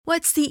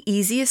What's the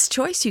easiest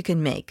choice you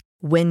can make?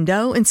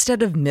 Window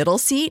instead of middle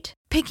seat?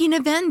 Picking a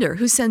vendor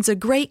who sends a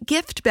great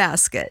gift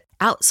basket?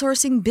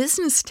 Outsourcing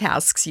business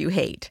tasks you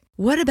hate?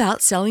 What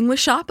about selling with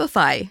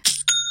Shopify?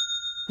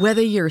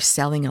 Whether you're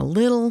selling a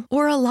little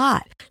or a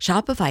lot,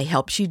 Shopify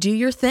helps you do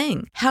your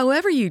thing,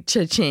 however you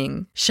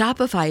cha-ching.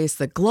 Shopify is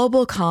the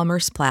global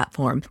commerce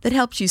platform that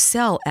helps you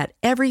sell at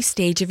every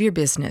stage of your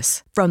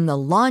business. From the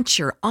launch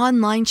your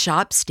online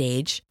shop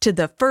stage to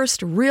the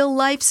first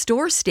real-life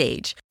store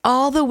stage,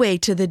 all the way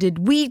to the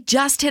did we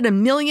just hit a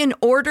million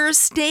orders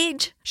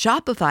stage.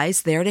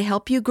 Shopify's there to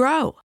help you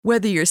grow.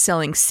 Whether you're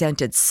selling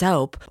scented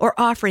soap or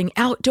offering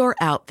outdoor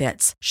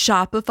outfits,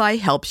 Shopify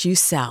helps you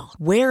sell.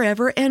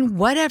 Wherever and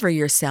whatever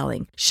you're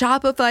selling,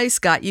 Shopify's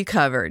got you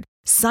covered.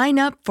 Sign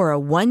up for a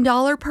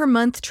 $1 per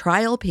month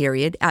trial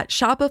period at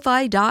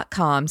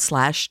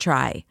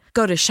shopify.com/try.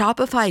 Go to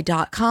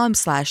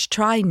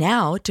shopify.com/try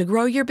now to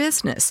grow your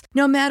business,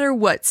 no matter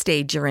what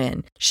stage you're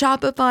in.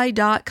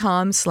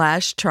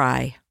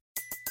 Shopify.com/try.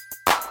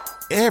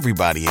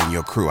 Everybody in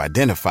your crew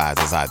identifies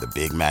as either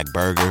Big Mac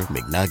Burger,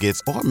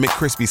 McNuggets, or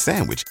McCrispy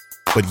Sandwich.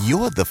 But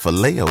you're the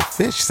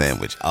Filet-O-Fish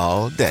Sandwich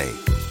all day.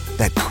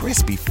 That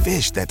crispy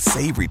fish, that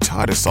savory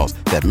tartar sauce,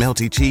 that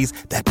melty cheese,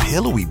 that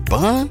pillowy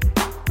bun.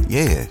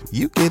 Yeah,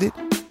 you get it.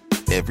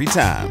 Every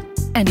time.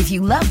 And if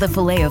you love the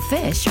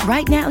Filet-O-Fish,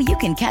 right now you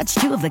can catch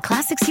two of the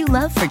classics you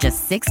love for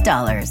just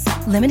 $6.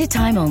 Limited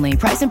time only.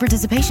 Price and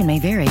participation may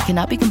vary.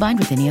 Cannot be combined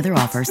with any other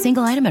offer.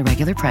 Single item at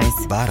regular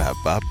price.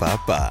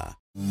 Ba-da-ba-ba-ba.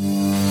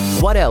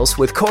 What Else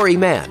with Corey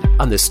Mann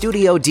on the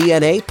Studio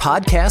DNA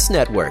Podcast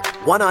Network.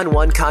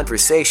 One-on-one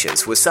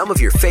conversations with some of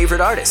your favorite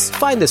artists.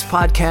 Find this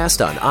podcast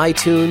on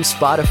iTunes,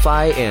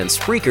 Spotify, and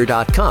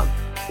Spreaker.com.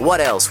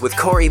 What Else with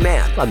Corey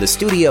Mann on the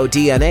Studio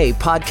DNA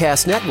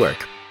Podcast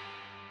Network.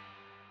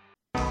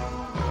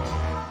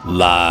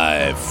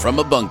 Live from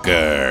a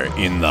bunker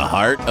in the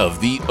heart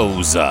of the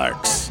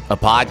Ozarks. A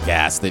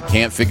podcast that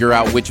can't figure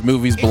out which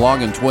movies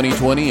belong in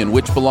 2020 and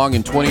which belong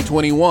in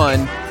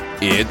 2021.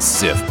 It's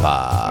Sif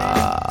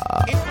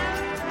Pop.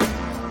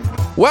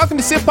 Welcome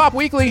to Sif Pop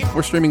Weekly.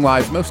 We're streaming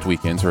live most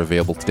weekends, are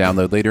available to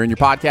download later in your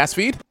podcast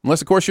feed.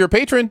 Unless, of course, you're a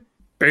patron.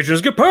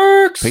 Patrons get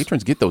perks.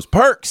 Patrons get those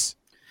perks.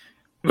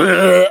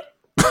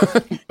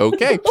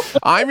 Okay.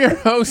 I'm your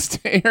host,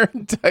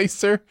 Aaron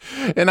Dicer,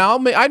 and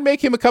I'd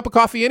make him a cup of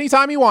coffee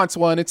anytime he wants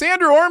one. It's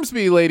Andrew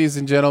Ormsby, ladies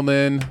and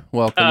gentlemen.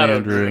 Welcome, I don't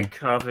Andrew. drink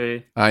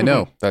coffee. I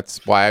know.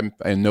 That's why I'm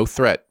in no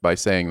threat by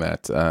saying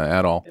that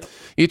at all.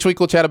 Each week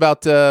we'll chat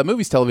about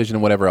movies, television,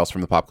 and whatever else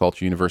from the pop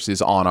culture universe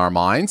is on our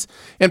minds.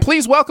 And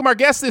please welcome our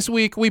guest this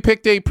week. We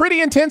picked a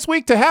pretty intense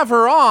week to have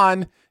her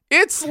on.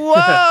 It's Lo!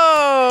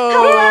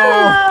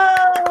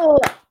 Hello!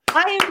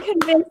 I am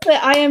convinced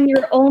that I am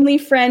your only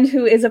friend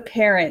who is a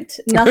parent.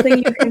 Nothing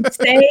you can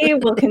say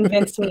will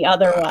convince me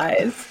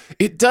otherwise.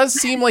 It does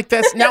seem like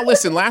that's... Now,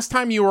 listen, last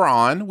time you were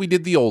on, we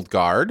did The Old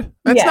Guard.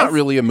 That's Yes. not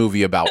really a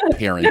movie about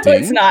parenting. No,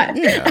 it's not.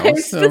 You know, I'm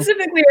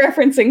specifically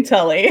referencing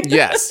Tully.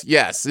 Yes.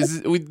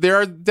 There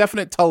are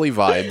definite Tully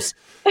vibes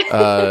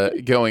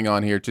going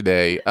on here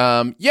today.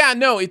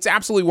 It's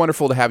absolutely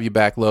wonderful to have you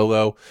back,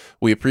 Lolo.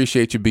 We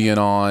appreciate you being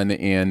on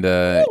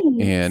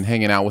and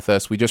hanging out with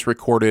us. We just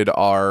recorded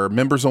our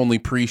members-only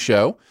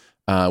pre-show,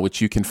 which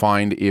you can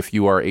find if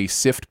you are a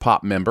Sift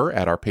Pop member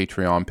at our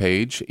Patreon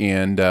page,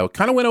 and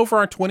kind of went over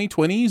our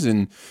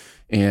 2020s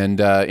and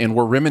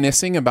we're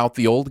reminiscing about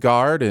The Old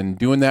Guard and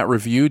doing that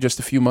review just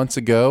a few months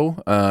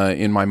ago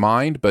in my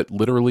mind, but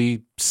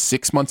literally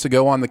 6 months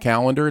ago on the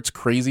calendar. It's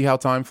crazy how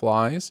time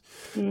flies.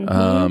 In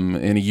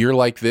a year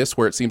like this,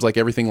 where it seems like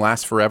everything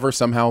lasts forever,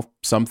 somehow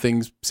some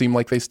things seem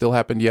like they still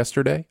happened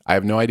yesterday. I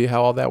have no idea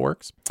how all that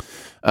works.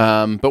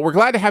 But we're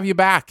glad to have you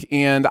back.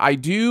 And I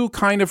do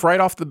kind of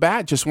right off the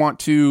bat just want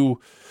to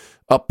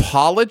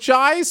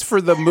apologize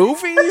for the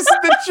movies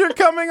that you're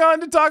coming on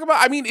to talk about.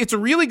 I mean, it's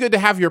really good to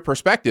have your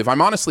perspective.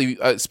 I'm honestly,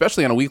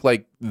 especially on a week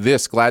like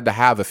this, glad to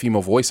have a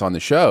female voice on the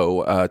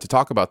show to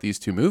talk about these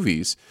two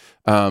movies.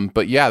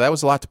 But yeah, that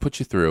was a lot to put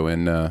you through,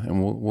 and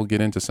we'll get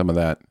into some of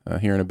that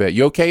here in a bit.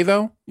 You okay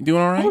though? You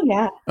doing all right? Oh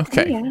yeah.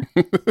 Okay. Oh,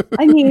 yeah.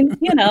 I mean,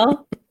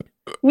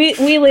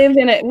 we live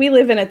in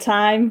a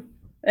time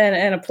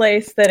and a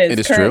place that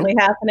is currently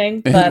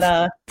happening.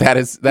 But that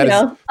is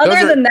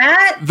other than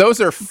that, those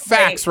are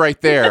facts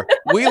right there.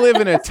 We live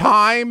in a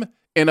time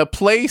in a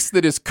place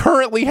that is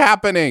currently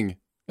happening.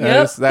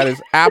 That is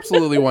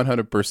absolutely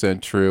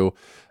 100% true.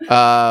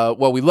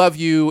 Well, we love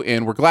you,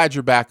 and we're glad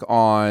you're back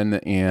on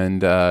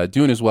and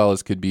doing as well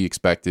as could be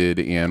expected.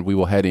 And we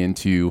will head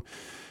into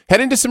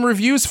some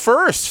reviews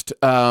first.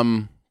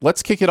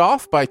 Let's kick it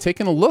off by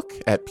taking a look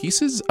at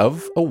Pieces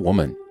of a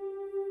Woman.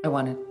 I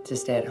wanted to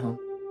stay at home.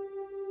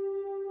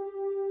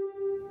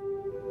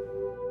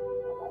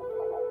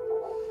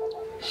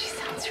 She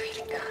sounds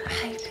really good.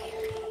 Hi,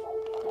 baby.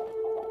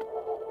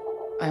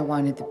 I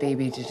wanted the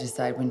baby to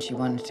decide when she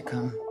wanted to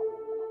come.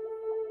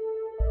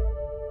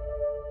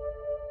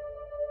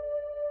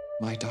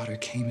 My daughter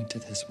came into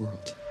this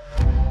world.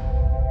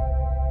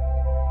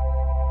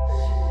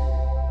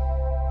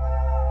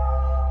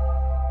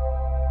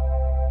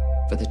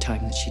 For the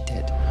time that she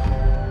did.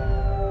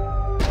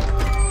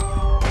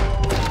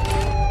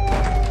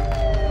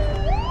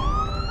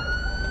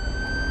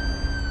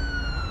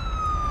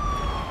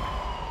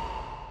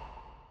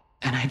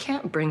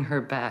 bring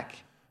her back.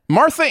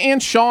 Martha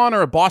and Sean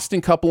are a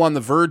Boston couple on the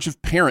verge of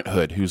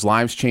parenthood whose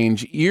lives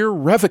change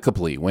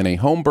irrevocably when a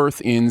home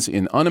birth ends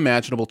in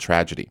unimaginable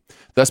tragedy.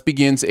 Thus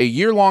begins a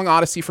year-long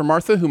odyssey for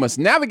Martha, who must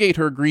navigate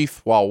her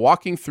grief while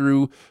walking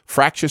through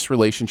fractious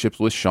relationships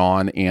with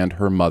Sean and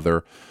her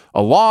mother,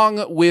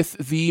 along with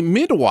the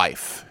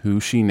midwife, who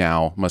she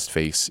now must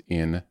face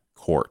in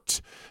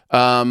court.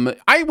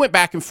 I went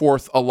back and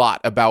forth a lot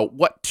about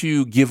what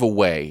to give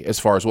away as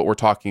far as what we're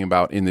talking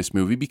about in this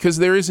movie, because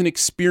there is an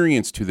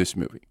experience to this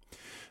movie.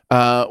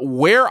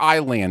 Where I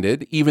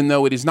landed, even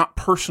though it is not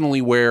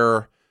personally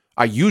where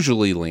I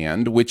usually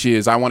land, which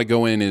is I want to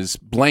go in as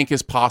blank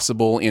as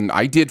possible, and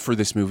I did for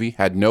this movie,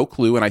 had no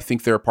clue, and I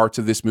think there are parts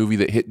of this movie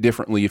that hit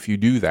differently if you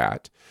do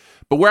that.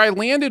 But where I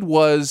landed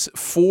was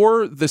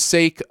for the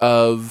sake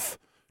of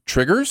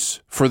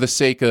triggers, for the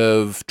sake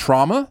of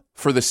trauma,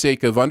 for the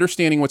sake of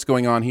understanding what's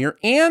going on here,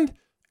 and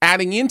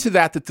adding into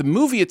that the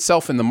movie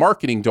itself and the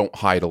marketing don't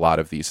hide a lot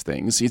of these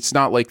things. It's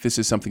not like this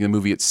is something the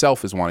movie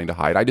itself is wanting to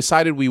hide. I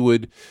decided we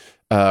would,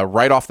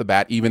 right off the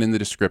bat, even in the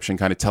description,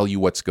 kind of tell you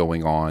what's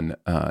going on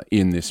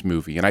in this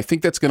movie. And I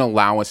think that's going to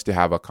allow us to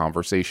have a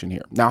conversation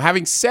here. Now,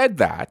 having said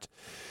that,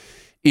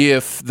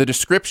 if the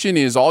description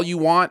is all you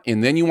want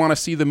and then you want to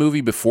see the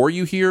movie before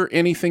you hear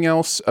anything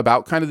else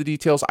about kind of the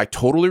details, I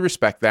totally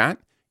respect that.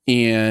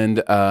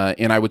 And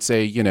I would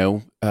say,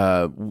 go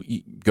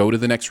to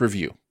the next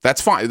review.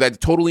 That's fine. I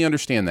totally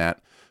understand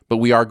that. But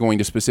we are going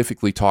to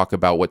specifically talk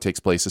about what takes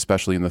place,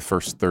 especially in the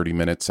first 30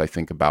 minutes, I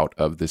think,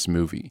 of this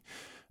movie.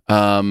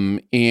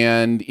 And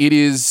it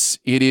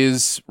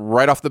is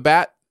right off the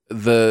bat,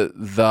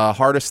 the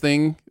hardest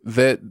thing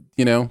that,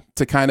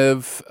 to kind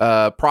of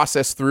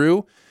process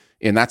through.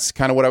 And that's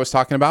kind of what I was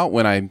talking about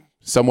when I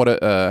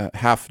somewhat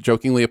half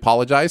jokingly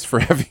apologized for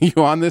having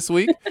you on this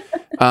week.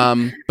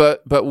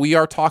 But we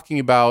are talking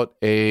about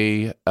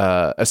a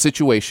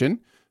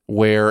situation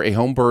where a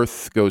home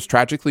birth goes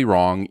tragically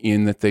wrong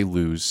in that they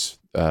lose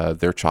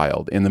their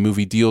child, and the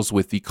movie deals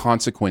with the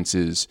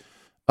consequences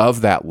of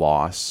that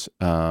loss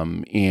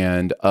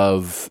and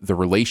of the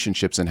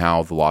relationships and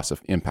how the loss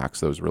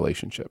impacts those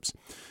relationships.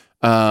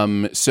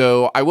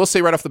 So I will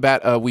say right off the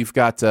bat, we've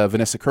got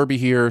Vanessa Kirby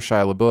here,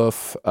 Shia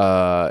LaBeouf,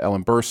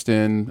 Ellen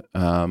Burstyn,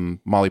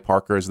 Molly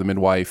Parker as the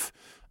midwife.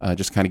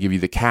 Just kind of give you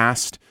the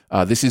cast.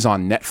 This is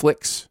on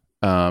Netflix.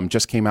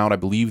 Just came out, I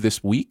believe,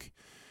 this week.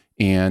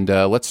 And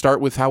let's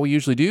start with how we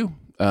usually do.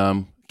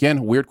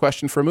 Again, weird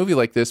question for a movie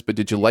like this, but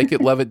did you like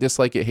it, love it,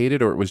 dislike it, hate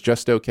it, or it was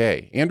just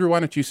okay? Andrew, why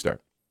don't you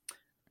start?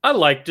 I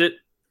liked it.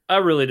 I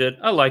really did.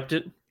 I liked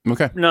it.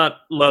 Okay. Not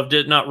loved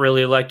it, not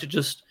really liked it,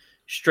 just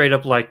straight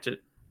up liked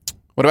it.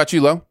 What about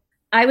you, Lo?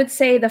 I would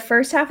say the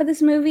first half of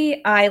this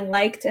movie I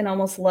liked and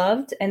almost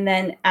loved, and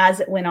then as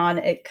it went on,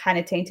 it kind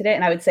of tainted it,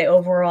 and I would say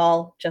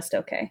overall, just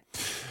okay.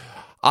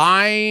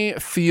 I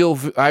feel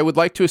I would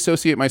like to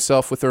associate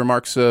myself with the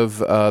remarks of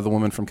the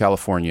woman from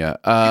California.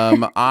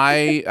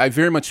 I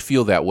very much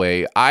feel that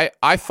way.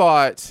 I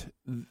thought,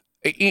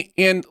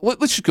 and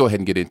let's just go ahead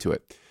and get into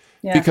it.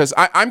 Yeah. Because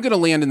I'm going to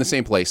land in the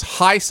same place.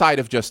 High side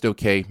of just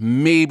okay,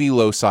 maybe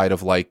low side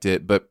of liked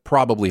it, but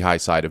probably high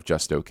side of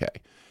just okay.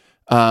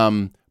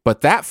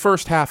 But that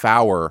first half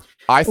hour,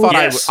 I thought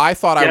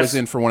I was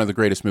in for one of the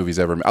greatest movies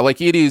ever.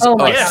 Like, it is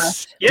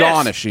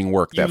astonishing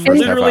work. That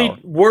first half hour,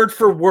 word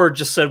for word,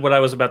 just said what I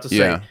was about to say.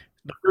 Yeah.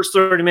 The first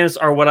 30 minutes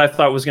are what I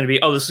thought was going to be.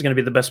 Oh, this is going to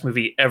be the best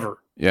movie ever.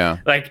 Yeah.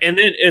 Like, and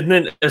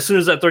then as soon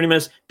as that 30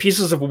 minutes,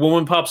 Pieces of a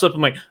Woman pops up, I'm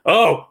like,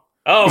 oh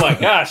my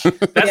gosh,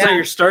 that's how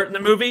you're starting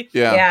the movie.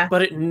 Yeah.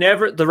 But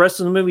the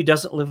rest of the movie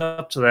doesn't live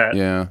up to that.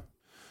 Yeah.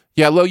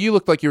 Yeah. Lo, you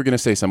looked like you were going to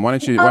say something. Why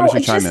don't you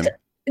chime in?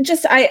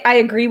 Just I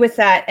agree with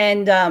that,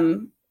 and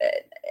that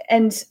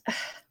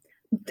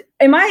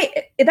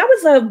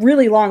was a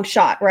really long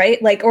shot,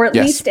 right? Like, or at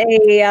least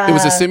it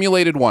was a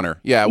simulated oneer.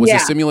 Yeah, it was a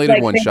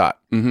simulated one shot.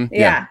 Mm-hmm.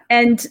 Yeah,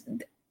 and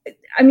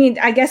I mean,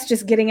 I guess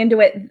just getting into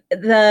it,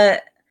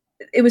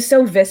 it was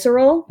so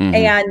visceral,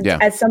 and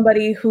as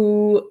somebody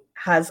who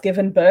has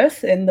given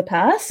birth in the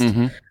past,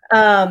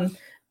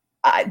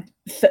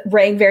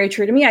 rang very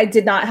true to me. I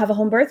did not have a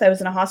home birth. I was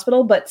in a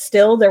hospital, but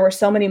still there were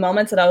so many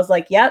moments that I was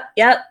like, yep.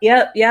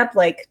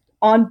 Like,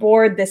 on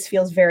board. This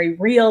feels very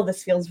real.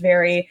 This feels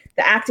the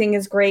acting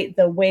is great.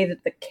 The way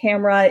that the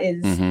camera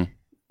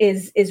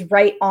is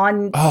right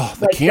on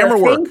the camera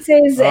work.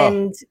 Faces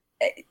and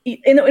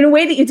in a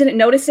way that you didn't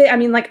notice it. I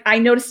mean, like, I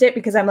noticed it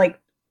because I'm like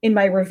in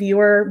my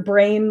reviewer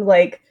brain,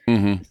 like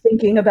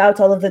thinking about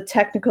all of the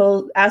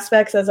technical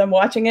aspects as I'm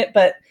watching it,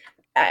 but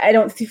I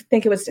don't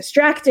think it was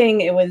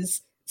distracting. It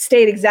was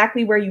stayed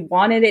exactly where you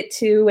wanted it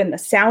to. And the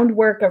sound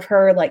work of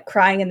her like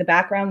crying in the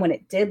background when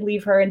it did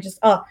leave her, and just,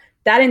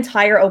 that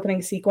entire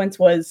opening sequence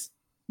was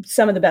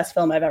some of the best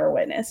film I've ever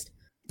witnessed.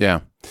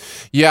 Yeah.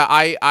 Yeah.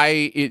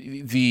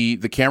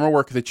 The camera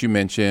work that you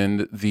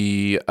mentioned,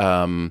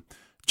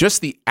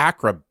 just the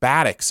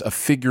acrobatics of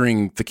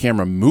figuring the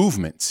camera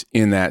movements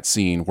in that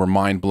scene were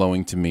mind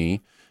blowing to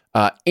me.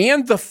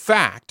 And the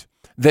fact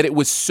that it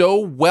was so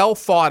well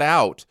thought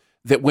out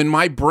that when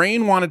my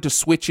brain wanted to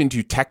switch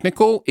into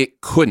technical,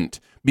 it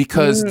couldn't,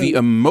 because the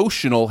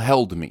emotional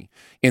held me.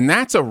 And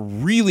that's a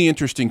really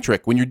interesting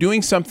trick. When you're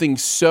doing something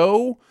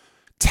so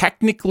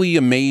technically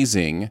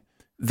amazing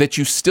that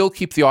you still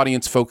keep the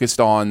audience focused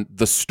on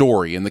the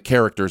story and the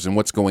characters and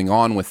what's going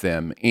on with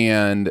them.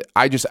 And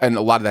a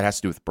lot of that has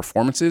to do with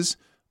performances.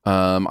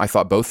 I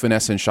thought both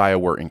Vanessa and Shia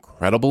were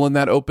incredible in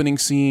that opening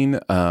scene.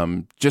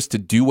 Just to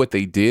do what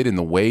they did in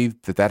the way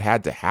that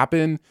had to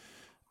happen.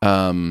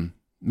 Man,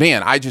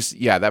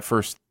 that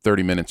first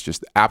 30 minutes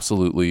just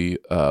absolutely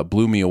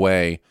blew me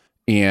away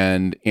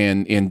and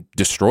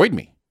destroyed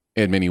me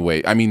in many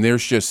ways. I mean,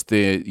 there's just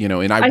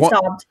I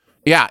sobbed.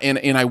 Yeah,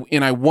 and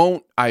I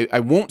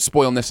won't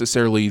spoil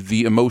necessarily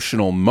the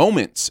emotional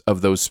moments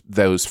of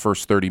those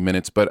first 30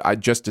 minutes, but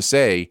just to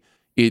say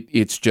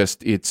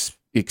it's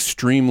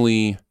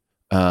extremely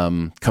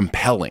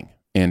compelling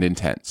and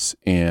intense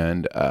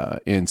and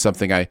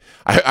something I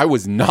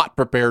was not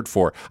prepared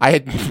for. I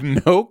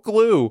had no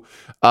clue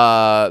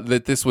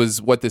that this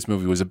was what this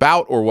movie was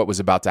about or what was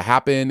about to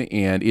happen,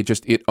 and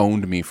it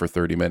owned me for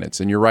 30 minutes.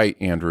 And you're right,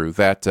 Andrew,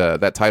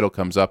 that title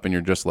comes up and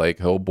you're just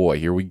like, oh boy,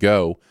 here we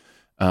go.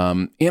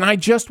 And I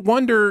just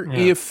wonder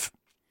if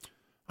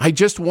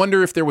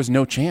there was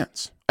no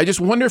chance. I just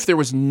wonder if there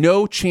was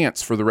no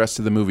chance for the rest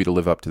of the movie to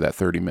live up to that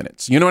 30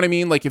 minutes. You know what I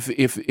mean? Like if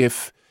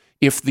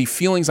the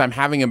feelings I'm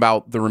having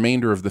about the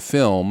remainder of the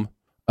film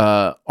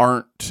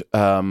aren't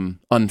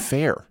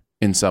unfair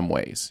in some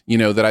ways,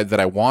 that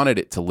I wanted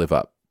it to live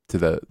up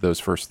to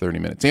those first 30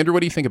 minutes. Andrew, what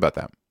do you think about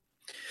that?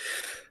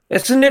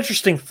 It's an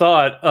interesting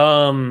thought.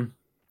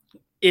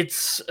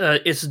 It's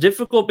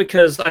difficult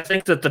because I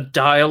think that the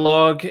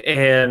dialogue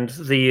and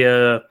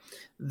the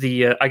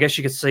I guess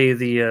you could say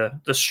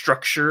the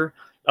structure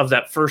of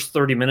that first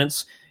 30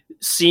 minutes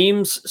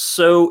seems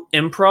so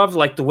improv.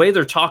 Like the way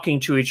they're talking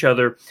to each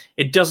other,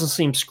 it doesn't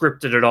seem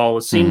scripted at all.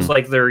 It seems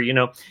like they're,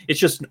 it's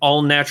just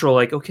all natural.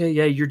 Like, okay,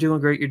 yeah, you're doing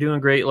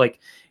great. Like,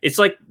 it's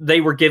like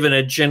they were given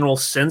a general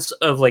sense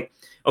of like,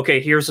 okay,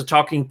 here's a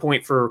talking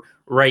point for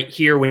right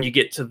here when you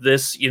get to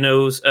this,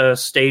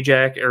 stage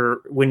act,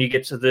 or when you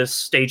get to this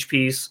stage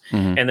piece,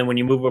 and then when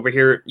you move over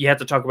here, you have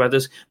to talk about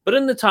this. But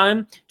in the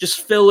time,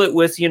 just fill it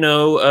with,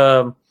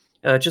 how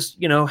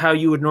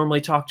you would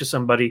normally talk to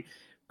somebody.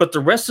 But the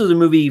rest of the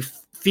movie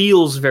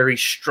feels very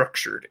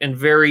structured and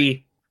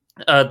very,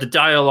 the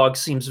dialogue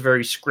seems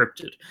very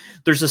scripted.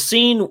 There's a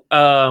scene,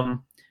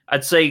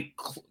 I'd say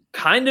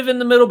kind of in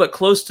the middle, but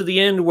close to the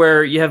end,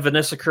 where you have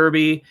Vanessa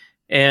Kirby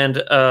and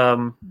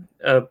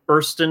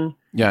Burstyn.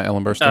 Yeah,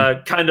 Ellen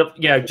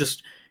Burstyn.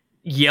 Just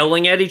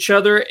yelling at each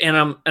other,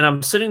 and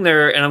I'm sitting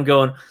there and I'm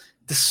going,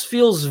 this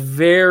feels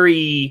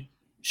very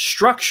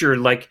structured.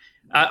 Like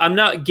I'm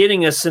not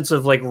getting a sense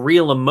of like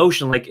real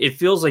emotion. Like it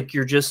feels like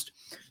you're just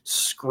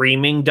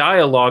screaming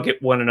dialogue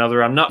at one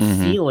another. I'm not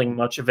feeling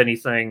much of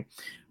anything.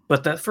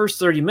 But that first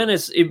 30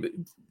 minutes,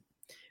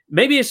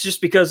 maybe it's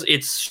just because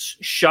it's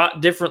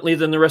shot differently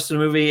than the rest of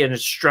the movie and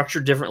it's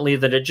structured differently,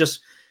 that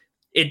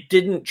it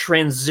didn't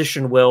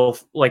transition well,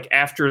 like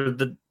after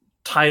the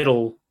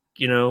title,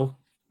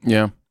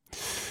 Yeah.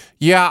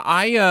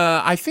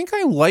 I think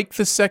I like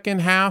the second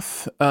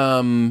half,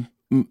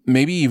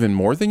 maybe even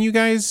more than you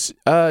guys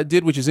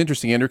did, which is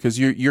interesting, Andrew, because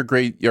you're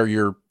great, or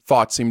your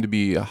thoughts seem to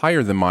be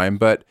higher than mine.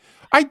 But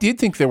I did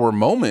think there were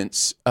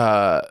moments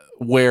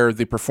where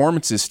the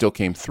performances still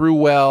came through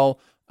well.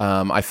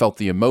 I felt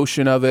the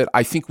emotion of it.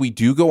 I think we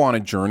do go on a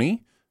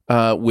journey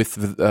with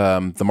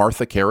the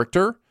Martha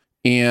character.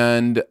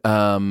 And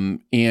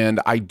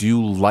I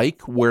do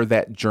like where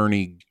that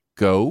journey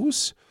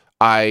goes.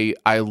 I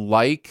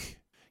like,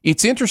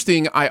 it's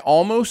interesting. I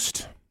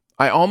almost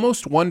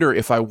wonder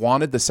if I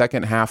wanted the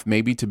second half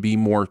maybe to be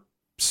more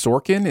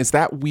Sorkin. Is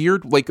that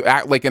weird? Like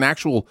an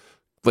actual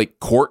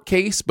like court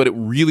case, but it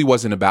really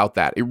wasn't about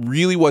that. It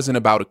really wasn't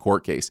about a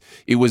court case.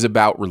 It was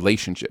about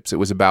relationships. It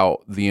was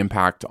about the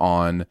impact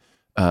on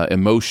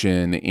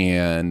emotion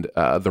and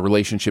the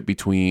relationship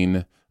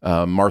between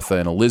Martha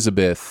and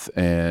Elizabeth,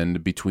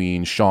 and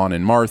between Sean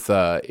and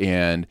Martha,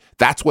 and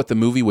that's what the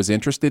movie was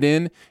interested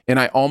in.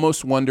 And I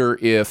almost wonder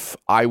if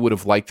I would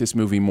have liked this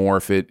movie more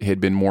if it had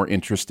been more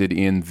interested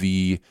in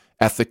the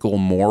ethical,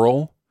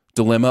 moral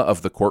dilemma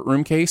of the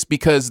courtroom case,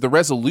 because the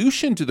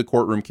resolution to the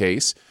courtroom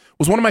case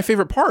was one of my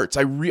favorite parts.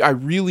 I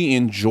really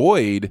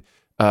enjoyed,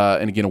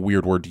 and again, a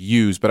weird word to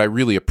use, but I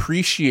really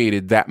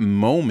appreciated that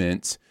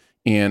moment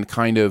and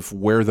kind of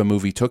where the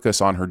movie took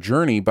us on her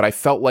journey. But I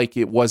felt like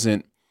it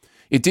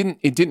didn't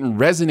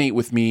resonate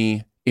with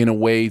me in a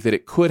way that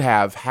it could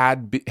have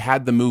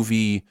had the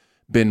movie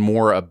been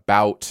more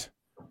about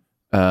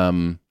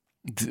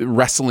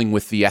wrestling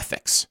with the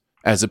ethics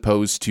as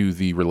opposed to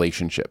the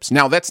relationships.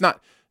 Now, that's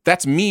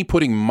me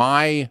putting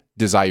my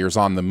desires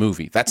on the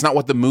movie. That's not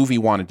what the movie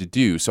wanted to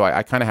do. So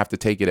I kind of have to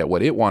take it at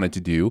what it wanted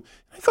to do.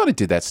 I thought it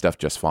did that stuff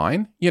just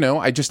fine.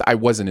 I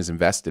wasn't as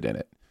invested in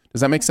it. Does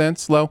that make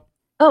sense, Lo?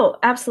 Oh,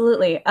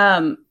 absolutely.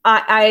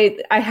 I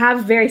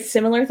have very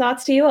similar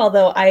thoughts to you,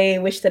 although I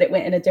wish that it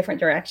went in a different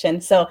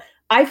direction. So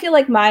I feel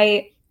like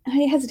my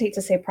I hesitate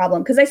to say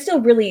problem because I still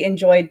really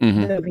enjoyed the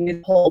movie as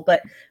a whole,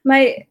 but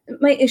my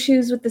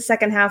issues with the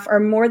second half are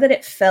more that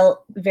it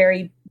felt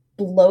very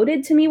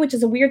bloated to me, which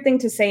is a weird thing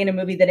to say in a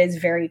movie that is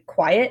very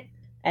quiet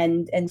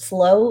and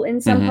slow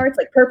in some parts,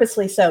 like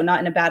purposely so, not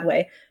in a bad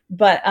way.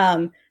 But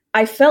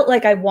I felt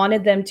like I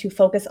wanted them to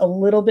focus a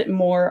little bit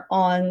more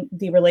on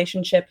the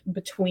relationship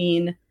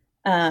between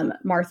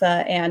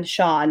Martha and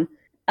Sean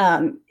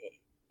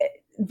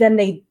than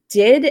they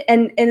did,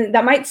 and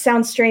that might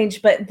sound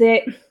strange, but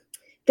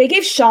they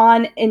gave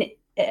Sean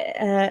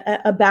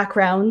a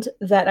background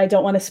that I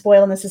don't want to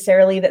spoil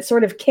necessarily, that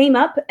sort of came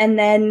up and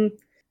then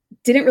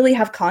didn't really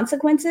have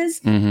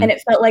consequences. And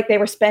it felt like they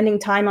were spending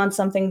time on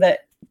something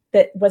that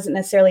wasn't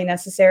necessarily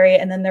necessary.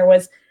 And then there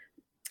was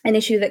an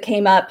issue that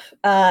came up.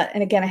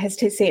 And again, I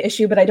hesitate to say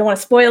issue, but I don't want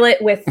to spoil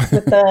it with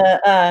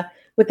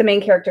the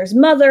main character's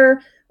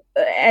mother,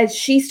 as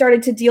she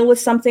started to deal with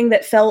something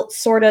that felt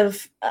sort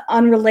of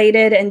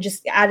unrelated and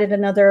just added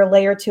another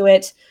layer to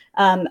it.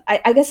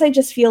 I guess I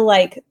just feel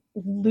like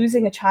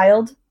losing a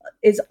child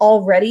is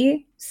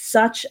already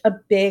such a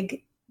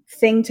big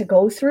thing to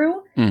go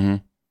through.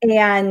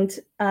 And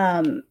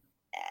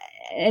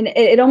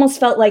it almost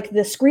felt like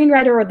the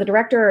screenwriter or the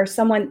director or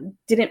someone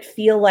didn't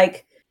feel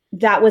like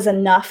that was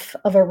enough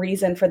of a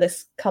reason for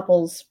this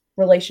couple's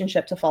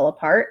relationship to fall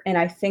apart. And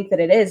I think that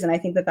it is. And I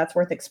think that that's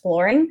worth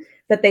exploring,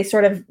 that they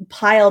sort of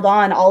piled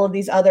on all of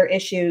these other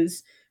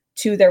issues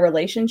to their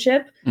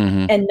relationship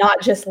and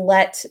not just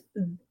let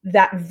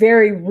that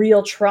very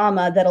real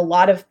trauma that a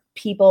lot of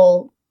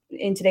people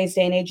in today's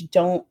day and age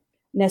don't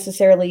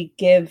necessarily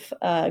give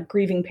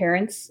grieving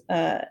parents.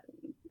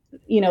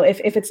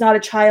 If it's not a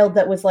child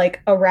that was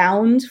like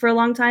around for a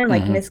long time,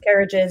 like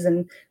miscarriages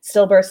and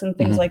stillbirths and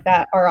things like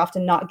that are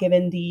often not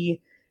given the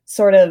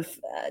sort of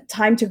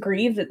time to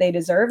grieve that they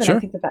deserve. And I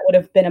think that would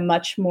have been a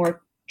much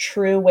more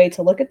true way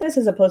to look at this,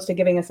 as opposed to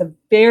giving us a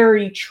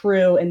very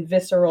true and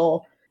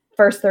visceral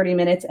first 30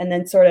 minutes and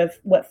then sort of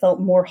what felt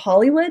more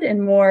Hollywood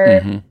and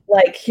more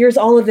like, here's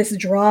all of this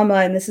drama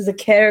and this is a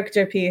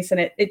character piece. And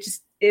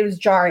it was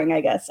jarring,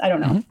 I guess. I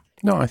don't know.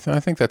 No, I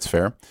think that's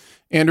fair.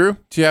 Andrew,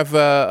 do you have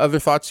other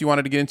thoughts you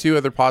wanted to get into,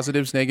 other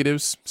positives,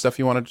 negatives, stuff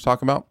you wanted to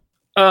talk about?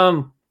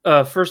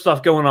 First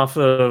off, going off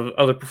of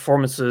other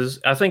performances,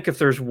 I think if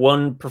there's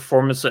one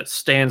performance that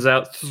stands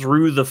out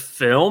through the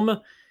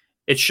film,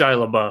 it's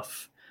Shia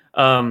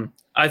LaBeouf.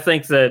 I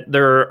think that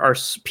there are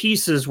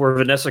pieces where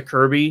Vanessa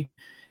Kirby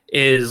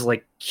is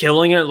like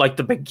killing it, like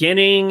the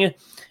beginning,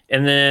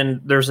 and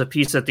then there's a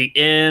piece at the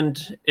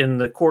end in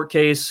the court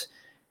case,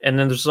 and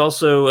then there's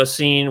also a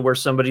scene where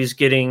somebody's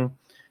getting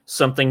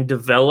something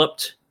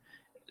developed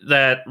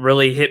that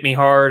really hit me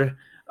hard.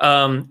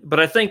 But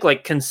I think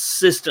like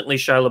consistently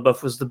Shia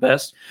LaBeouf was the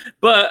best.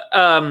 But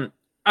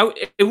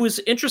it was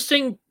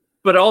interesting,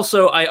 but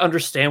also I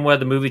understand why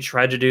the movie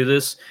tried to do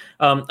this.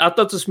 I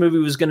thought this movie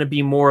was going to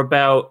be more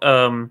about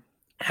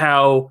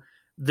how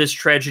this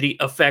tragedy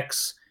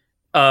affects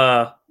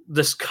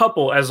this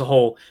couple as a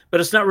whole, but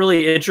it's not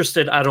really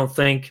interested, I don't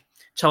think,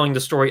 telling the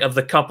story of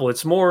the couple.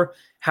 It's more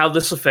how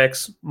this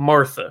affects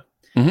Martha.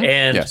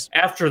 And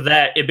after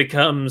that, it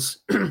becomes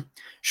Shia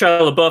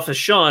LaBeouf as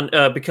Sean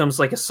becomes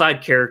like a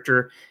side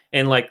character,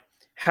 and like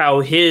how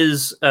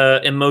his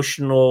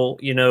emotional,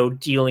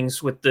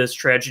 dealings with this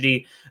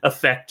tragedy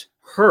affect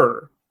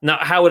her,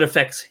 not how it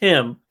affects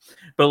him,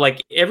 but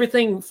like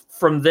everything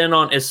from then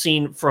on is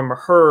seen from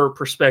her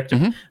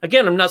perspective.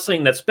 Again, I'm not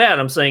saying that's bad.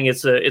 I'm saying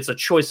it's a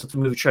choice that the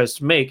movie tries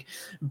to make,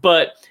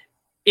 but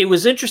it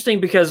was interesting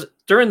because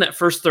during that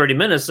first 30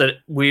 minutes that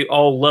we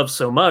all love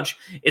so much,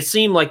 it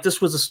seemed like this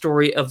was a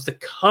story of the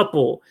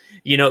couple.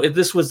 If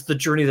this was the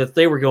journey that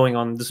they were going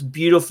on, this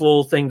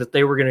beautiful thing that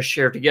they were going to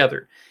share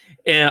together.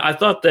 And I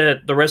thought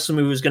that the rest of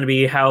the movie was going to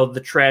be how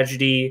the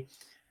tragedy,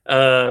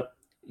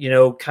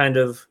 kind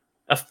of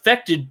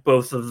affected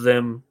both of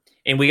them.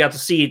 And we got to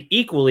see it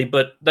equally,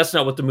 but that's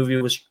not what the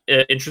movie was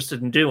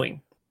interested in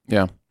doing.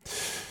 Yeah.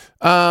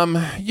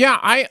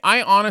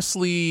 I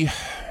honestly,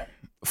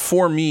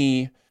 for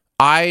me,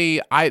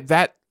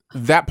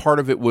 that part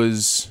of it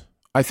was,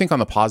 I think, on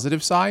the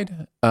positive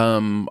side.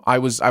 I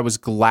was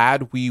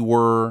glad we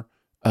were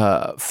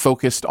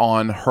focused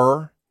on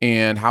her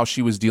and how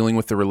she was dealing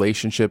with the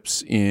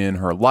relationships in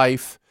her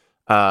life.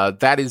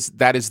 That is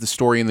the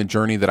story and the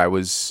journey that I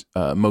was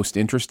most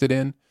interested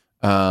in.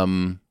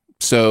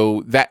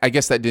 So that, I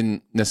guess, that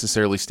didn't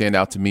necessarily stand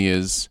out to me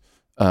as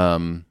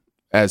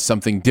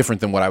something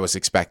different than what I was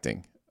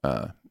expecting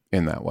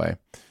in that way.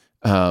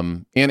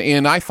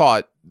 And I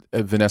thought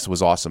Vanessa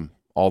was awesome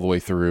all the way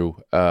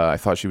through. I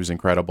thought she was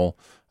incredible.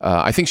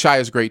 I think Shia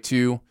is great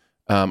too.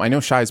 I know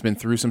Shia's been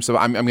through some stuff.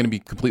 I'm going to be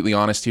completely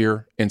honest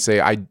here and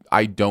say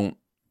I don't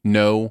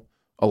know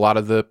a lot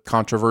of the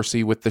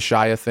controversy with the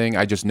Shia thing.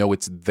 I just know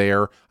it's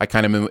there. I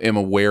kind of am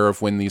aware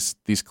of when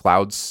these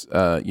clouds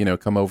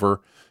come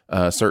over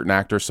certain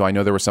actors. So I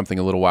know there was something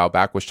a little while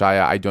back with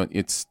Shia.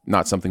 It's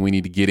not something we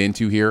need to get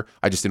into here.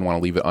 I just didn't want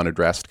to leave it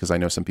unaddressed because I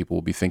know some people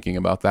will be thinking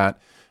about that.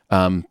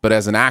 But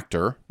as an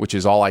actor, which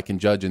is all I can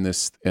judge in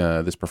this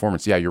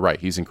performance, yeah, you're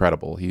right. He's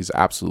incredible. He's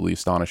absolutely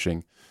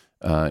astonishing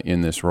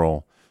in this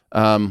role.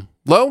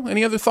 Lo,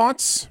 any other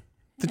thoughts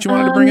that you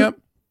wanted to bring up?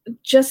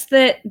 Just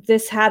that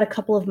this had a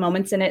couple of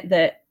moments in it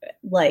that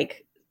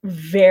like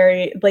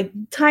very like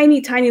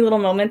tiny little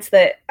moments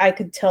that I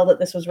could tell that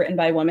this was written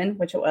by a woman,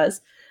 which it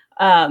was.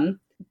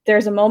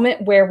 There's a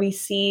moment where we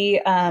see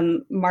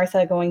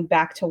Martha going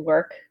back to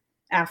work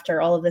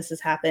after all of this has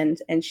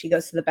happened, and she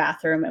goes to the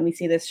bathroom, and we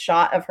see this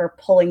shot of her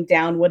pulling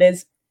down what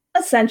is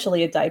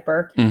essentially a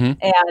diaper. Mm-hmm.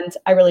 And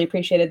I really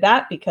appreciated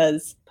that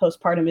because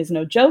postpartum is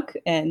no joke,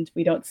 and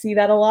we don't see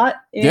that a lot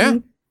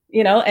in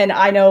and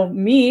I know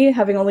me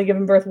having only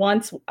given birth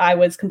once, I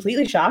was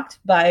completely shocked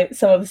by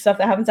some of the stuff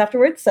that happens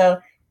afterwards. So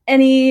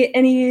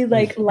any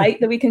like light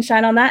that we can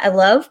shine on that, I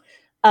love.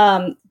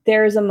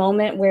 There's a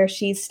moment where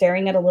she's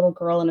staring at a little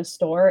girl in a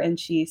store and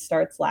she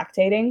starts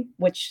lactating,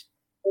 which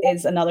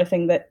is another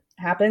thing that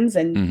happens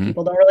and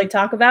people don't really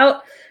talk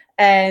about.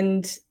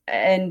 And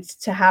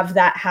to have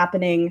that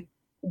happening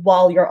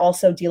while you're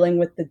also dealing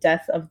with the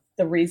death of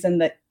the reason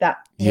that will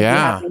be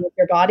happening with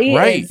your body.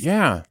 Right.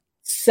 Is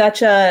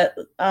such a,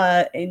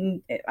 I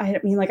mean,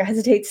 like I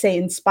hesitate to say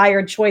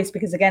inspired choice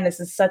because again, this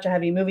is such a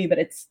heavy movie, but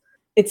it's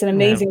an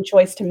amazing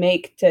choice to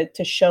make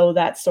to show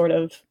that sort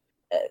of,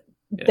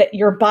 that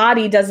your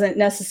body doesn't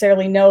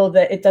necessarily know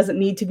that it doesn't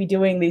need to be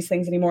doing these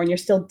things anymore. And you're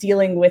still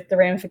dealing with the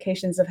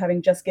ramifications of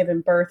having just given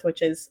birth,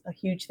 which is a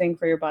huge thing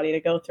for your body to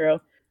go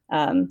through.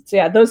 So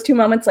yeah, those two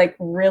moments like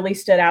really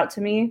stood out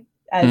to me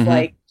as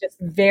like, just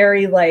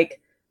very like,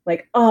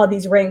 oh,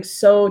 these rang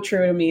so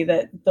true to me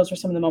that those were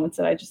some of the moments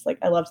that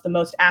I loved the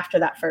most after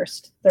that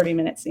first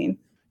 30-minute scene.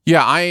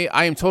 Yeah, I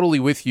am totally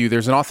with you.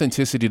 There's an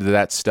authenticity to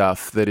that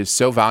stuff that is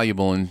so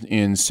valuable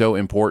and so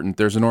important.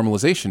 There's a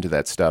normalization to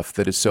that stuff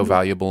that is so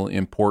valuable,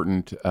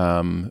 important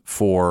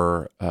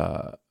for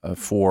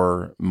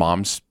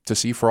moms to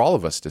see, for all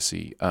of us to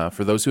see,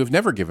 for those who have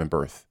never given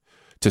birth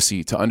to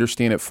see, to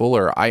understand it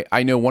fuller.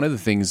 I know one of the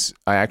things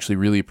I actually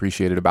really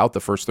appreciated about the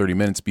first 30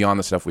 minutes, beyond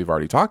the stuff we've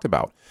already talked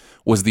about,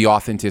 was the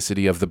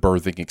authenticity of the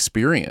birthing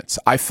experience.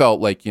 I felt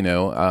like,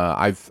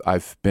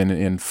 I've been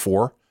in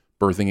 4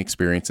 birthing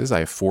experiences. I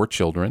have 4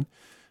 children.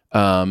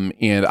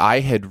 And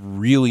I had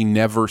really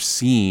never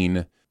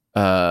seen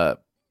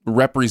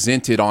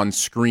represented on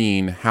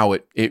screen how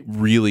it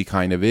really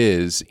kind of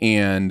is.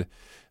 And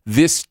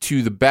this,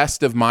 to the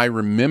best of my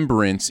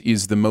remembrance,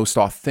 is the most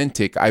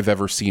authentic I've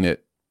ever seen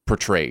it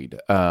portrayed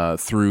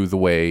through the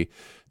way,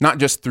 not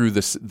just through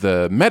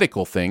the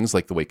medical things,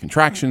 like the way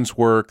contractions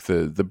work,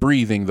 the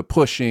breathing, the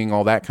pushing,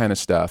 all that kind of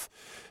stuff,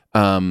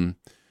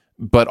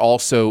 but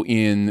also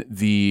in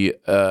the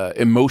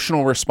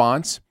emotional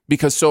response.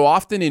 Because so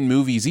often in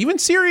movies, even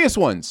serious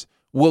ones,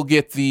 we'll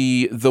get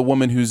the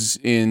woman who's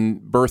in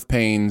birth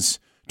pains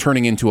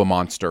turning into a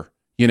monster,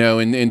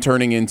 and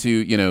turning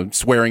into,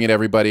 swearing at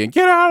everybody and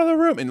get out of the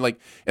room.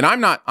 And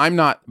I'm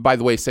not, by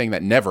the way, saying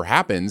that never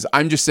happens.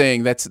 I'm just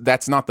saying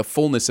that's not the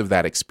fullness of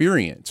that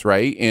experience.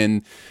 Right.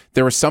 And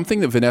there was something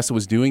that Vanessa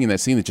was doing in that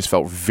scene that just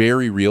felt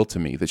very real to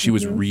me, that she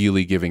was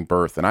really giving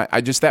birth. And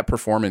I just, that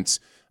performance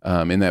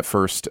in that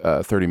first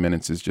 30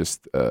 minutes is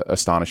just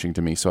astonishing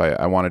to me. So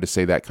I wanted to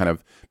say that, kind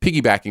of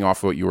piggybacking off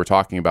of what you were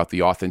talking about,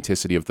 the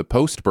authenticity of the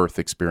post-birth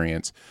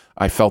experience.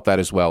 I felt that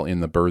as well in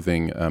the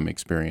birthing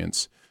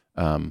experience.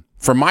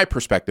 From my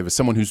perspective, as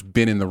someone who's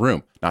been in the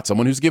room, not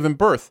someone who's given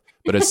birth,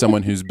 but as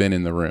someone who's been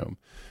in the room.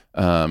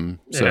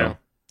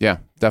 Yeah,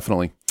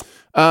 definitely.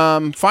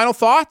 Final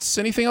thoughts?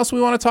 Anything else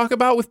we want to talk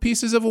about with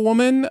Pieces of a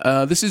Woman?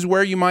 This is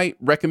where you might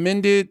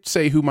recommend it,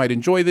 say who might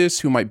enjoy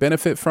this, who might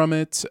benefit from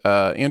it.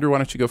 Andrew, why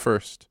don't you go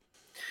first?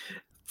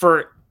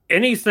 For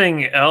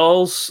anything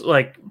else,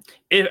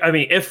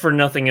 if for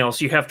nothing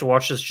else, you have to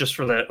watch this just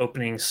for that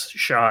opening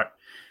shot,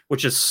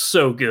 which is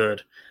so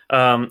good.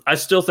 I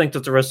still think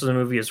that the rest of the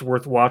movie is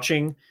worth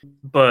watching,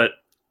 but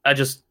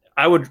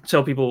I would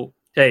tell people,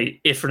 hey,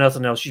 if for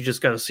nothing else, you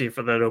just got to see it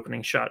for that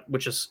opening shot,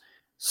 which is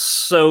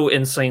so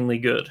insanely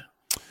good.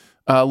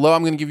 Lo,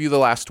 I'm going to give you the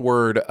last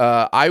word.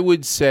 I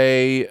would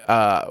say,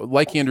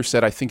 like Andrew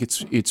said, I think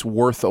it's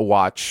worth a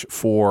watch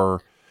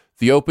for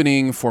the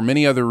opening, for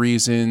many other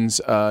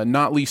reasons,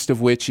 not least of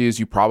which is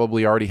you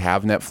probably already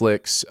have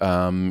Netflix,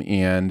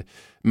 and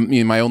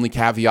my only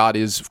caveat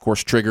is, of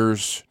course,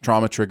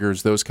 trauma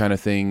triggers, those kind of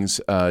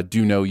things.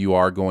 Do know you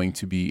are going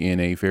to be in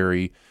a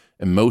very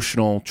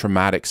emotional,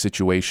 traumatic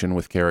situation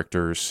with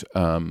characters.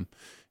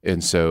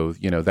 And so,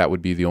 that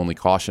would be the only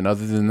caution.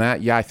 Other than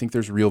that, I think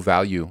there's real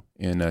value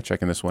in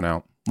checking this one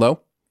out.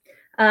 Lo?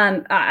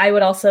 I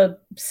would also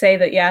say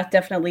that,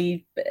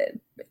 definitely.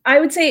 I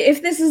would say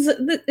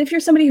if you're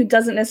somebody who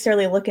doesn't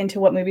necessarily look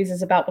into what movies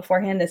is about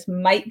beforehand, this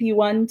might be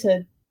one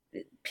to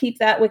peep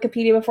that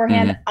Wikipedia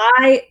beforehand.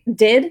 I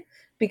did,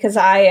 because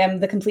I am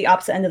the complete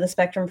opposite end of the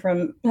spectrum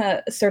from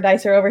Sir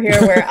Dicer over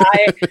here, where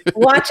I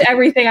watch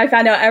everything. I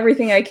found out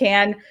everything I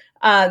can.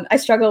 I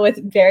struggle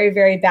with very,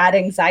 very bad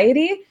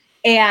anxiety.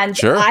 And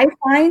I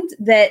find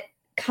that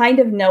kind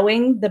of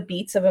knowing the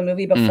beats of a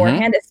movie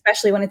beforehand,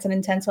 especially when it's an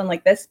intense one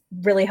like this,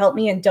 really helped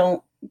me and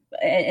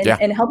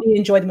help me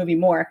enjoy the movie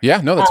more.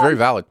 Yeah, no, that's very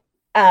valid.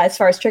 as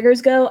far as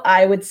triggers go,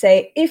 I would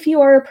say if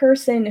you are a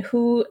person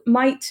who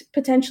might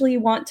potentially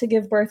want to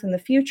give birth in the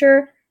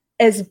future,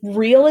 as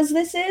real as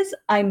this is,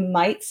 I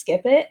might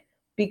skip it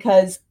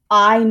because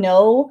I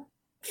know,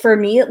 for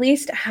me at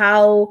least,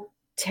 how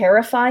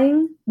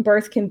terrifying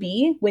birth can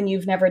be when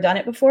you've never done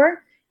it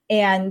before.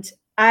 And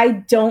I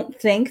don't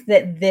think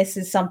that this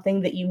is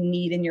something that you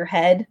need in your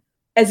head.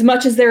 As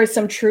much as there is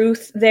some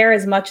truth there,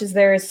 as much as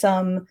there is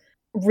some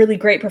really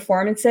great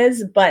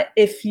performances, but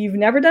if you've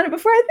never done it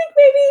before, I think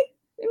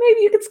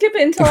maybe you could skip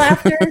it until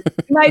after.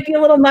 It might be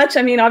a little much.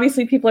 I mean,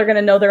 obviously people are going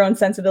to know their own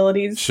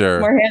sensibilities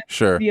better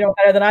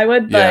than I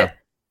would, but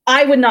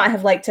I would not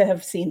have liked to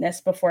have seen this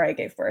before I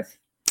gave birth.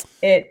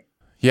 It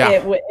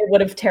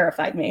would have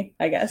terrified me,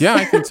 I guess. Yeah,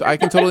 I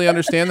can totally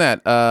understand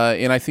that.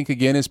 And I think,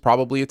 again, is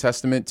probably a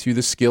testament to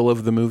the skill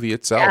of the movie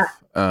itself,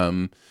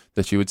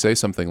 that you would say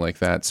something like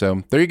that.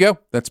 So there you go.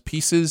 That's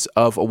Pieces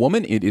of a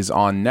Woman. It is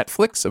on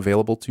Netflix,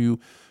 available to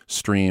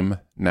stream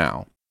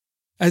now.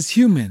 As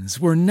humans,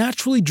 we're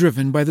naturally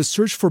driven by the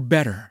search for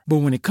better. But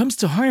when it comes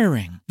to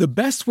hiring, the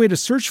best way to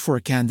search for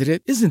a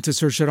candidate isn't to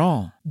search at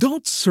all.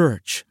 Don't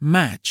search,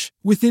 match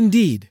with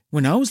Indeed.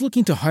 When I was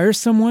looking to hire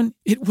someone,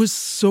 it was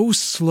so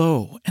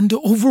slow and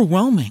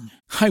overwhelming.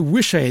 I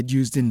wish I had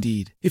used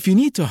Indeed. If you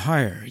need to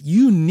hire,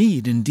 you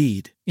need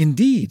Indeed.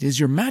 Indeed is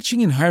your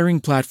matching and hiring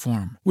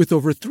platform with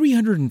over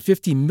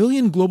 350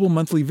 million global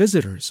monthly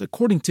visitors,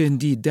 according to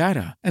Indeed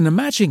data, and a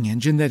matching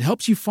engine that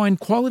helps you find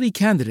quality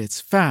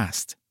candidates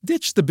fast.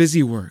 Ditch the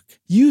busy work.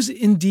 Use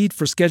Indeed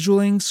for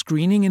scheduling,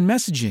 screening, and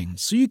messaging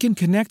so you can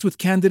connect with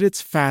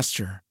candidates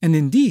faster. And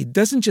Indeed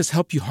doesn't just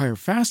help you hire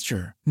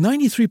faster.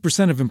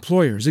 93% of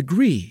employers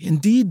agree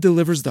Indeed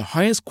delivers the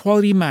highest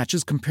quality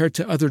matches compared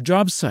to other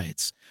job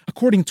sites,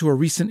 according to a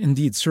recent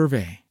Indeed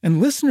survey.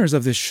 And listeners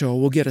of this show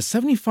will get a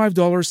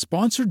 $75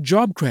 sponsored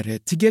job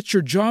credit to get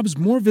your jobs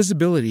more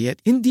visibility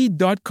at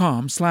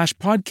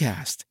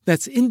Indeed.com/podcast.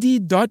 That's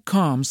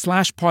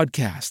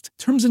Indeed.com/podcast.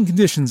 Terms and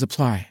conditions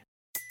apply.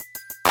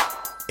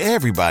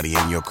 Everybody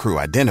in your crew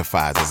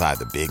identifies as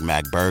either Big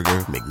Mac Burger,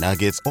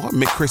 McNuggets, or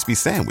McCrispy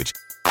Sandwich.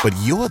 But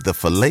you're the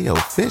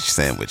Filet-O-Fish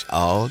Sandwich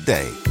all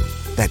day.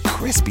 That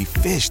crispy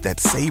fish, that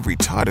savory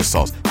tartar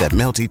sauce, that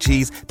melty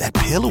cheese, that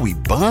pillowy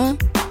bun.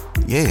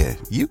 Yeah,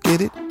 you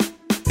get it.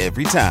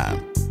 Every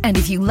time. And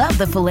if you love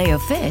the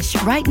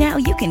Filet-O-Fish, right now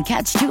you can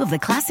catch two of the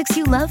classics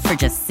you love for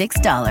just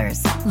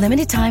 $6.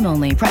 Limited time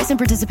only. Price and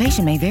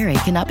participation may vary.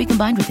 Cannot be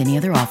combined with any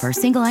other offer.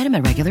 Single item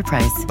at regular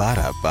price.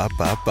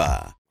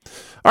 Ba-da-ba-ba-ba.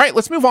 All right,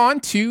 let's move on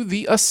to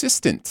The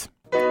Assistant.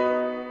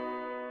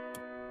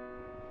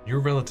 You're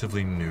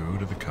relatively new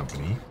to the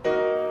company.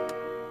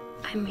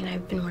 I mean,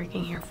 I've been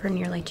working here for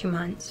nearly 2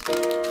 months.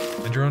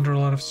 And you're under a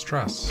lot of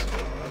stress.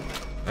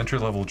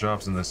 Entry-level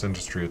jobs in this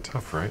industry are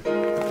tough, right?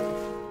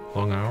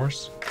 Long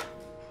hours?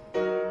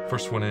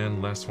 First one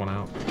in, last one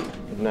out.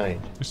 Good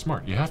night. You're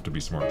smart. You have to be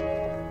smart.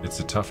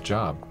 It's a tough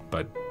job,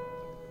 but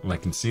I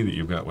can see that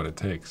you've got what it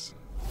takes.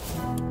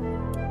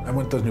 I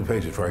want those new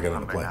pages before I get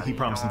on the plane. He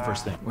promised them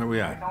first thing. Where are we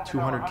at?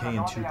 200K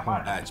in 2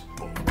 points. That's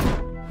boom.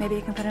 Maybe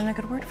you can put in a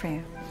good word for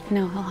you.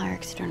 No, he'll hire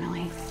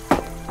externally.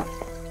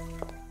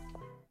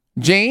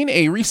 Jane,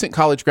 a recent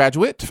college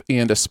graduate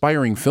and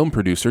aspiring film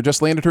producer,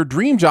 just landed her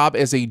dream job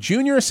as a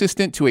junior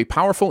assistant to a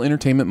powerful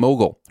entertainment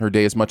mogul. Her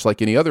day is much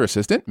like any other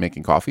assistant,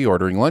 making coffee,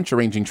 ordering lunch,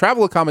 arranging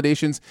travel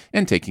accommodations,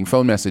 and taking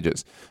phone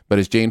messages. But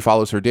as Jane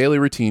follows her daily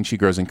routine, she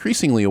grows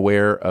increasingly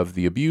aware of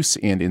the abuse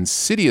and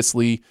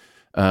insidiously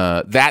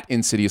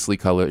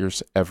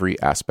colors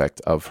every aspect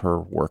of her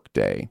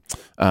workday.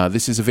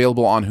 This is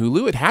available on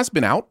Hulu. It has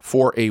been out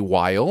for a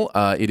while.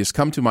 It has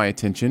come to my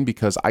attention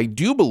because I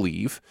do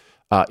believe,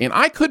 and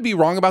I could be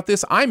wrong about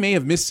this, I may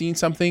have misseen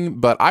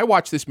something, but I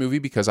watched this movie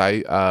because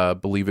I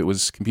believe it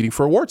was competing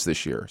for awards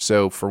this year.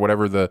 So for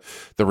whatever the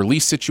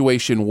release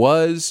situation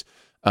was,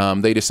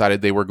 they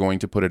decided they were going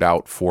to put it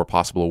out for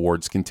possible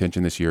awards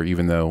contention this year,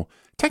 even though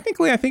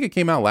technically, I think it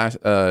came out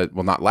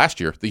not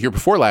last year, the year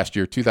before last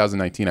year,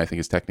 2019, I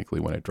think is technically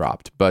when it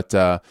dropped.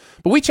 But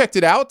we checked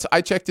it out. I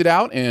checked it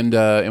out and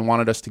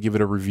wanted us to give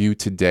it a review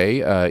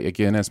today.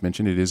 Again, as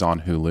mentioned, it is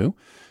on Hulu.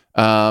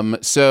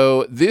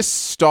 So this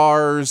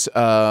stars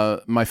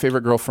my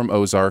favorite girl from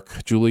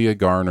Ozark, Julia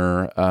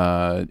Garner,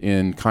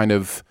 in kind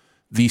of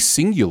the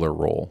singular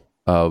role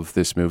of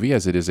this movie,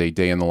 as it is a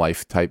day in the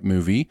life type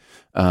movie.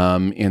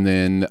 And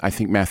then I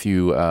think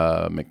Matthew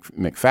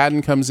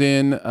McFadden comes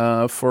in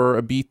for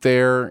a beat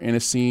there in a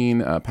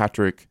scene.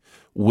 Patrick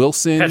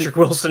Wilson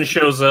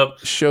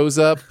shows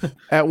up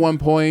at one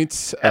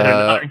point. At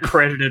an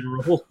uncredited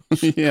role.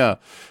 Yeah.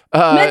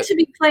 Meant to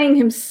be playing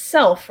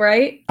himself,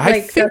 right?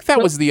 I think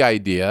that was the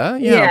idea.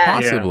 Yeah,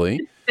 possibly.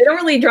 Yeah. They don't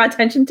really draw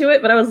attention to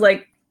it, but I was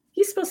like,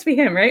 he's supposed to be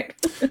him, right?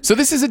 So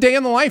this is a day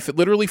in the life. It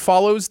literally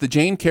follows the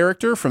Jane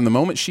character from the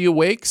moment she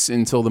awakes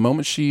until the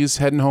moment she's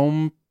heading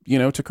home,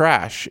 to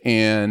crash.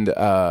 And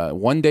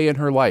one day in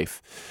her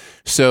life.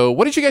 So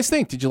what did you guys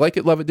think? Did you like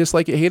it, love it,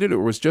 dislike it, hate it, or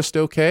was just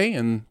okay?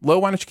 And Lo,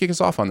 why don't you kick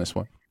us off on this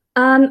one?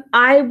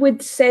 I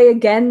would say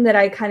again that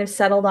I kind of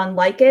settled on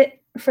like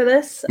it for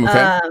this.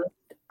 Okay.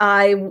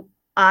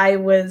 I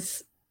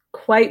was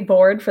quite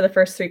bored for the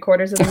first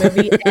 3/4 of the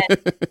movie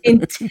and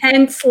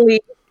intensely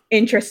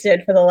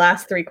interested for the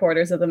last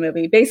 3/4 of the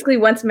movie. Basically,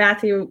 once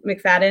Matthew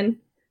McFadden,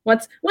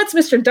 once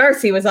Mr.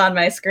 Darcy was on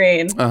my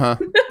screen, I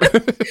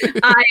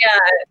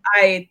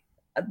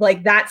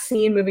like that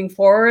scene moving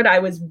forward. I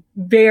was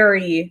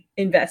very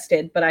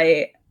invested, but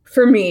I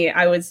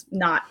was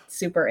not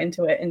super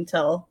into it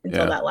until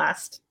that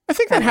last. I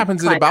think that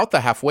happens at about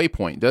the halfway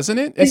point, doesn't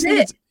it? Is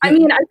it? I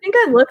mean, I think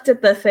I looked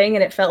at the thing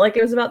and it felt like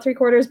it was about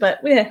 3/4, but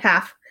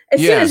half. As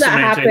soon as that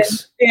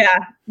happened,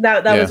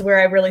 that was where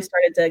I really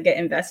started to get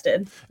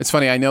invested. It's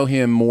funny. I know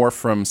him more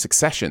from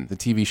Succession, the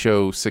TV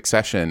show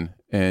Succession,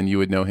 and you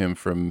would know him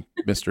from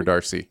Mr.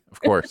 Darcy, of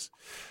course.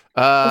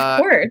 Of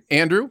course.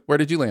 Andrew, where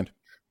did you land?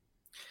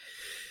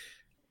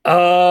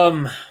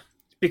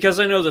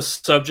 Because I know the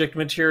subject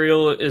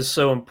material is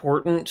so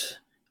important,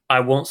 I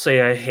won't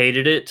say I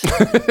hated it.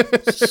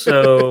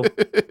 So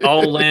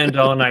I'll land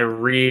on I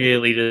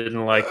really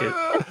didn't like it.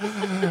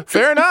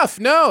 Fair enough.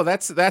 No,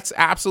 that's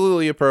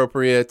absolutely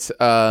appropriate.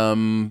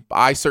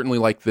 I certainly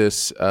like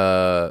this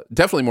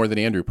definitely more than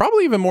Andrew,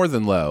 probably even more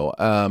than Lo.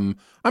 I'm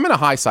on a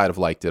high side of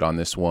liked it on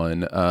this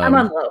one. I'm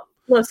on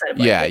low side of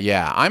liked it.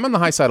 Yeah. I'm on the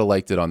high side of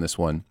liked it on this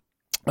one.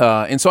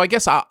 And so I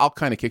guess I'll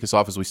kind of kick us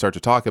off as we start to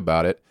talk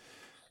about it.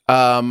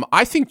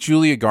 I think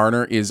Julia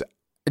Garner is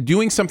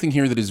doing something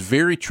here that is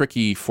very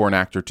tricky for an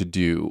actor to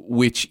do,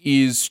 which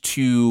is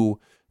to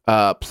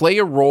play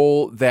a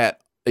role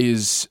that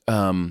is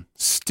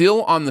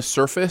still on the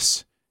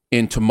surface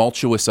and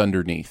tumultuous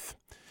underneath.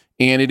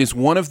 And it is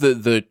one of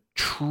the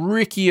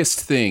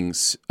trickiest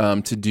things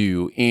to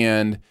do.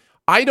 And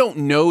I don't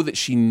know that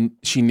she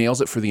nails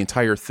it for the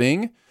entire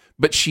thing,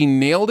 but she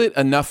nailed it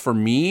enough for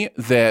me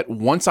that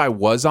once I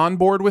was on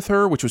board with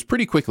her, which was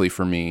pretty quickly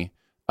for me,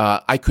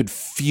 I could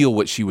feel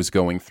what she was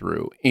going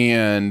through.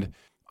 And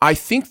I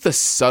think the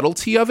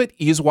subtlety of it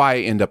is why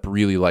I end up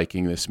really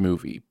liking this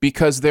movie,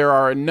 because there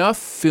are enough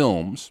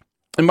films.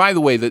 And by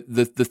the way,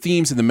 the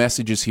themes and the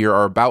messages here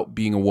are about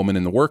being a woman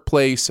in the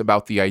workplace,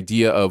 about the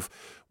idea of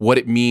what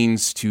it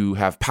means to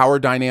have power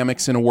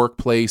dynamics in a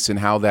workplace and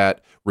how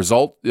that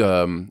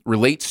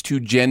relates to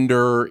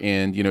gender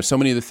and, so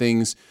many of the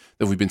things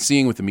that we've been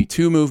seeing with the Me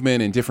Too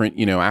movement and different,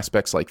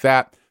 aspects like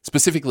that,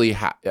 specifically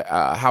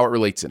how it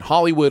relates in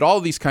Hollywood. All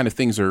of these kind of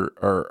things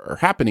are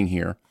happening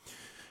here.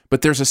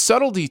 But there's a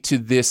subtlety to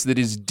this that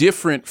is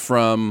different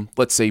from,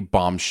 let's say,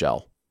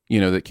 Bombshell,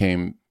 that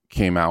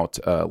came out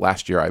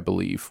last year, I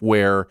believe,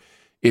 where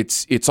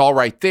it's all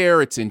right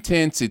there, it's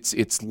intense,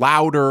 it's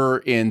louder,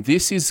 and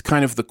this is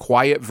kind of the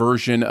quiet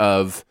version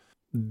of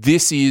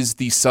this is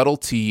the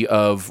subtlety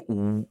of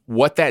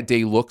what that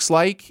day looks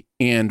like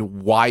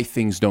and why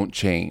things don't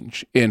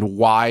change and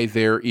why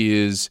there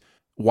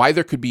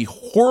could be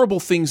horrible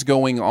things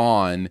going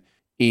on,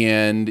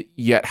 and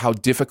yet how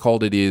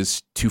difficult it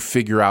is to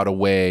figure out a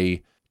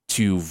way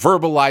to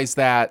verbalize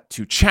that,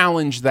 to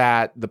challenge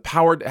that,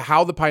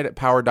 how the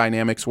power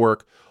dynamics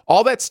work.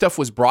 All that stuff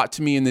was brought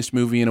to me in this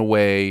movie in a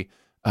way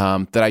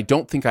that I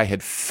don't think I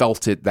had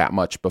felt it that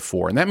much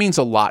before. And that means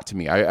a lot to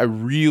me. I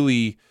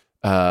really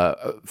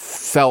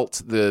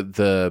felt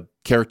the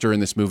character in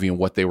this movie and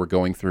what they were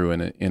going through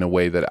in a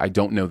way that I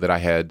don't know that I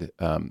had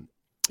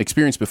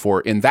experienced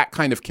before. And that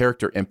kind of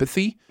character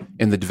empathy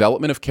and the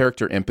development of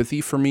character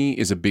empathy for me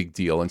is a big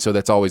deal. And so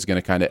that's always going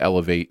to kind of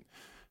elevate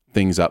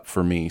things up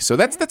for me. So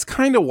that's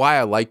kind of why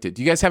I liked it.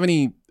 Do you guys have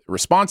any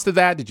response to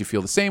that? Did you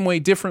feel the same way,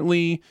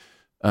 differently?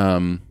 What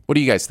are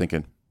you guys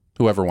thinking?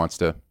 Whoever wants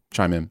to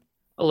chime in.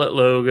 I'll let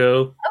Lo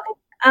go.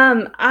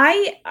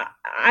 Okay.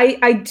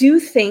 I do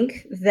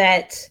think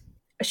that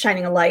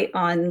shining a light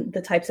on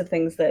the types of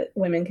things that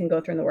women can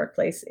go through in the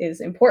workplace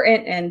is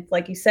important. And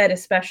like you said,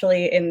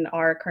 especially in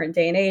our current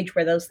day and age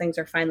where those things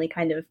are finally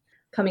kind of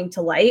coming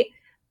to light.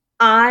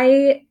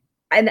 I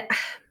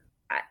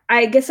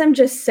guess I'm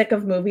just sick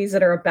of movies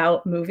that are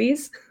about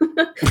movies.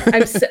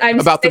 I'm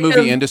about the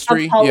movie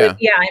industry. Hollywood,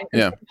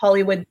 I'm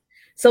Hollywood.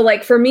 So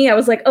like for me, I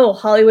was like, oh,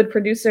 Hollywood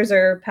producers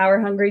are power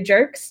hungry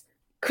jerks.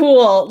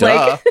 Cool.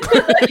 Duh.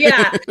 Like,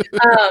 yeah.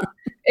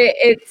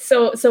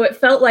 So it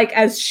felt like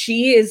as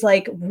she is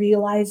like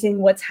realizing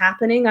what's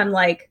happening, I'm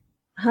like,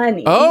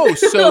 honey. Oh,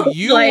 so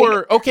you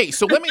were okay.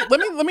 So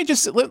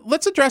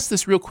let's address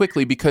this real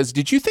quickly, because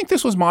did you think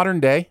this was modern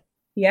day?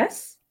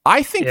 Yes.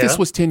 I think this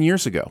was 10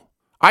 years ago.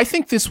 I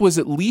think this was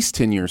at least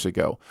 10 years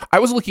ago. I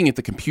was looking at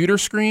the computer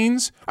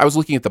screens. I was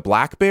looking at the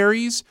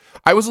Blackberries.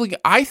 I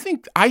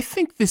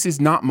think this is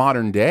not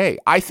modern day.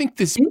 I think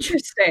this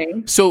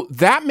interesting. So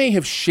that may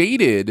have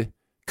shaded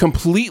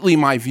completely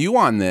my view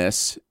on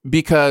this,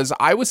 because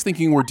I was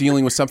thinking we're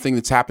dealing with something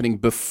that's happening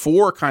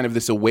before kind of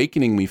this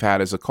awakening we've had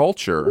as a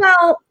culture.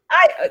 Well,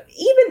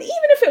 even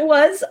if it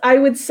was, I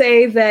would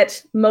say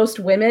that most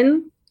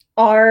women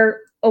are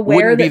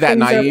aware that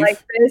things are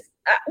like this.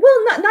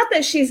 Well, not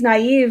that she's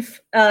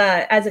naive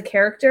as a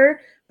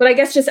character, but I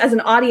guess just as an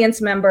audience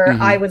member,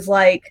 I was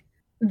like,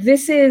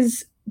 this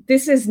is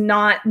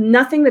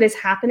nothing that is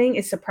happening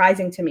is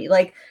surprising to me.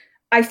 Like,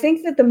 I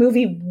think that the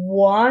movie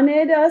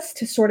wanted us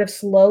to sort of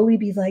slowly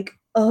be like,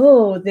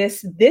 oh,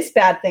 this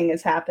bad thing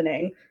is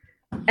happening.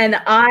 And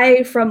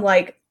I, from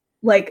like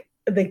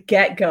the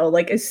get-go,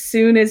 like as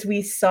soon as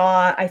we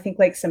saw, I think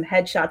like some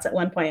headshots at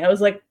one point, I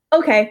was like,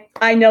 okay,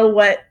 I know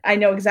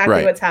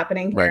exactly what's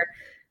happening here.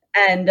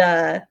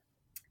 And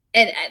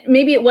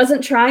maybe it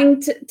wasn't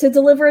trying to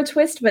deliver a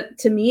twist, but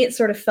to me it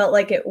sort of felt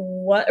like it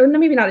was, or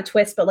maybe not a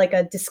twist, but like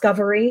a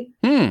discovery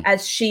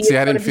as she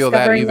I didn't feel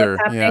that either.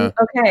 Yeah.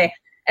 Okay.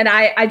 And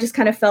I just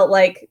kind of felt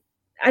like,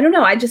 I don't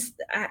know, I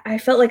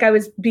felt like I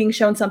was being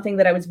shown something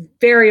that I was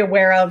very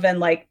aware of and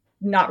like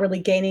not really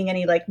gaining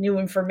any like new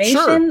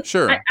information.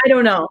 Sure. I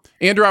don't know.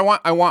 Andrew, I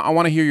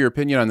want to hear your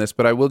opinion on this,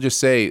 but I will just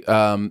say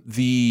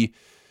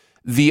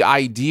the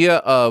idea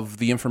of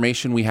the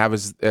information we have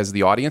as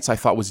the audience, I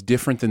thought was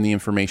different than the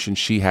information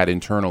she had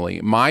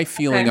internally. My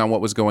feeling on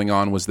what was going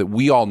on was that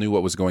we all knew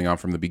what was going on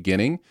from the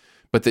beginning,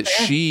 but that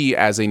she,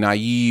 as a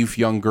naive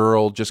young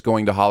girl just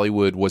going to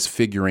Hollywood, was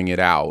figuring it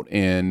out.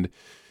 And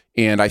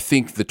I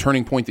think the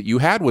turning point that you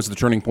had was the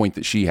turning point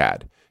that she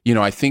had. You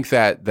know, I think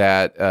that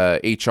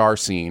HR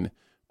scene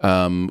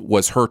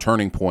was her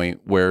turning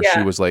point where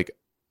she was like,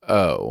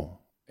 oh.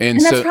 And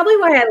that's probably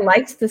why I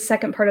liked the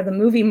second part of the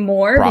movie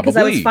more, because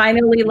I was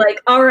finally like,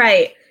 all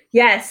right,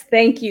 yes,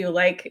 thank you.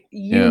 Like,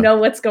 you know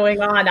what's going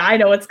on. I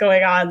know what's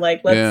going on.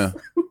 Like, let's.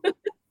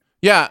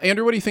 Yeah.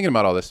 Andrew, what are you thinking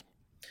about all this?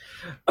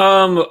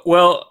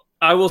 Well,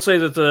 I will say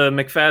that the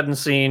McFadden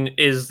scene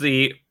is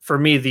for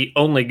me, the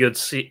only good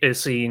scene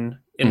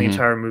in the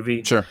entire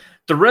movie. Sure.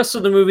 The rest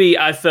of the movie,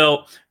 I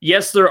felt,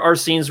 yes, there are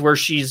scenes where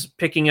she's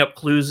picking up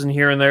clues in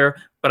here and there,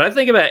 but I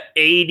think about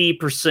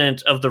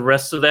 80% of the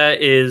rest of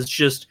that is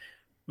just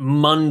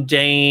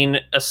mundane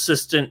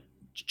assistant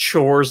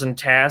chores and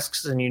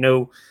tasks. And,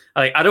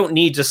 I don't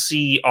need to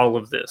see all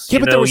of this. Yeah,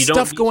 but there was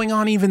stuff going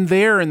on even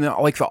there in the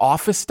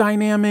office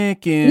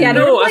dynamic. And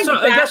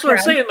that's what I'm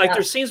saying. Like,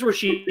 there's scenes where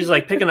she's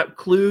like picking up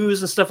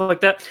clues and stuff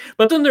like that.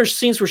 But then there's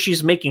scenes where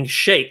she's making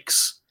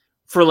shakes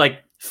for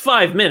like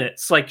 5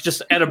 minutes, like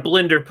just at a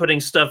blender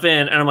putting stuff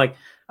in, and I'm like,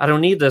 I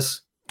don't need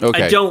this.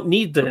 Okay. I don't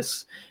need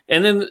this.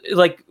 And then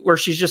like where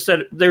she's just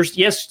said, there's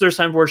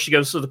times where she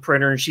goes to the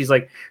printer and she's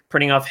like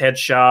printing off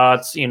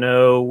headshots,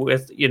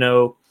 with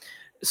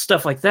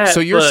stuff like that. So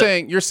you're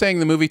saying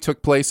the movie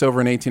took place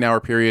over an 18-hour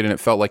period and it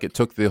felt like it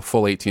took the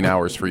full 18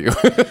 hours for you.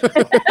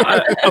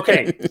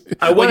 Okay.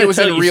 Like it was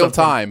in real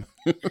time.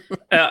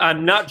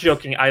 I'm not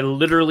joking. I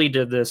literally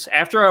did this.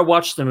 After I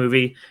watched the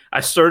movie, I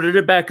started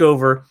it back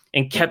over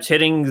and kept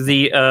hitting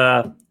the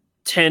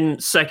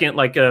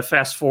 10-second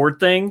fast forward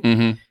thing.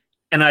 Mm-hmm.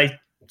 And I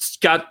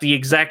got the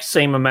exact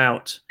same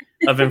amount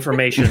of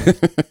information.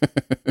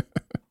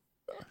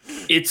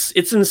 It's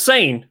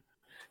insane.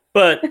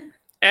 But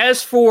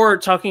as for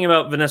talking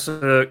about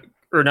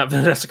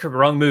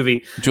wrong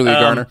movie.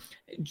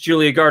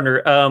 Julia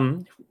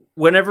Gardner.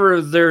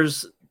 Whenever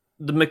there's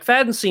the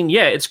McFadden scene,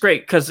 it's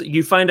great because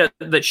you find out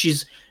that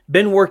she's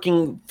been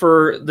working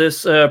for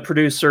this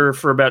producer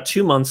for about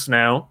 2 months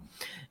now.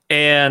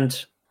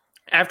 And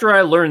after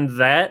I learned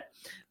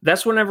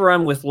that's whenever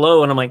I'm with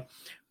Lo and I'm like,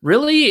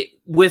 really?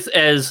 With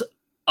as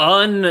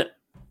unabashedly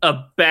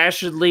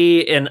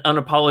and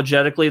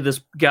unapologetically this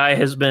guy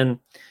has been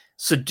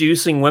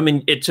seducing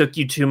women, it took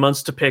you 2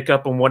 months to pick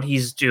up on what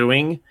he's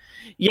doing.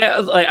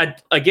 Yeah,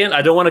 I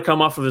don't want to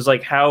come off of as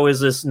like, how is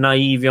this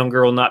naive young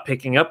girl not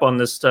picking up on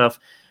this stuff?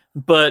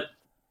 But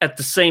at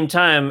the same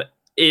time,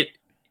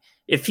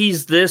 if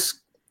he's this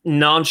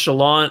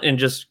nonchalant and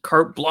just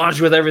carte blanche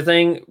with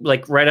everything,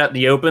 like right out in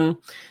the open,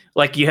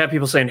 like you have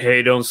people saying,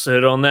 hey, don't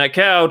sit on that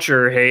couch,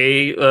 or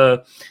hey,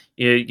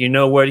 you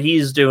know what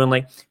he's doing.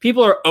 Like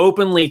people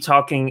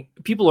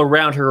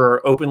around her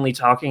are openly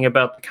talking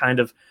about the kind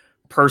of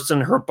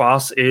person her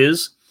boss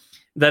is,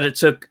 that it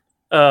took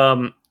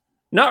not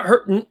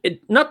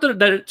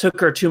that it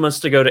took her 2 months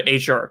to go to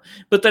HR,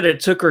 but that it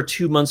took her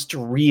 2 months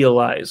to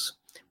realize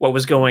what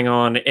was going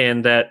on.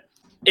 And that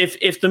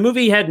if the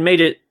movie had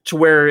made it to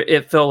where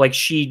it felt like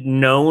she'd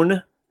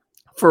known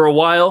for a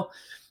while,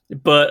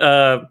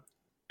 but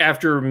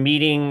after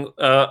meeting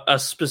a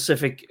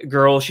specific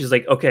girl, she's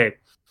like, okay,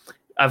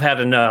 I've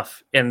had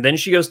enough. And then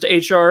she goes to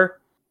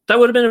HR, that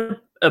would have been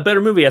a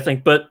better movie, I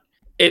think. But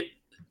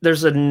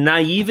there's a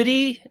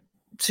naivety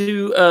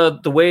to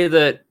the way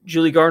that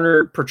Julie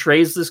Gardner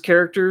portrays this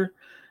character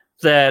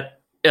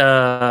that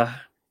I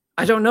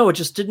don't know. It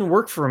just didn't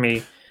work for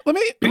me. Let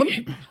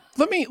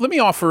me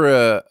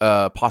offer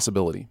a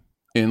possibility,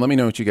 and let me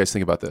know what you guys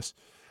think about this.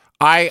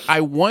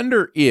 I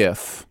wonder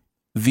if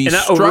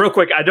real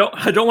quick, I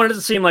don't want it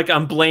to seem like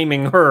I'm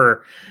blaming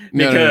her,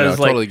 because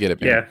no, totally get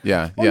it, man.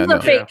 Yeah. It's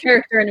a fake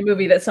character in a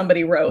movie that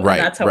somebody wrote, right?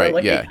 And that's how we're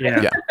looking at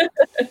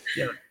it.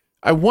 Yeah.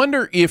 I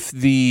wonder if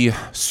the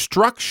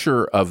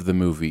structure of the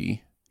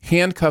movie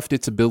handcuffed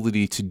its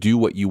ability to do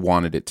what you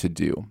wanted it to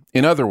do.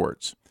 In other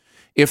words,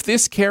 if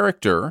this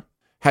character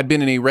had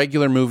been in a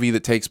regular movie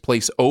that takes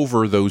place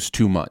over those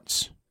 2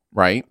 months,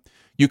 right?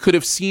 You could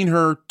have seen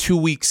her 2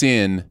 weeks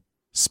in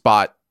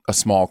spot a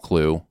small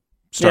clue,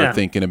 start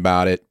thinking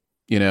about it.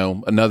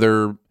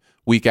 Another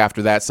week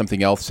after that,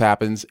 something else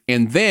happens.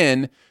 And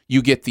then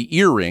you get the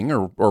earring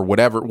or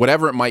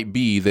whatever it might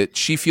be that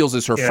she feels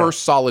is her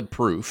first solid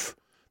proof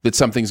that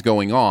something's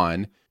going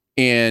on.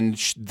 And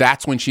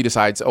that's when she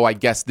decides, oh, I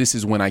guess this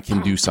is when I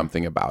can do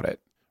something about it.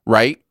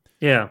 Right?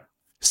 Yeah.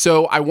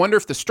 So I wonder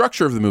if the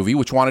structure of the movie,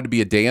 which wanted to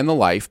be a day in the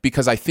life,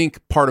 because I think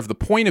part of the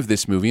point of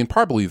this movie, and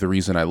probably the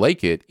reason I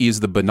like it, is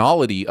the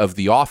banality of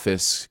The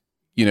Office,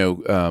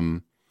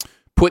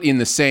 put in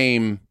the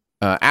same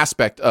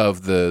aspect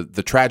of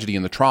the tragedy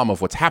and the trauma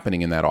of what's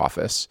happening in that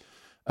office.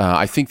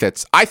 I think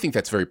that's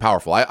very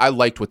powerful. I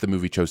liked what the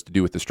movie chose to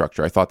do with the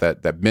structure. I thought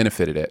that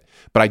benefited it.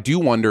 But I do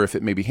wonder if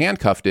it maybe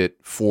handcuffed it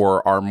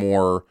for our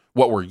more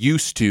what we're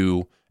used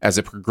to as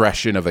a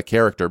progression of a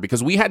character,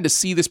 because we had to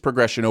see this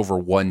progression over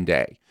one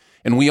day.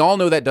 And we all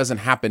know that doesn't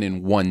happen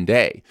in one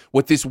day.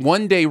 What this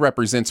one day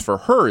represents for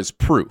her is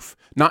proof,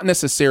 not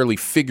necessarily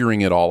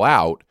figuring it all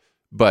out,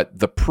 but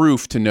the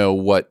proof to know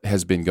what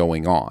has been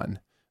going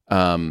on.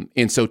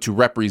 And so to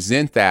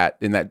represent that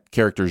in that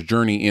character's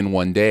journey in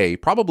one day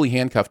probably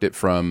handcuffed it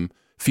from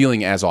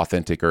feeling as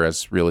authentic or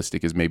as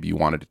realistic as maybe you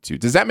wanted it to.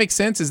 Does that make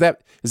sense? Is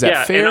that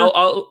fair? And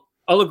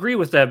I'll agree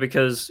with that,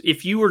 because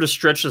if you were to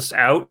stretch this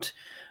out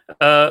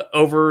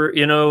over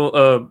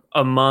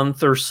a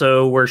month or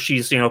so, where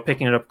she's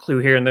picking up a clue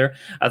here and there,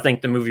 I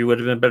think the movie would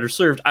have been better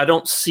served. I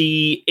don't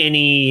see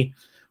any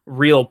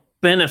real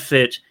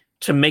benefit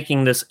to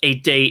making this a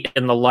day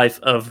in the life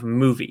of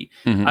movie.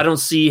 Mm-hmm. I don't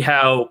see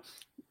how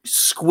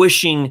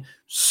squishing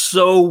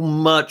so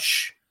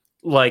much,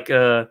 like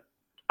I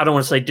don't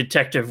want to say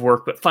detective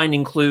work, but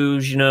finding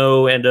clues,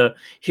 and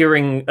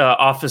hearing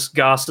office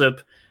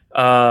gossip,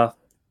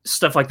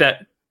 stuff like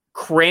that,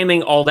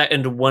 cramming all that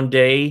into one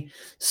day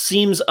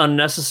seems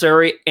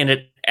unnecessary, and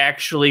it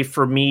actually,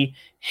 for me,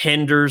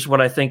 hinders what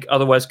I think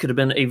otherwise could have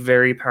been a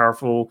very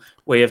powerful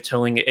way of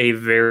telling a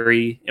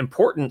very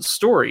important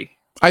story.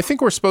 I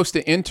think we're supposed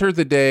to enter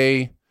the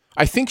day.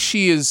 I think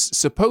she is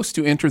supposed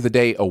to enter the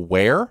day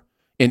aware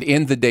and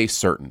end the day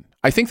certain.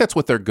 I think that's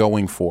what they're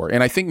going for.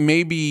 And I think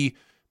maybe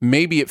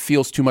it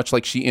feels too much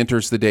like she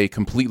enters the day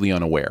completely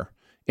unaware.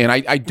 And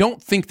I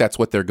don't think that's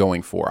what they're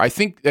going for. I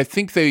think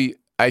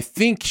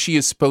she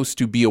is supposed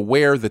to be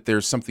aware that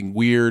there's something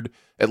weird,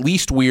 at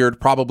least weird,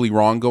 probably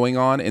wrong going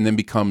on, and then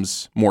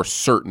becomes more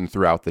certain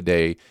throughout the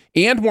day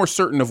and more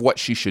certain of what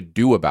she should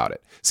do about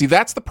it. See,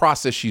 that's the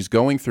process she's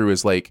going through,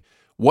 is like,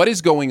 what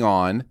is going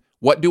on?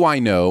 What do I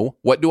know?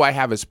 What do I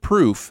have as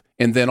proof?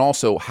 And then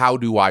also, how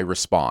do I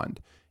respond?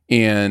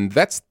 And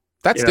that's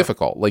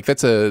difficult. Like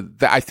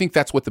I think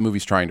that's what the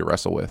movie's trying to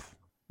wrestle with.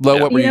 Lo,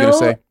 what were you going to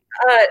say?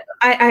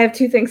 I have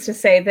two things to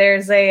say.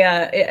 There's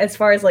as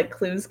far as like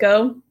clues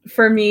go,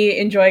 for me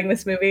enjoying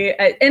this movie,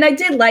 and I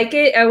did like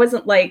it. I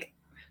wasn't like,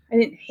 I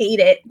didn't hate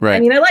it. Right. I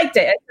mean, I liked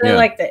it. I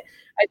liked it.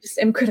 I just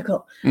am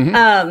critical.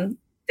 Mm-hmm.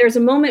 There's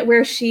a moment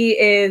where she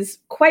is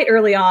quite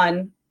early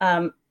on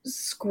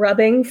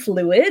scrubbing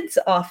fluids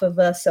off of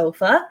a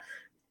sofa.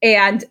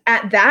 And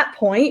at that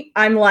point,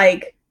 I'm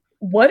like,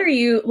 what are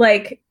you,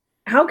 like,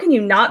 how can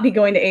you not be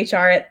going to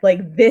HR at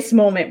like this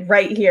moment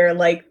right here?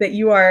 Like, that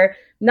you are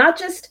not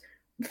just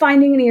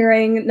finding an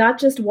earring, not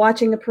just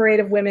watching a parade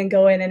of women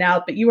go in and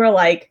out, but you are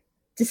like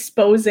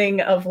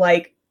disposing of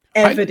like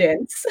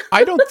evidence.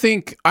 I don't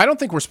think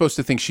we're supposed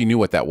to think she knew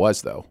what that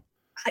was, though.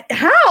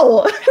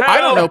 How? I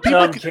don't know.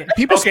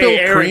 People spill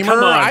Aaron,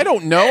 creamer. I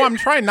don't know. I'm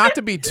trying not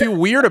to be too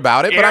weird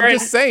about it, but Aaron, I'm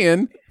just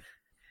saying.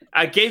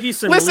 I gave you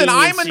some. Listen,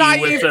 I'm a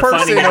naive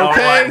person,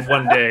 okay?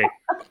 One day.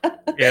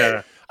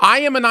 Yeah. I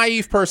am a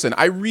naive person.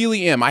 I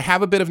really am. I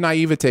have a bit of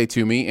naivete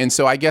to me, and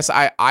so I guess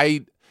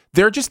I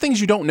there are just things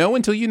you don't know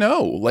until you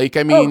know. Like,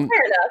 I mean,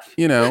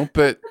 fair enough.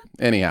 But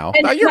anyhow,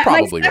 you're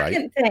probably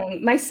right.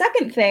 My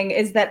second thing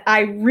is that I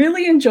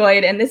really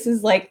enjoyed, and this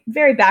is like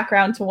very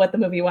background to what the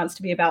movie wants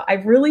to be about. I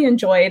really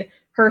enjoyed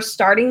her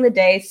starting the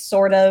day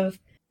sort of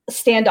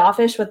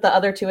standoffish with the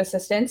other two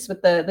assistants,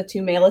 with the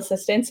two male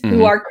assistants,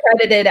 who are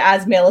credited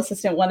as male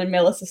assistant 1 and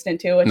male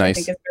assistant 2, which I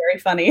think is very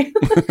funny.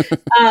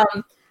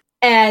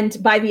 And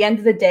by the end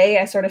of the day,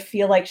 I sort of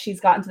feel like she's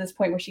gotten to this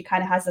point where she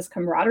kind of has this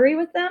camaraderie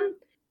with them,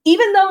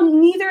 even though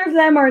neither of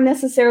them are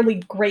necessarily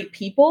great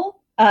people,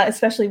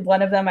 especially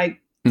one of them I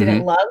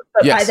didn't love.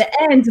 But by the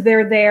end,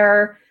 they're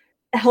there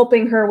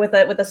helping her with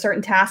a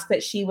certain task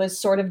that she was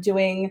sort of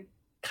doing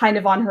kind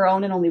of on her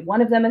own, and only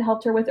one of them had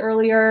helped her with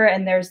earlier.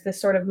 And there's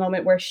this sort of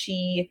moment where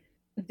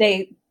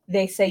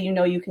they say,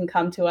 you can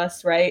come to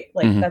us, right?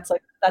 Like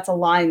that's a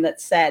line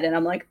that's said, and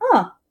I'm like,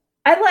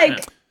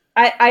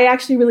 I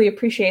actually really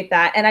appreciate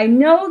that. And I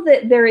know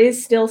that there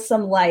is still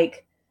some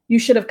like, you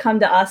should have come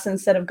to us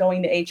instead of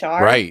going to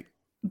HR. Right.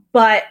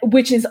 But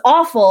which is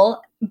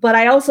awful. But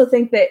I also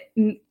think that,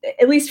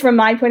 at least from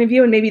my point of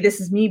view, and maybe this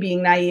is me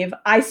being naive,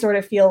 I sort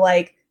of feel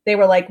like they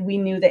were like, we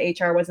knew that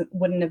HR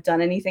wouldn't have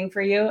done anything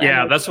for you.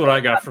 Yeah, that's what I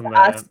got from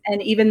that.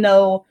 And even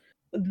though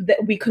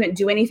we couldn't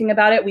do anything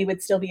about it, we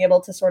would still be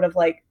able to sort of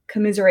like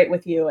commiserate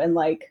with you and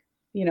like,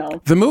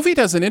 The movie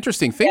does an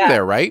interesting thing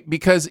there, right?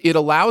 Because it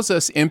allows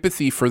us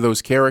empathy for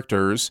those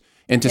characters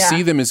and to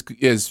see them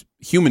as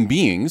human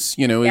beings,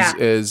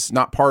 as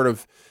not part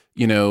of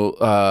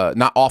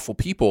not awful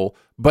people,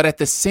 but at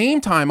the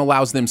same time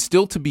allows them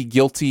still to be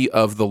guilty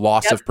of the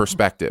loss of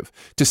perspective,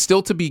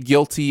 to be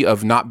guilty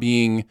of not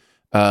being,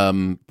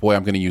 I'm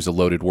going to use a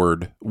loaded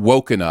word,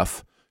 woke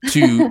enough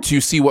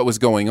to see what was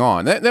going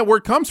on. That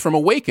word comes from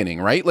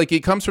awakening, right? Like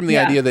it comes from the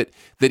idea that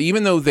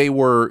even though they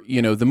were,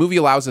 the movie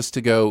allows us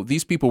to go,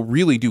 these people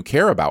really do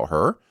care about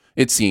her,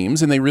 it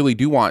seems, and they really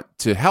do want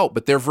to help,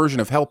 but their version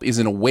of help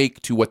isn't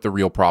awake to what the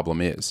real problem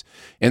is.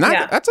 And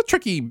that's a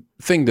tricky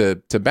thing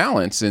to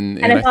balance. And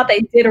I thought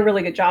they did a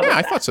really good job of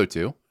that. I thought so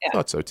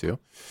too.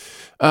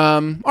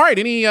 All right.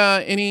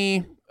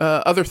 Any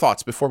other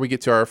thoughts before we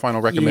get to our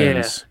final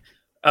recommends?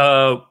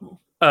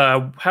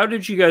 How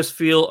did you guys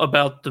feel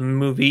about the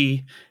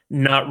movie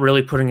not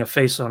really putting a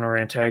face on our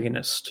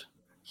antagonist?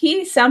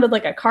 He sounded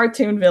like a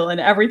cartoon villain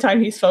every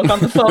time he spoke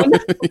on the phone.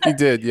 He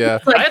did, yeah.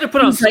 I had to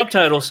put on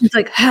subtitles. He's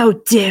like, "How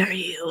dare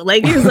you!"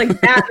 Like he was like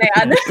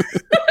Batman.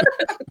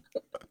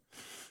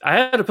 I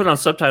had to put on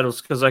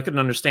subtitles because I couldn't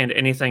understand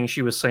anything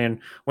she was saying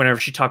whenever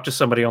she talked to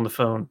somebody on the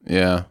phone.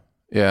 Yeah.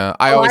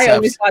 I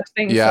always watch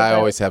things. Yeah, I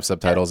always have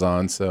subtitles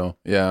on. So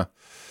yeah.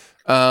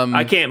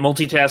 I can't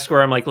multitask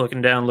where I'm like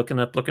looking down, looking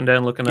up, looking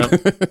down, looking up.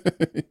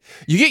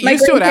 You get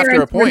used to it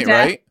after a point,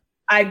 right?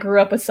 I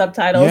grew up with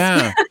subtitles.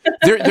 Yeah.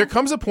 There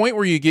comes a point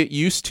where you get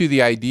used to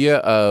the idea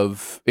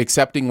of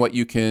accepting what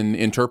you can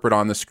interpret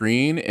on the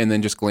screen and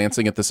then just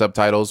glancing at the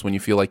subtitles when you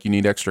feel like you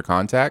need extra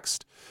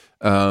context.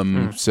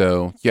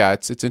 So yeah,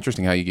 it's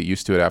interesting how you get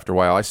used to it after a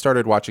while. I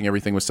started watching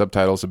everything with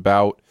subtitles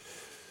about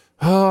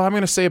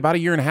a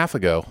year and a half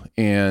ago,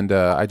 and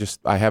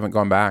I haven't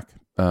gone back.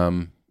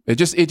 It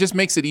just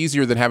makes it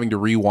easier than having to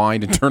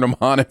rewind and turn them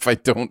on if I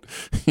don't,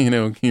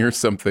 hear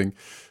something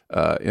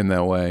in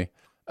that way.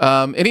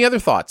 Any other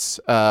thoughts?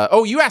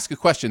 You asked a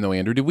question though,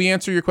 Andrew. Did we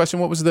answer your question?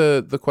 What was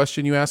the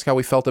question you asked? How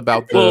we felt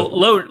about the... Well,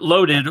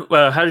 Loaded,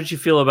 how did you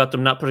feel about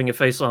them not putting a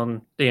face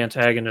on the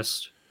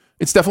antagonist?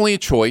 It's definitely a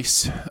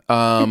choice.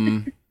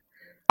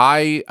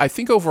 I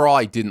think overall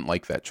I didn't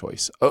like that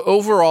choice.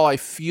 Overall, I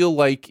feel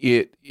like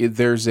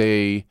there's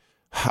a...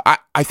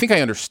 I think I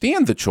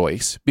understand the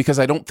choice because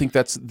I don't think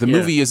the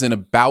movie isn't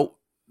about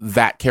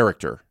that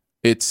character.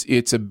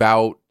 It's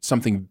about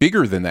something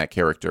bigger than that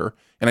character.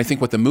 And I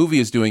think what the movie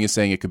is doing is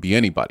saying it could be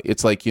anybody.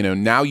 It's like,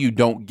 now you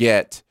don't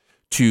get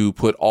to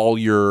put all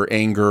your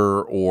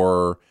anger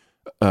or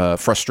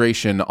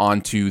frustration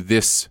onto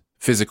this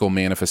physical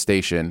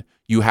manifestation.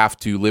 You have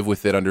to live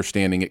with it,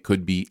 understanding it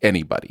could be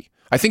anybody.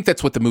 I think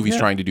that's what the movie's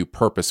trying to do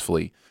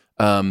purposefully.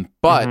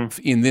 But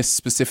in this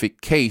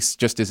specific case,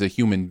 just as a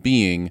human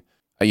being,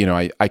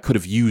 I could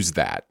have used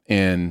that.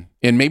 And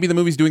maybe the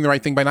movie's doing the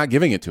right thing by not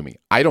giving it to me.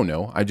 I don't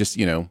know. I just,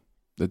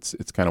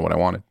 it's kind of what I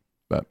wanted.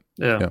 But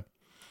yeah.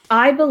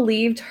 I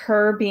believed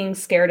her being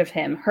scared of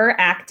him. Her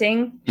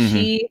acting,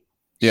 she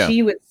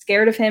was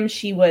scared of him.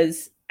 She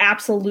was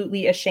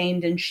absolutely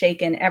ashamed and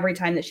shaken every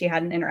time that she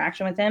had an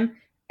interaction with him.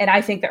 And I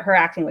think that her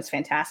acting was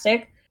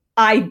fantastic.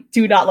 I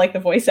do not like the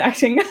voice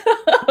acting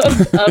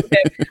of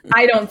him.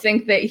 I don't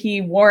think that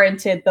he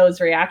warranted those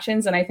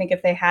reactions. And I think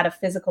if they had a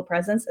physical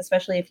presence,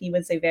 especially if he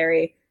was a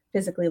very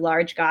physically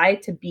large guy,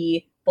 to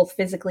be both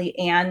physically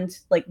and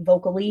like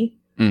vocally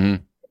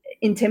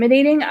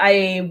intimidating,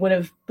 I would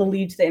have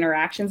believed the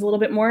interactions a little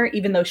bit more,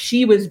 even though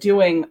she was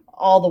doing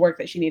all the work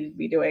that she needed to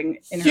be doing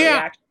in her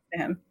reaction to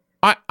him.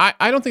 I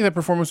don't think that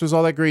performance was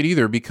all that great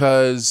either,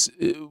 because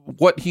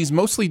what he's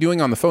mostly doing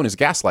on the phone is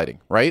gaslighting,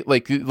 right?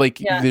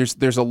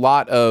 There's a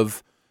lot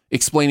of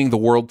explaining the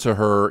world to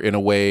her in a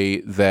way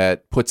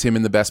that puts him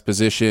in the best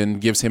position,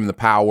 gives him the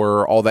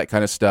power, all that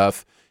kind of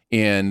stuff,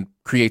 and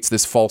creates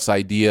this false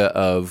idea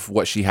of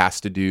what she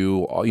has to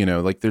do.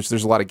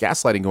 There's a lot of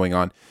gaslighting going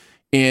on.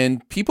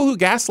 And people who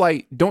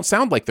gaslight don't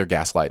sound like they're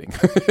gaslighting.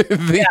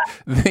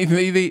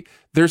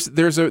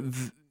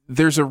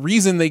 There's a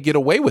reason they get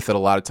away with it a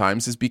lot of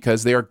times, is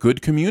because they are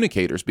good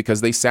communicators,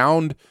 because they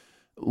sound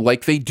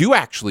like they do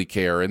actually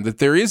care and that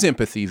there is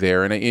empathy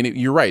there.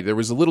 You're right. There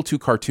was a little too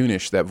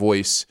cartoonish. That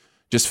voice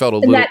just felt a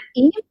little... That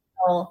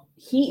email,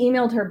 he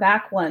emailed her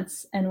back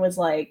once and was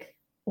like,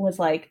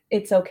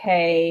 it's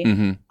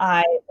okay.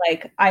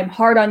 I'm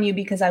hard on you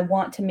because I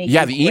want to make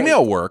you the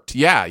email worked.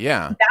 Yeah.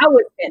 That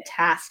was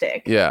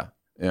fantastic. Yeah.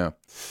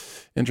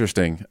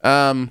 Interesting.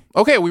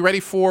 Okay, we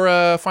ready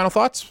for final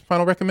thoughts,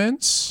 final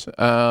recommends?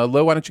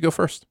 Lo, why don't you go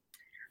first?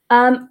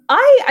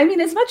 I mean,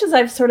 as much as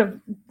I've sort of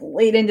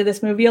laid into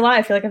this movie a lot,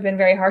 I feel like I've been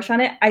very harsh on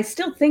it. I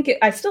still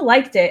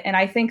liked it. And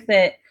I think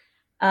that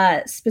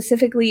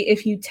specifically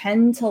if you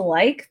tend to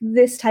like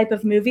this type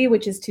of movie,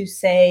 which is to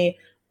say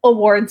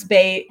awards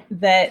bait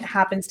that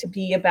happens to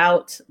be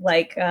about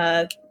like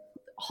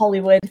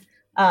Hollywood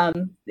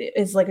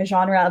is like a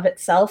genre of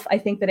itself, I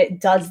think that it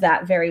does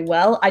that very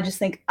well. I just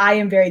think I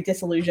am very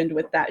disillusioned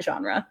with that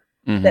genre.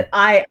 That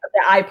I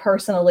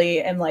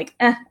personally am like,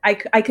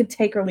 I could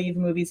take or leave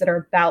movies that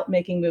are about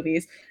making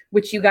movies,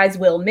 which you guys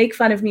will make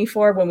fun of me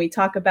for when we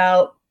talk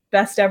about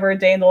best ever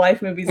day in the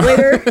life movies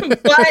later.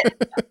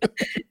 But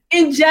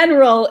in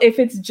general, if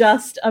it's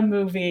just a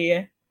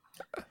movie,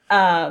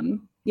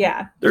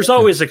 there's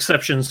always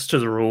exceptions to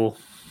the rule.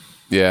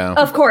 Yeah.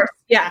 Of course.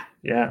 Yeah.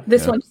 Yeah.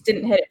 This one just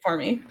didn't hit it for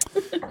me.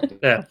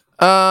 Yeah.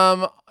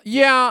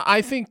 Yeah,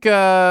 I think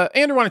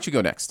Andrew, why don't you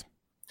go next?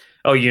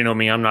 Oh, you know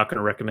me. I'm not going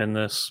to recommend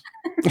this.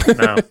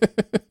 No.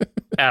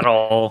 At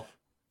all.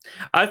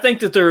 I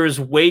think that there is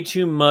way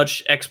too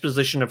much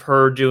exposition of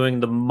her doing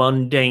the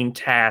mundane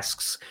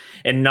tasks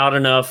and not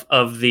enough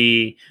of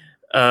the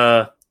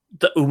I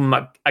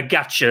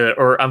gotcha,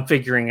 or I'm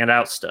figuring it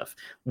out stuff.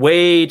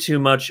 Way too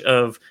much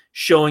of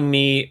showing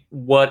me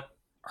what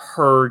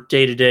her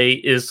day-to-day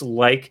is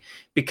like,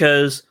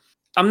 because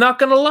I'm not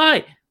going to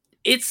lie,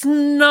 it's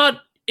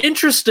not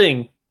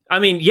interesting. I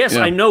mean, yes,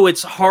 I know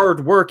it's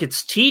hard work,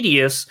 it's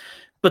tedious,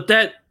 but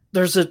that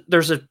there's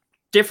a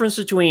difference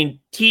between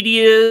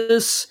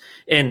tedious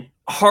and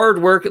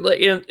hard work,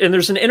 and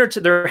there's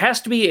there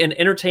has to be an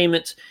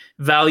entertainment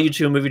value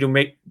to a movie to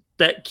make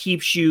that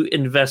keeps you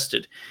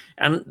invested.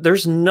 And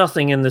there's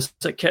nothing in this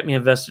that kept me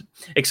invested,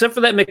 except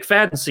for that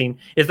McFadden scene.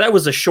 If that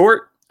was a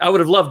short, I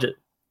would have loved it,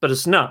 but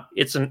it's not.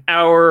 It's an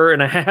hour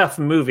and a half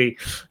movie.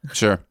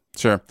 Sure.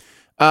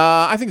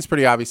 I think it's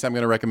pretty obvious. I'm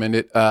going to recommend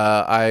it.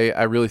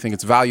 I really think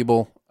it's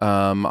valuable.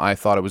 I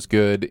thought it was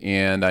good,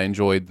 and I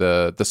enjoyed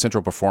the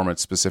central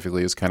performance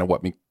specifically is kind of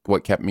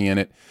what kept me in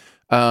it.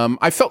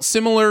 I felt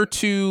similar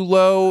to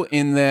Lo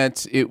in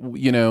that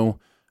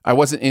I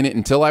wasn't in it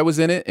until I was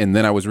in it, and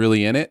then I was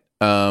really in it.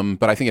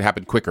 But I think it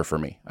happened quicker for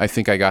me. I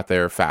think I got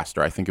there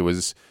faster. I think it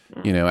was,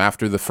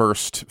 after the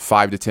first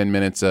 5 to 10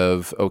 minutes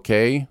of,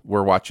 okay,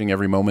 we're watching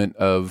every moment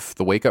of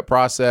the wake up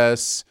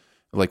process.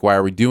 Like, why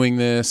are we doing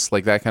this?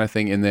 Like that kind of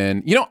thing. And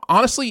then,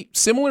 honestly,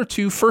 similar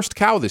to First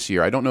Cow this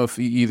year. I don't know if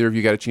either of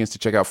you got a chance to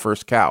check out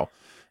First Cow.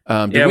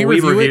 Did we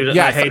review it?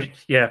 Yeah,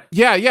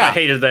 I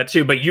hated that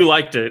too, but you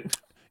liked it.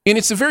 And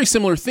it's a very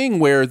similar thing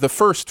where the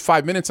first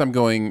 5 minutes I'm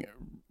going,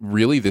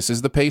 really, this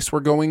is the pace we're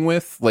going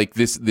with? Like,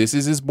 this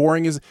is as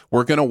boring as...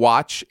 We're going to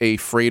watch a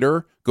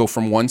freighter go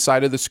from one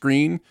side of the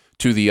screen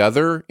to the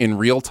other in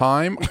real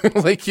time.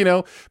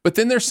 But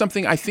then there's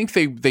something... I think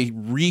they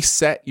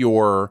reset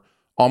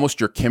almost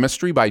your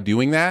chemistry by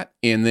doing that,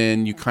 and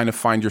then you kind of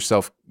find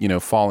yourself,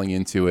 falling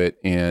into it.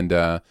 And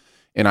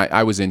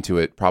I was into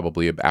it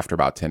probably after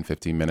about 10,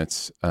 15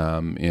 minutes.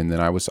 And then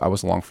I was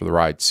along for the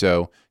ride.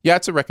 So, yeah,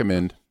 it's a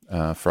recommend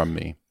from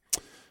me.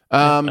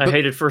 I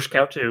hated First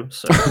Cow too.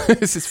 So.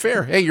 This is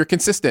fair. Hey, you're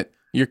consistent.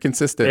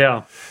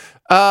 Yeah.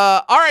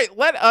 All right,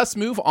 let us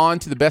move on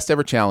to the best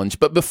ever challenge.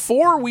 But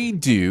before we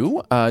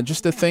do,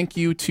 just a thank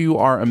you to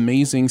our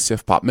amazing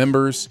Sif Pop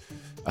members.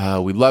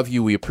 We love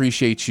you. We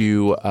appreciate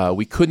you.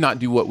 We could not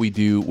do what we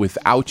do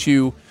without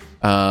you.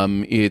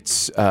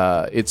 It's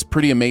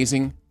pretty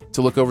amazing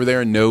to look over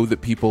there and know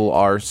that people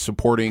are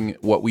supporting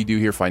what we do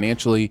here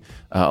financially,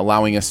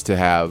 allowing us to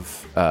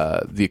have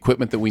the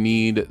equipment that we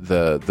need,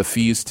 the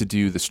fees to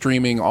do the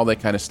streaming, all that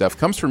kind of stuff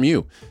comes from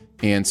you.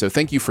 And so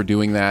thank you for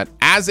doing that.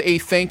 As a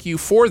thank you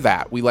for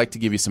that, we like to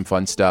give you some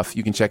fun stuff.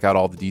 You can check out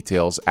all the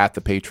details at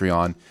the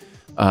Patreon.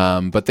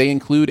 But they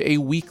include a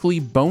weekly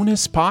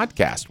bonus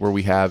podcast where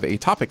we have a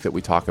topic that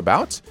we talk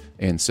about.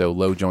 And so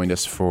Lo joined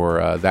us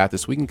for that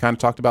this week and kind of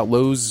talked about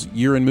Lo's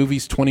Year in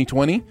Movies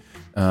 2020.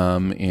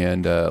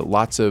 And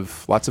lots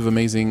of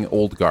amazing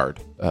old guard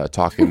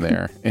talk in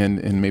there,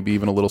 and maybe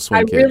even a little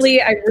Swing Kids.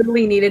 I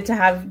really needed to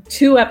have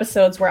 2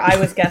 episodes where I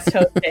was guest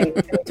hosting and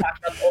we talked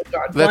about the old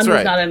guard. That's One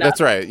right. was not enough.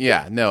 That's right.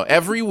 Yeah. No.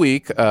 Every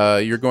week,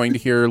 you're going to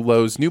hear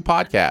Lo's new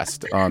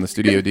podcast on the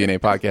Studio DNA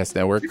Podcast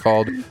Network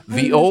called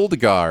The Old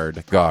Guard.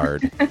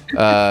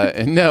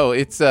 And no,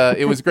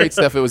 it was great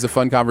stuff. It was a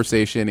fun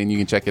conversation, and you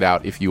can check it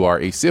out if you are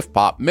a Sif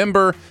Pop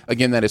member.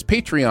 Again, that is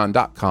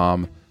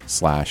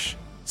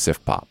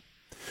patreon.com/SifPop.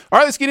 All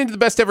right, let's get into the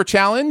best ever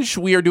challenge.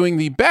 We are doing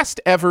the best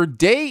ever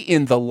day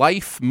in the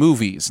life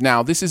movies.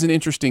 Now, this is an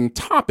interesting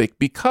topic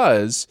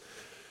because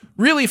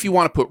really, if you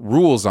want to put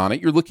rules on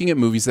it, you're looking at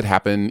movies that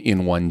happen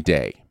in one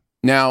day.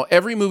 Now,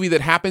 every movie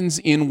that happens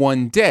in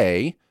one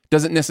day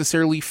doesn't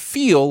necessarily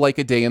feel like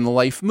a day in the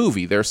life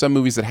movie. There are some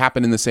movies that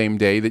happen in the same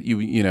day that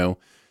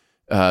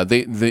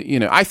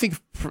I think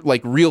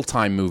like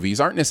real-time movies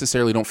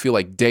don't feel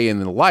like day in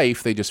the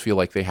life. They just feel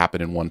like they happen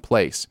in one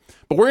place.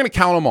 But we're going to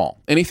count them all.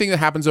 Anything that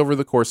happens over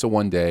the course of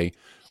one day,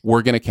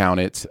 we're going to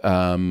count it.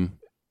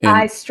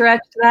 I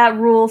stretched that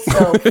rule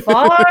so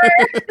far.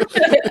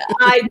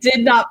 I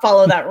did not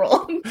follow that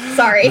rule.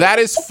 Sorry. That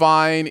is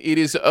fine. It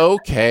is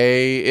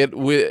okay. I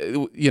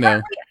looked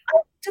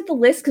at the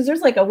list because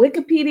there's like a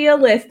Wikipedia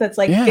list that's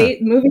like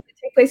movies that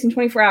take place in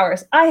 24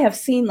 hours. I have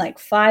seen like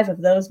 5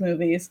 of those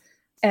movies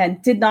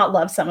and did not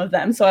love some of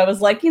them. So I was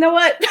like, you know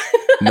what?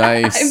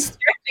 Nice. I'm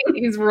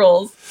stretching these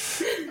rules.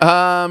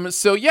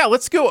 So yeah,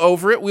 let's go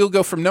over it. We'll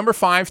go from number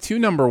 5 to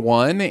number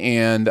 1,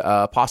 and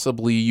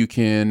possibly you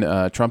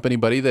can trump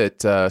anybody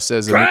that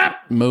says a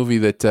movie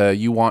that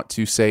you want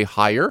to say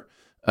higher,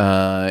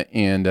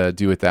 and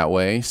do it that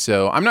way.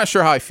 So I'm not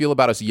sure how I feel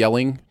about us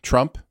yelling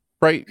Trump,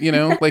 right?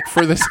 Like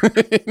for this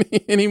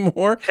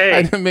anymore.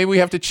 Hey, maybe we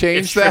have to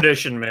change that.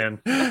 Tradition,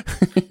 man.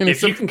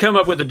 If you can come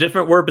up with a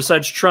different word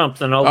besides Trump,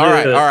 then I'll do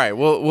it. All right.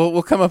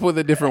 We'll come up with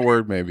a different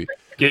word maybe.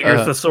 Get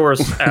your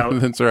thesaurus out.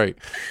 That's right.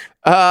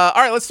 All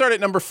right, let's start at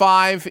number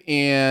 5.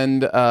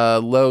 And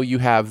Lo, you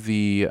have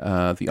the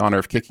honor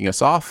of kicking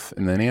us off,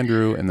 and then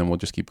Andrew, and then we'll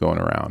just keep going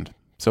around.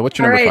 So what's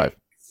your number 5?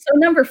 So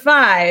number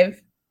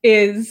 5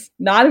 is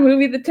not a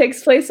movie that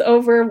takes place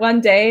over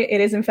one day.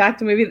 It is, in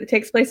fact, a movie that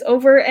takes place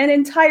over an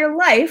entire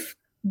life,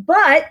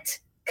 but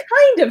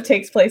kind of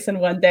takes place in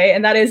one day,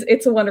 and that is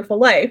It's a Wonderful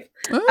Life.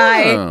 Oh.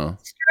 I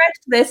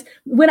stretched this.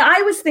 When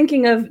I was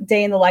thinking of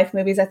day in the life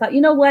movies, I thought,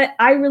 you know what?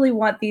 I really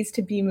want these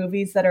to be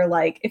movies that are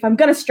like, if I'm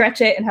going to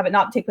stretch it and have it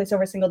not take place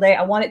over a single day,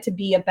 I want it to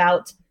be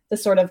about the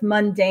sort of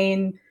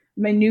mundane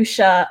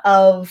minutia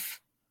of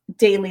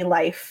daily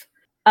life.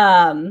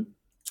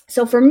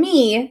 So for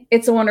me,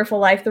 It's a Wonderful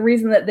Life, the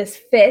reason that this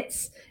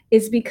fits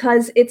is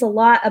because it's a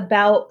lot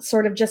about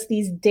sort of just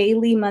these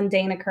daily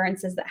mundane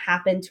occurrences that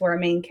happen to our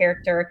main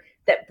character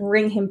that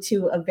bring him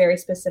to a very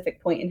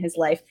specific point in his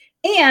life.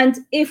 And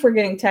if we're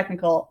getting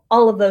technical,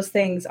 all of those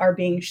things are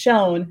being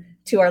shown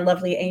to our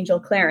lovely Angel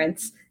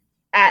Clarence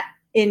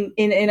in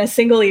a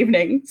single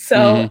evening.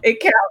 So it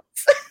counts.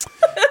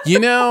 You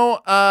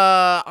know,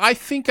 I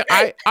think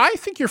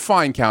you're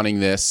fine counting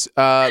this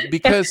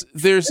because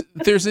there's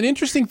an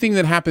interesting thing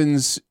that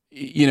happens.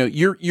 You know,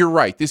 you're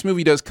right. This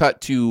movie does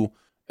cut to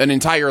an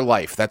entire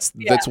life. That's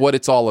what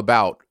it's all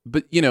about.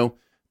 But you know,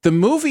 the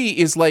movie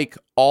is like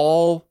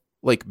all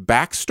like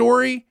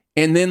backstory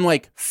and then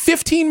like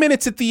 15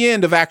 minutes at the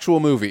end of actual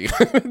movie.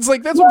 It's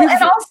like that's what people.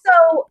 And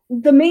also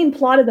the main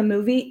plot of the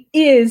movie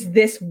is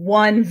this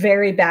one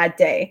very bad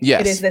day. Yes.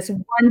 It is this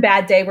one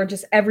bad day where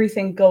just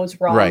everything goes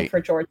wrong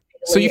for George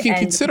Bailey. So you can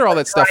consider all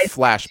that stuff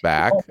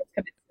flashback.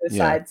 Suicide.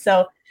 Yeah.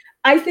 So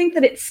I think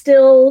that it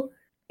still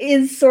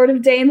is sort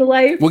of day in the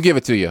life. We'll give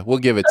it to you.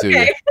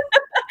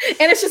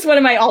 And it's just one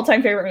of my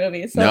all-time favorite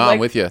movies. So I'm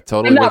with you.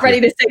 Totally. I'm not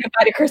ready to say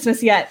goodbye to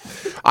Christmas yet.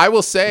 I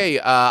will say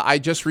I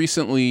just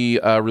recently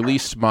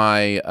released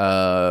my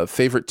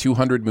favorite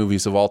 200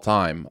 movies of all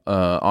time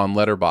on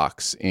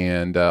Letterboxd,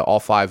 and all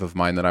 5 of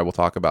mine that I will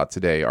talk about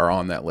today are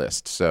on that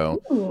list. So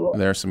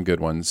there are some good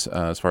ones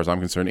as far as I'm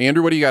concerned.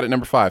 Andrew, what do you got at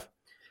number 5?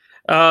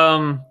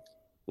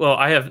 Well,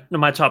 I have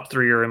my top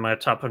 3 are in my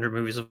top 100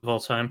 movies of all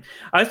time.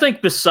 I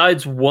think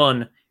besides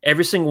one,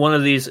 every single one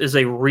of these is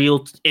a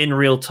real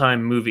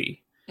time movie.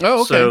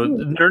 Oh, okay. So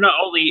they're not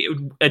only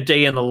a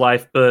day in the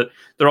life, but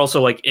they're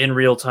also like in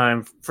real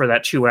time for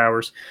that 2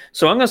 hours.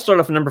 So I'm going to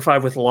start off at number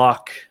 5 with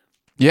Locke.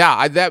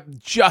 Yeah, that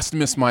just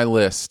missed my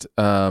list.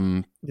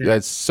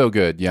 That's so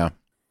good. Yeah.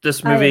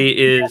 This movie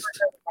is.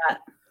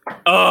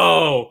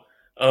 Oh,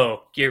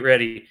 get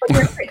ready.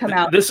 Come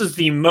out. This is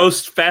the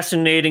most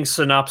fascinating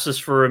synopsis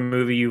for a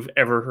movie you've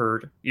ever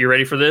heard. You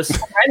ready for this?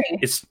 I'm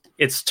ready.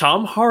 It's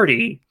Tom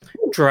Hardy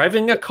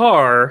driving a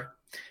car,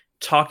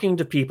 talking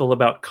to people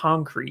about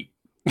concrete.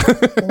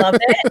 Love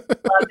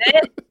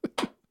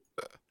it.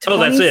 Oh,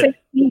 that's it.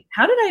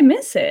 How did I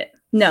miss it?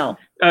 No.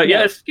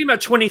 It came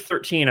out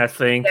 2013, I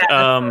think.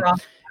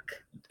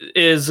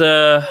 Is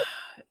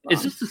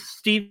this a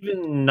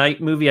Stephen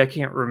Knight movie? I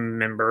can't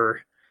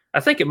remember. I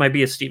think it might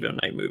be a Stephen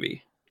Knight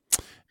movie.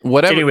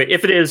 Whatever. Anyway,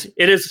 if it is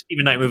a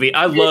Stephen Knight movie.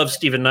 I love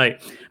Stephen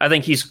Knight. I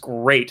think he's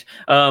great.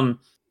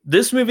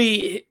 This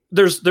movie,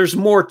 there's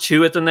more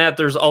to it than that.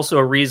 There's also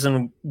a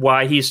reason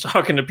why he's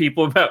talking to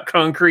people about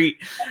concrete.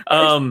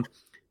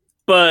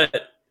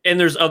 But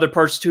there's other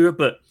parts to it,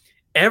 but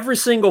every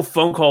single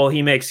phone call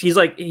he makes, he's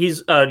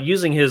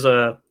using his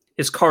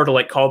car to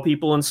like call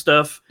people and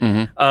stuff.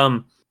 Mm-hmm.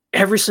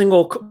 Every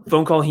single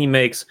phone call he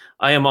makes,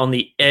 I am on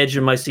the edge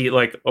of my seat.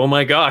 Like, oh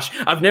my gosh,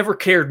 I've never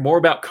cared more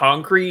about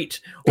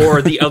concrete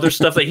or the other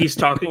stuff that he's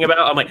talking about.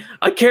 I'm like,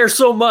 I care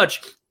so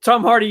much.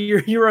 Tom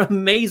Hardy, you're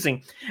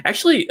amazing.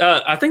 Actually,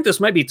 I think this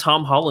might be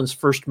Tom Holland's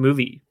first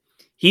movie.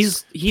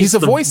 He's a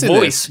voice in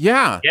this.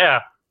 Yeah.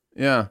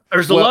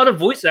 There's a lot of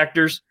voice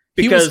actors.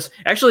 Because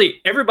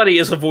actually, everybody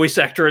is a voice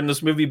actor in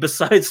this movie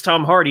besides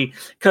Tom Hardy.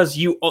 Because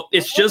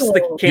it's just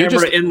the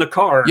camera in the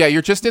car. Yeah,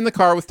 you're just in the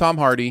car with Tom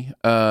Hardy,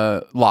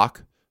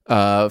 Locke,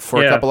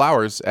 for a couple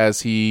hours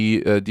as he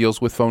deals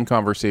with phone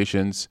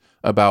conversations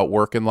about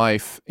work and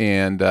life,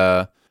 and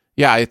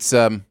it's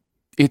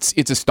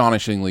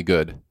astonishingly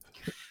good.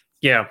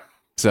 Yeah.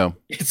 So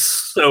it's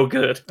so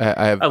good.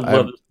 I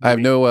love it. I have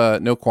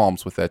no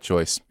qualms with that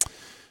choice.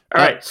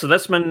 All right, so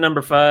that's my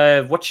number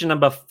 5. What's your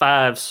number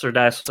 5, Sir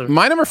Dicer?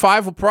 My number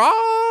 5 will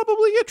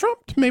probably get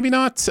trumped. Maybe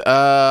not.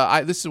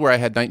 This is where I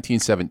had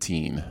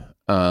 1917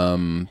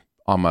 on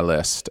my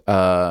list.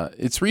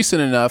 It's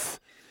recent enough.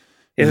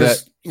 It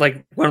was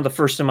like one of the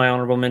first in my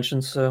honorable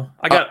mentions. So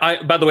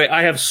by the way,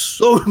 I have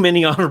so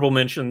many honorable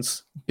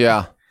mentions.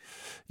 Yeah,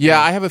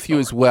 I have a few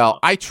as well.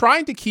 I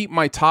tried to keep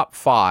my top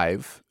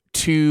 5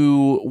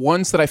 to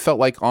ones that I felt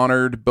like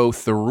honored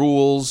both the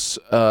rules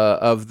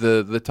of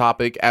the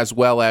topic as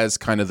well as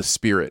kind of the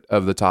spirit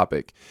of the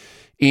topic.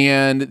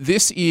 And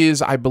this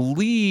is, I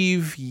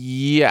believe,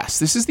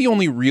 this is the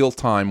only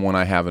real-time one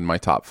I have in my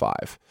top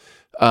 5.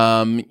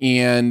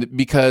 And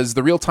because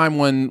the real-time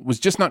one was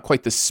just not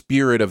quite the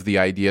spirit of the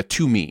idea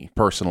to me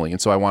personally, and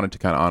so I wanted to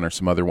kind of honor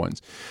some other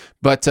ones.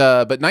 But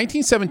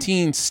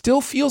 1917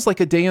 still feels like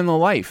a day in the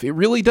life. It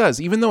really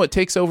does, even though it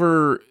takes place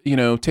over.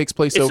 It's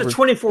a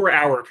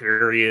 24-hour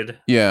period.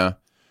 Yeah.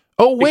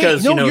 Oh wait,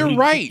 because, you're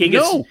right.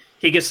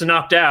 He gets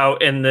knocked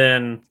out, and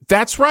then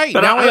that's right.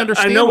 But now I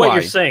understand. I know why. what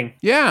you're saying.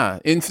 Yeah,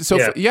 and so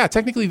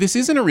technically, this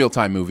isn't a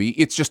real-time movie.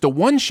 It's just a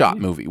one-shot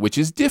movie, which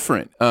is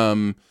different.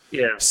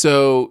 Yeah.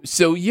 So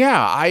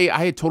yeah, I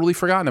had totally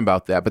forgotten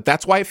about that, but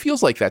that's why it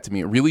feels like that to me.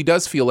 It really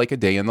does feel like a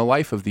day in the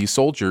life of these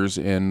soldiers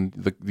and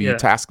the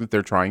task that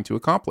they're trying to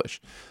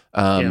accomplish.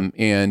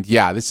 And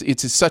yeah,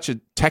 it's such a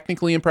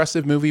technically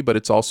impressive movie, but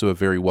it's also a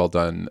very well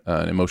done,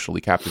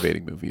 emotionally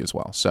captivating movie as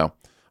well. So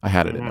I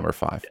had it at number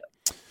 5.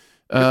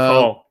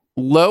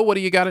 Lo, what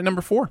do you got at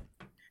number 4?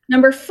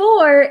 Number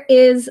 4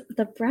 is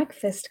The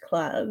Breakfast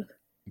Club.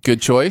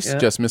 Good choice. Yeah.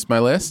 Just missed my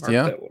list.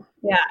 Yeah.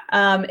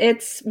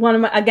 It's one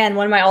of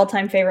my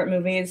all-time favorite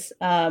movies.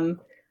 And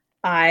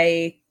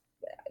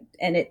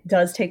it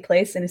does take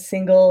place in a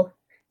single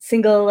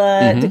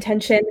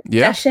detention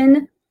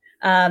session.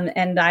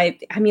 And I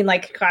mean,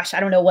 like, gosh, I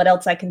don't know what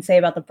else I can say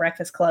about The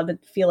Breakfast Club. I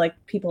feel like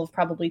people have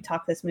probably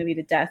talked this movie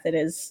to death. It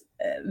is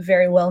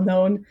very well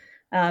known.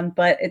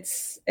 But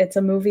it's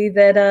a movie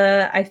that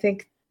I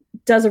think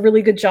does a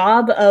really good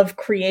job of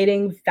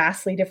creating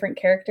vastly different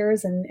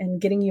characters and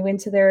getting you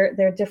into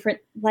their different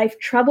life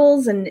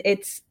troubles. And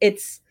it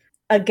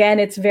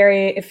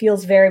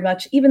feels very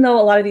much, even though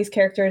a lot of these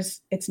characters,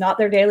 it's not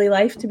their daily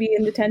life to be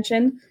in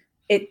detention,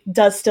 it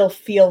does still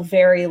feel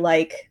very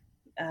like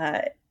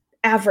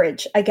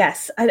average, I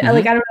guess. I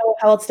don't know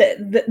how else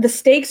to. The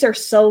stakes are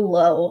so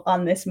low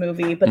on this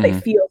movie, but they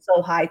feel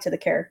so high to the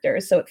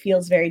characters, so it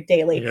feels very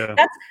daily. Yeah.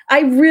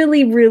 I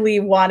really, really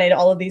wanted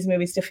all of these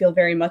movies to feel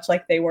very much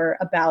like they were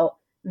about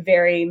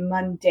very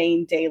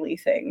mundane daily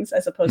things,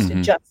 as opposed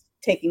to just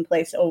taking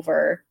place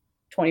over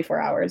 24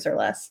 hours or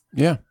less.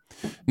 Yeah.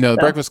 No,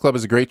 The Breakfast Club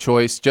is a great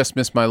choice. Just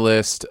missed my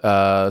list.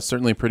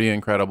 Certainly a pretty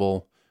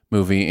incredible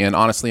movie, and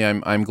honestly,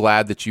 I'm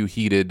glad that you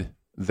heeded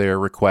their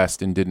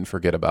request and didn't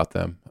forget about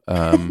them.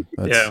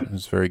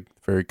 It's very,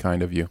 very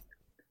kind of you.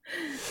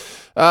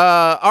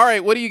 All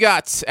right, what do you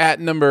got at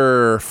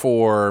number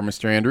 4,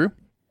 Mr. Andrew?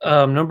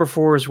 Number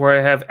 4 is where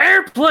I have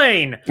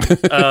Airplane.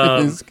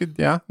 It's good.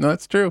 Yeah, no,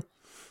 that's true.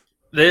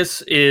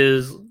 This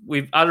is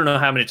I don't know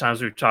how many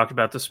times we've talked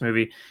about this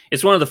movie.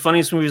 It's one of the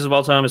funniest movies of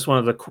all time. It's one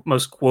of the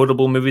most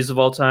quotable movies of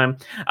all time.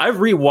 I've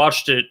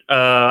rewatched it,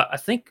 I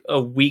think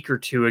a week or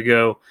two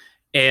ago,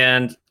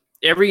 and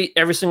every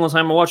single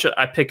time I watch it,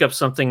 I pick up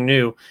something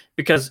new,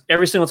 because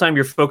every single time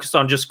you're focused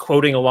on just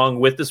quoting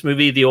along with this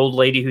movie, the old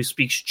lady who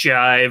speaks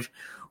jive,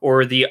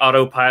 or the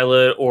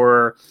autopilot,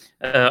 or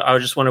I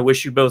just want to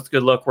wish you both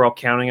good luck, we're all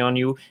counting on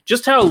you.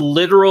 Just how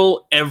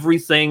literal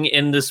everything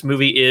in this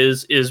movie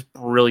is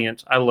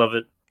brilliant. I love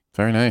it.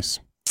 Very nice.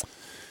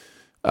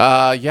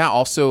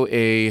 Also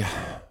a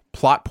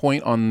plot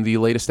point on the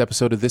latest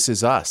episode of This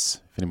Is Us.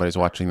 If anybody's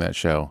watching that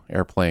show,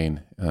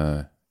 Airplane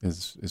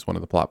is one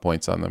of the plot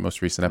points on the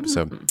most recent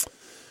episode.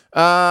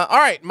 All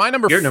right, my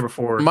number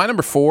 4. My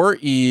number 4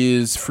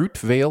 is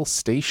Fruitvale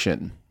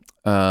Station.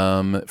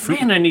 Man,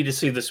 I need to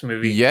see this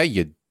movie. Yeah,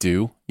 you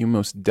do. You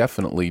most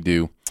definitely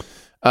do.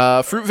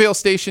 Fruitvale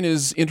Station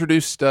has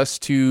introduced us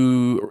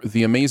to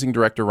the amazing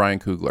director Ryan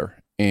Coogler,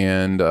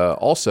 and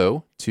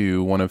also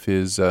to one of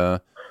his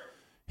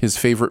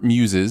favorite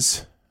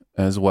muses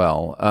as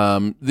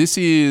well. This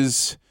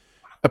is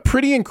a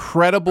pretty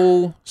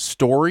incredible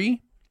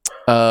story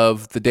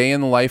of the day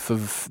in the life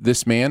of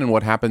this man and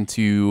what happened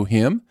to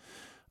him.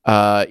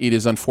 It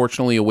is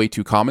unfortunately a way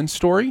too common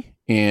story,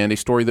 and a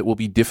story that will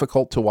be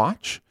difficult to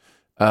watch,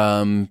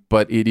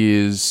 but it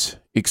is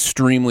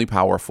extremely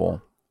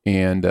powerful,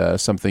 and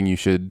something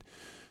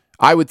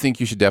I would think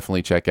you should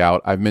definitely check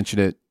out. I've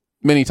mentioned it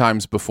many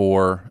times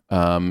before,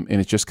 and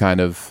it's just kind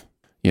of,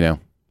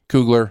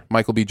 Coogler,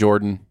 Michael B.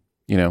 Jordan,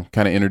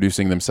 kind of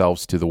introducing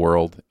themselves to the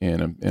world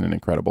in an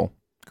incredible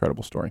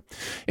story.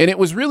 And it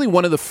was really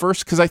one of the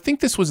first, because I think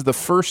this was the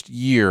first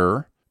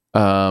year,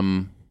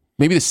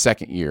 maybe the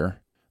second year,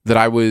 that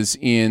I was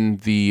in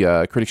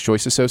the Critics'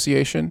 Choice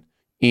Association.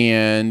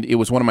 And it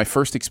was one of my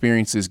first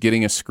experiences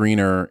getting a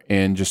screener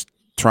and just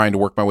trying to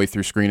work my way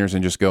through screeners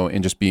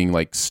and just being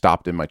like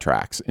stopped in my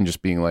tracks and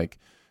just being like,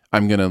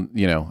 I'm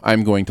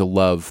going to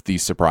love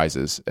these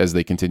surprises as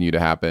they continue to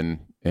happen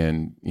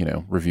and,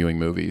 reviewing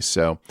movies.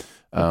 So,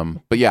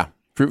 but yeah,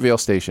 Fruitvale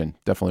Station,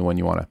 definitely one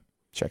you want to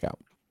check out.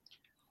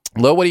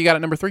 Lo, what do you got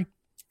at number 3?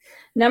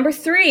 Number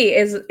 3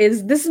 is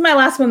this is my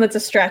last one that's a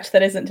stretch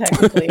that isn't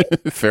technically.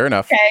 Fair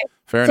enough. Okay.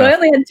 Fair enough. So I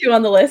only had 2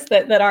 on the list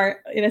that aren't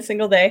in a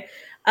single day.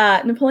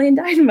 Napoleon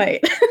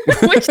Dynamite,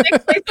 which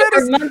takes place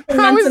over months and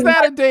how months is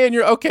that a day in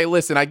your... Okay,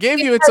 listen, I gave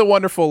you It's a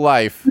Wonderful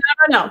Life.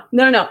 No.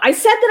 I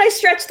said that I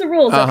stretched the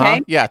rules,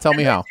 okay? Yeah, tell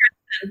me how.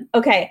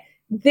 Okay,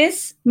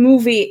 this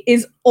movie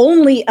is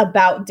only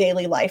about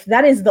daily life.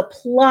 That is the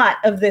plot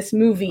of this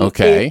movie.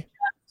 Okay.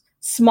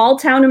 Small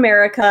town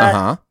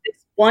America, this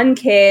one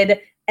kid,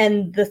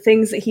 and the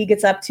things that he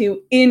gets up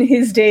to in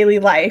his daily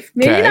life.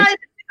 Maybe not in a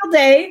single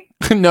day.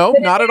 No,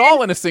 not at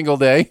all in a single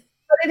day.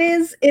 But it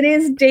is? It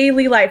is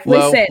daily life.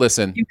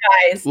 Listen, you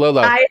guys.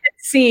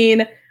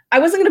 I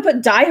wasn't going to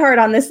put Die Hard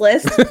on this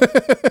list.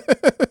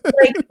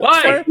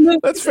 Why?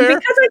 That's fair.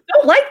 Because I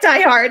don't like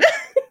Die Hard.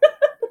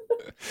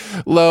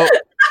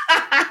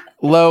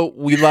 Lo,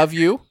 we love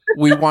you.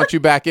 We want you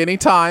back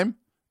anytime.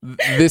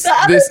 This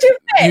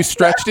you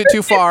stretched it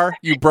too far.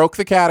 You broke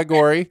the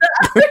category.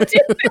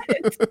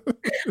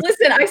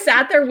 Listen, I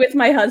sat there with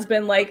my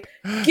husband, like,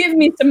 give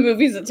me some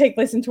movies that take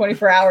place in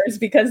 24 hours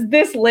because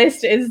this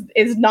list is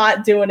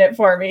not doing it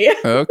for me.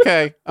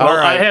 Okay. All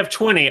right. I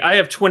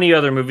have 20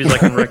 other movies I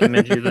can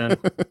recommend you then.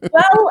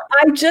 Well,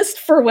 I just,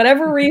 for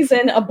whatever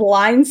reason, a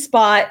blind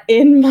spot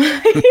in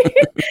my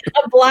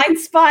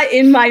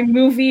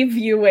movie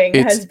viewing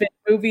has been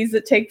movies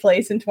that take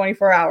place in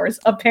 24 hours,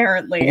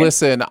 apparently.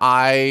 Listen,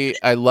 I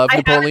love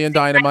Napoleon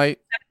Dynamite.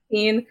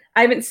 I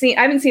haven't seen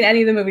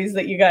any of the movies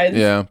that you guys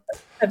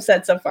have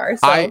said so far.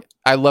 So.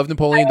 I love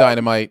Napoleon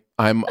Dynamite.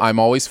 I'm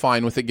always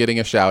fine with it getting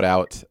a shout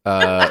out.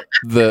 But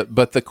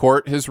the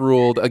court has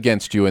ruled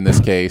against you in this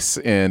case,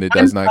 and it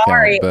does not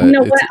count. But you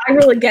know what? I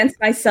rule against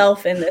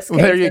myself in this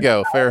case. There you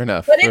go. Fair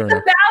enough. But it's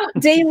about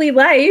daily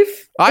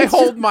life. I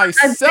hold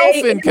myself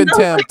in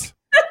contempt.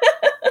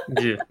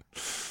 Yeah.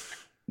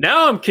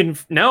 Now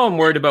I'm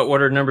worried about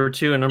what our number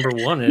 2 and number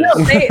 1 is. No,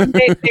 they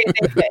fit.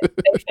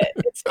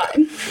 It's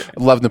fine.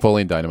 Love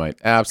Napoleon Dynamite.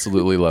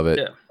 Absolutely love it.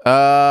 Yeah.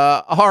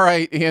 All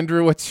right,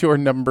 Andrew, what's your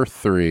number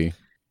 3?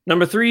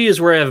 Number 3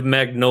 is where I have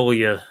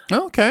Magnolia.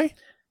 Okay.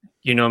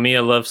 You know me, I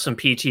love some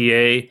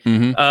PTA.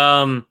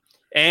 Mm-hmm.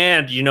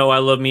 And I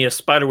love me a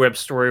spiderweb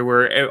story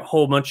where a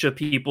whole bunch of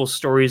people's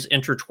stories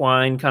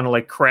intertwine, kind of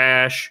like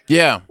Crash.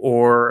 Yeah.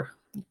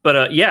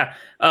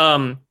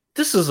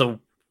 This is a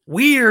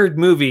weird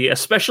movie,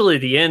 especially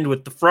the end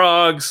with the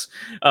frogs,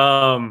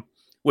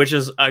 which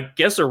is, I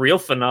guess, a real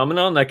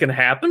phenomenon that can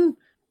happen.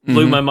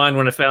 Blew my mind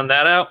when I found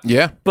that out.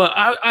 Yeah. But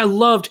I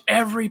loved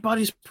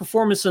everybody's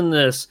performance in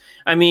this.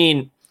 I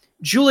mean,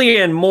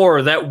 Julianne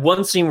Moore, that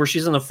one scene where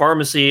she's in the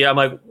pharmacy, I'm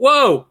like,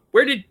 whoa,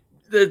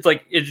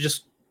 it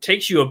just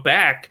takes you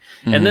aback.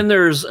 Mm-hmm. And then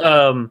there's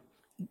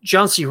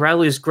John C.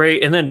 Reilly is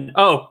great. And then,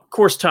 of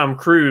course, Tom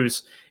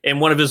Cruise and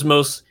one of his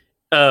most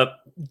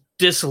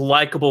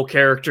dislikable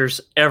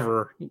characters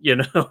ever,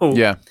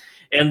 Yeah.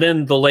 And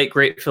then the late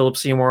great Philip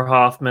Seymour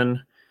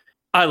Hoffman.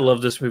 I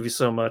love this movie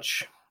so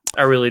much.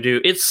 I really do.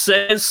 It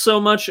says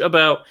so much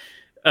about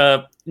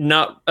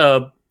not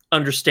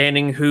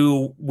understanding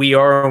who we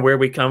are and where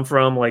we come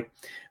from. Like,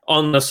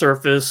 on the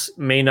surface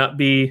may not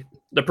be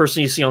the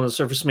person you see on the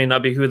surface may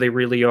not be who they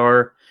really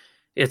are.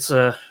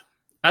 I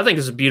think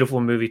it's a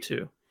beautiful movie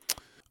too.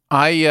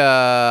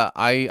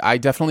 I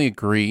definitely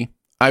agree.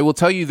 I will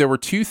tell you, there were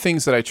 2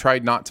 things that I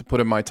tried not to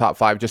put in my top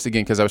 5, just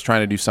again, because I was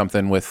trying to do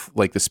something with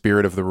like the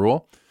spirit of the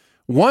rule.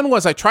 One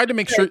was I tried to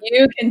make sure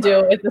you can do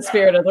it with the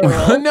spirit of the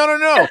rule.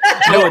 No.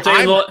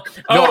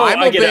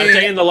 I get a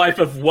day in the life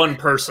of one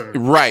person.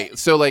 Right.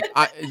 So like,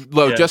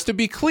 just to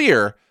be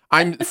clear,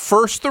 I'm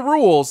first the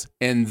rules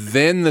and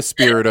then the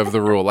spirit of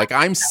the rule. Like,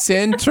 I'm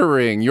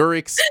centering, you're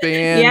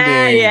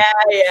expanding.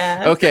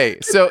 Yeah. Okay.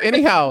 So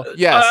anyhow,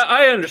 yes.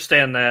 I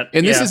understand that.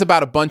 And this is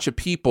about a bunch of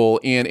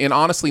people. And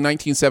honestly,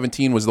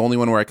 1917 was the only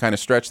one where I kind of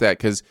stretched that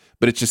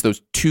but it's just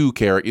those 2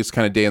 characters. It's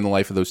kind of day in the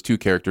life of those 2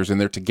 characters,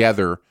 and they're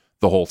together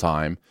the whole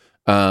time.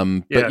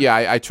 But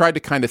I tried to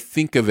kind of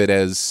think of it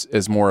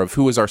as more of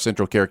who is our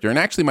central character. And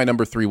actually my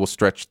number 3 will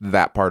stretch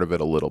that part of it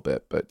a little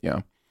bit, but yeah.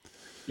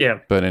 Yeah.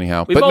 But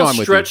anyhow, we've all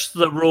stretched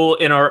the rule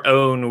in our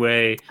own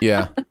way.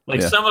 Yeah.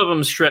 Some of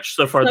them stretched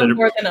so far that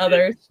more than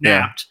others.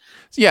 Snapped.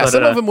 Yeah.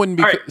 Some of them wouldn't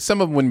be. Right.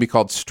 Some of them wouldn't be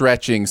called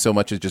stretching so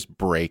much as just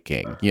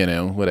breaking.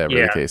 Whatever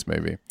the case may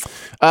be.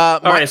 All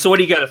right. So what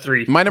do you got at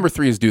 3? My number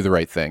 3 is Do the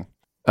Right Thing.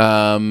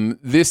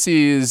 This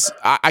is.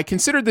 I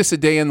considered this a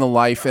day in the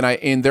life,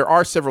 and there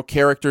are several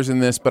characters in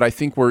this, but I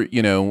think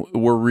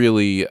we're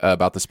really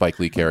about the Spike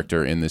Lee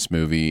character in this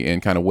movie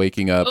and kind of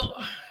waking up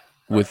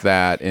with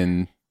that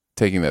and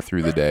taking that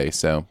through the day.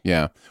 So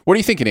yeah, what are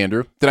you thinking,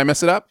 Andrew? Did I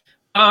mess it up?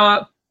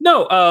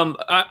 No.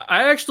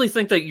 I actually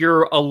think that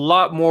you're a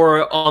lot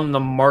more on the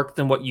mark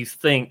than what you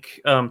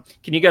think. Can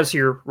you guys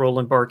hear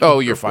Roland barking? Oh,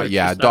 you're fine.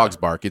 Yeah, dogs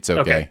bark. It's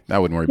okay. I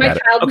wouldn't worry about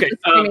it. My child was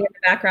screaming in the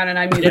background, and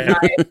I muted my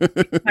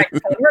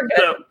microphone. We're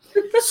good.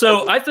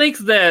 So I think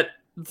that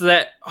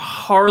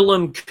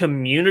Harlem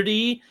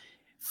community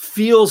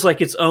feels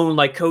like its own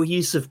like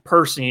cohesive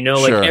person.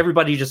 Like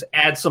everybody just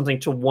adds something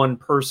to one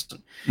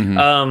person.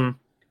 Mm-hmm.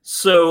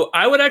 So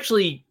I would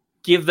actually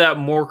give that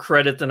more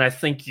credit than I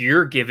think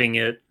you're giving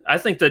it. I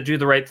think that Do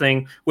the Right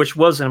Thing, which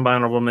was in my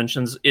honorable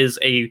mentions, is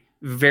a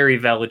very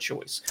valid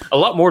choice. A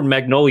lot more than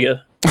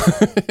Magnolia.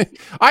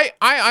 I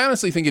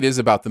honestly think it is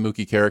about the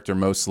Mookie character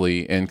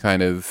mostly and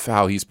kind of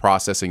how he's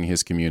processing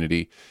his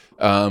community.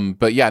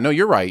 But yeah, no,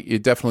 you're right.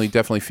 It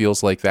definitely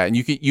feels like that. And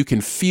you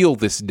can feel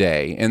this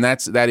day. And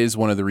that is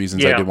one of the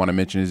reasons I did want to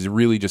mention is it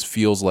really just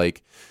feels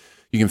like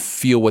you can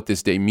feel what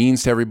this day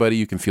means to everybody.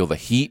 You can feel the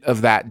heat of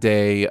that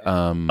day.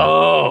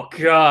 Oh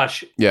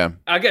gosh. Yeah.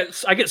 I get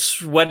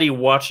sweaty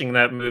watching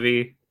that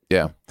movie.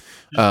 Yeah.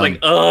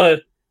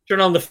 Turn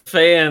on the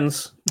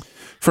fans.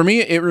 For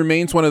me, it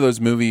remains one of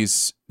those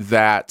movies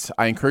that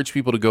I encourage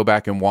people to go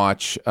back and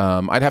watch.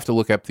 I'd have to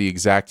look up the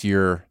exact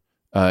year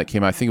it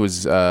came out. I think it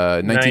was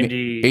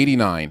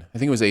 1989. I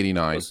think it was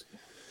 89.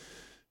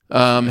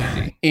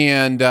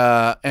 And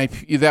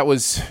that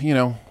was,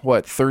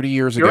 30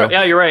 years ago?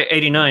 You're right.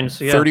 89.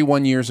 So yeah.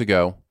 31 years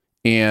ago.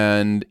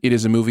 And it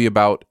is a movie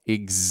about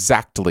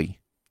exactly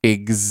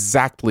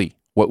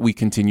what we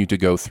continue to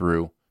go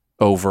through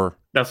over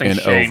Nothing's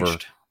and changed. over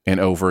and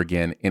over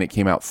again. And it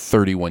came out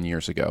 31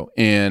 years ago.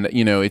 And,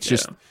 it's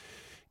just...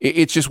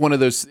 It's just one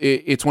of those.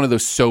 It's one of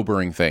those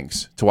sobering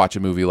things to watch a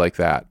movie like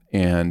that,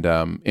 and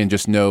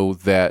just know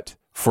that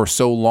for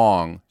so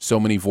long, so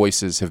many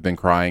voices have been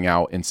crying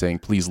out and saying,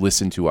 "Please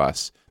listen to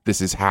us.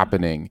 This is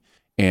happening."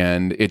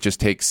 And it just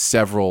takes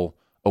several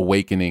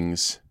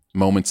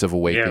moments of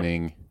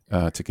awakening,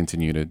 to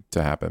continue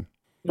to happen.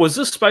 Was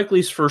this Spike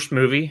Lee's first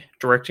movie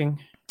directing?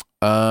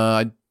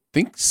 I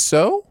think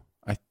so.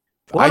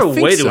 What a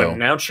way to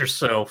announce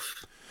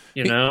yourself.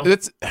 It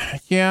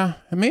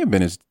may have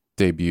been his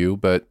debut,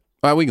 but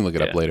we can look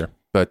it up later.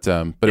 But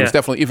it was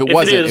definitely, if it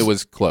wasn't, it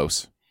was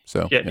close.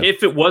 So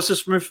if it was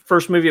his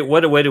first movie,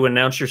 what a way to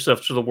announce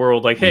yourself to the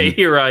world! Like, hey,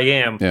 here I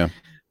am. Yeah.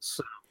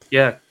 So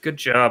good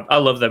job. I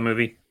love that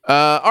movie.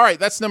 All right,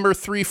 that's number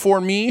 3 for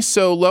me.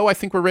 So Lo, I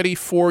think we're ready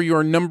for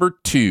your number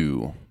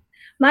 2.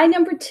 My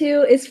number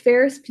 2 is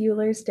Ferris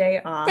Bueller's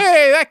Day Off.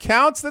 Hey, that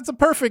counts. That's a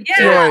perfect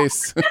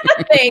choice.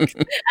 Thanks.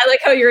 I like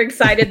how you're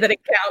excited that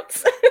it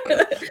counts.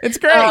 It's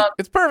great.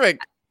 It's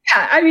perfect.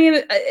 Yeah, I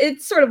mean,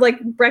 it's sort of like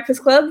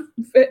Breakfast Club,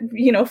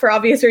 for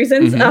obvious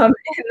reasons. Mm-hmm. And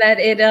that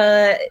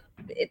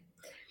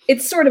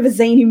it's sort of a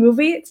zany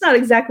movie. It's not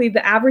exactly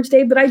the average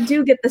day, but I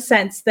do get the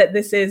sense that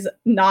this is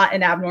not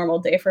an abnormal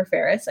day for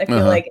Ferris. I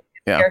feel like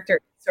his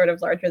character is sort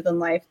of larger than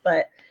life,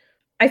 but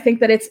I think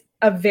that it's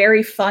a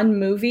very fun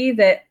movie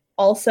that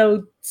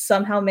also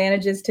somehow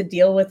manages to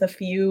deal with a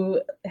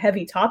few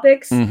heavy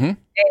topics. Mm-hmm.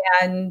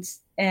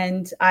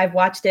 And I've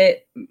watched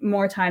it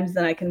more times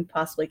than I can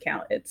possibly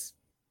count. It's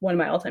one of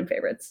my all-time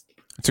favorites.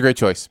 It's a great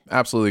choice.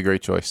 Absolutely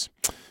great choice.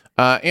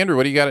 Andrew,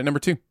 what do you got at number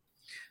 2?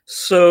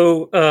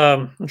 So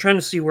I'm trying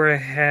to see where I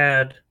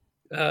had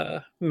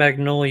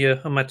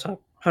Magnolia on my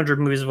top 100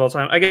 movies of all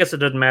time. I guess it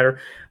doesn't matter.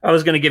 I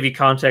was going to give you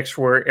context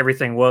for where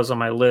everything was on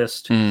my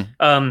list.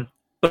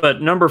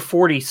 But number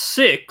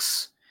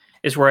 46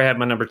 is where I have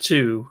my number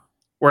 2.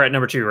 We're at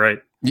number 2,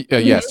 right?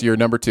 Yes, you're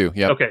number 2.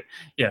 Yeah. Okay.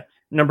 Yeah.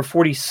 Number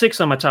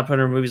 46 on my top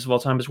 100 movies of all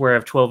time is where I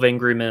have 12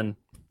 Angry Men.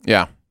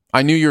 Yeah.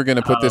 I knew you were going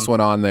to put this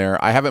one on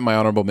there. I have it in my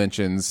honorable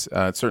mentions.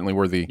 It's certainly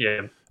worthy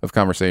of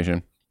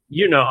conversation.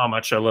 You know how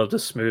much I love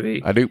this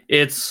movie. I do.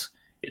 It's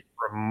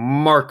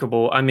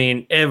remarkable. I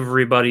mean,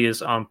 everybody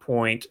is on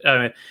point.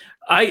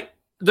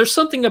 There's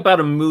something about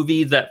a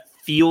movie that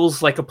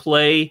feels like a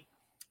play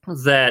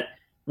that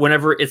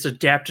whenever it's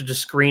adapted to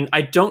screen,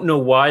 I don't know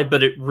why,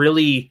 but it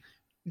really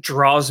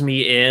draws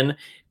me in.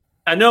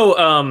 I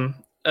know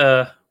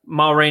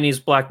Ma Rainey's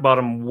Black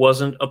Bottom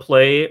wasn't a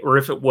play, or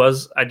if it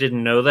was, I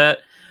didn't know that.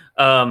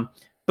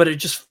 But it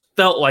just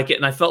felt like it,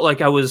 and I felt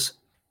like I was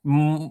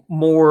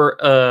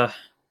more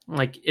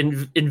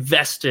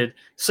invested.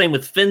 Same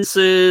with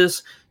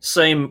Fences,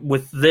 same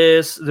with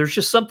this. There's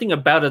just something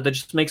about it that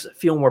just makes it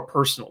feel more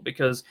personal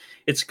because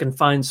it's a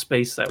confined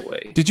space that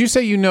way. Did you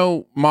say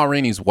Ma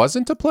Rainey's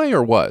wasn't a play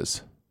or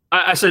was?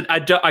 I said I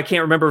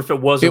can't remember if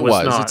it was or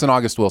was not. It's an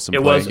August Wilson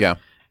play. Was.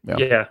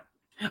 Yeah.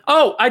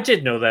 Oh, I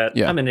did know that.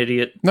 Yeah. I'm an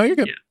idiot. No, you're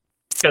good.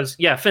 Because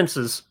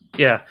Fences.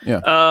 Yeah.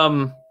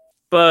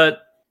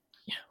 But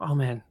oh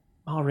man,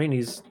 Ma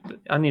Rainey's.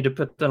 I need to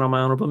put that on my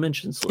honorable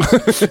mentions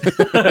list.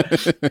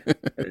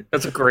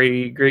 That's a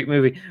great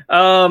movie.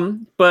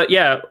 But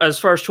yeah, as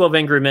far as 12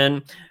 Angry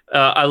Men,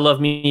 I love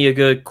me a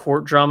good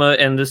court drama,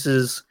 and this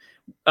is,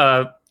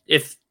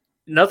 if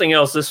nothing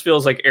else, this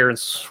feels like Aaron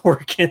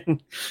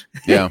Sorkin.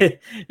 Yeah.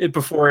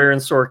 Before Aaron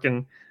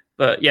Sorkin,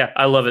 but yeah,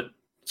 I love it.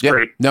 It's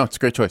great. No, it's a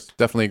great choice.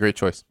 Definitely a great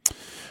choice.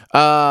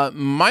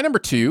 My number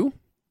 2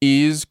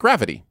 is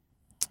Gravity.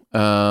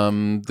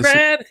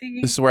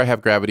 This is where I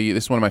have Gravity.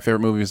 This is one of my favorite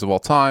movies of all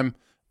time.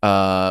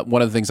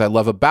 One of the things I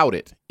love about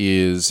it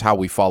is how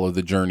we follow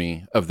the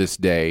journey of this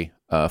day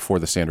for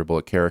the Sandra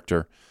Bullock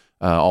character,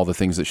 all the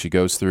things that she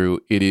goes through.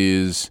 It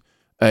is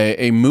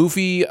a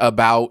movie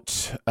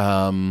about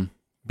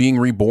being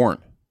reborn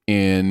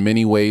in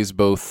many ways,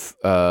 both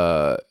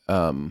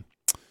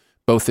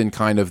in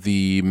kind of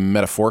the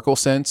metaphorical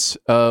sense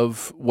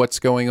of what's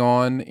going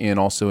on and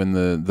also in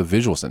the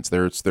visual sense.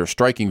 There's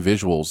striking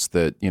visuals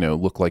that,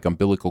 look like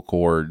umbilical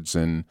cords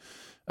and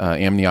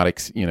amniotic,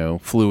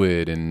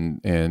 fluid,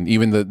 and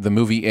even the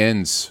movie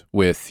ends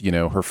with,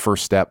 her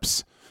first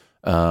steps.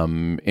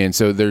 And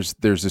so there's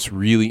this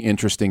really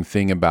interesting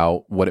thing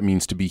about what it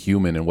means to be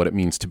human and what it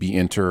means to be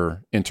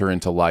enter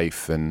into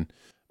life and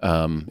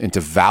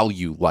to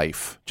value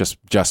life just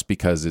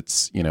because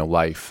it's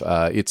life.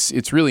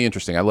 It's really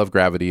interesting. I love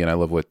Gravity, and I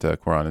love what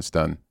Cuarón has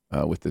done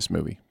with this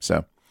movie.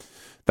 So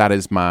that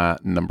is my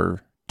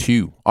number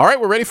 2. All right,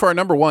 we're ready for our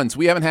number ones.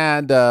 We haven't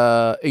had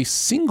a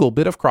single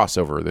bit of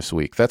crossover this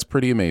week. That's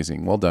pretty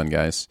amazing. Well done,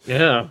 guys.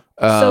 Yeah.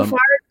 So far,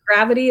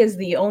 Gravity is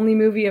the only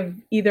movie of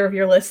either of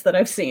your lists that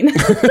I've seen.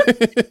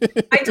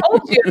 I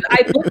told you,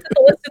 I looked at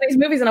the list of these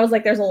movies and I was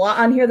like, there's a lot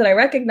on here that I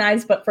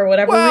recognize, but for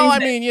whatever reason. Well, I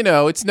mean,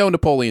 it's no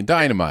Napoleon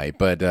Dynamite,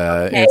 but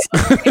it's...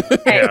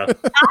 Yeah.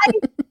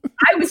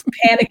 I was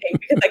panicking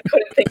because I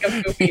couldn't think of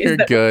movies. You're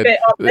that good. Fit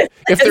on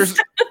this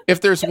list. If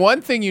there's one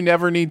thing you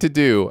never need to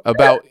do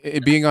about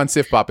it being on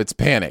Sif Pop, it's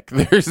panic.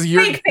 Fake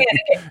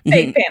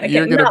panicking.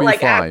 You're gonna not be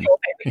like fine. actual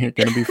panicking. You're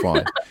gonna be fine.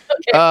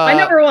 Okay, my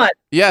number one.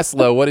 Yes,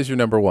 Lo. What is your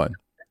number one?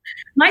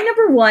 My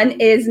number one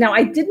is, now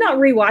I did not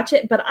rewatch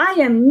it, but I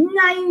am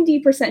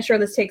 90% sure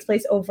this takes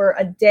place over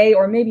a day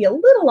or maybe a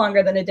little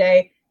longer than a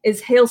day,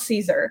 is Hail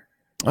Caesar.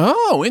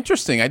 Oh,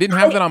 interesting. I didn't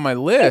have that on my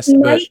list.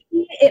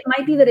 It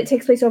might be that it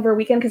takes place over a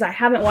weekend because I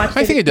haven't watched it.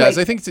 I think it does.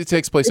 I think it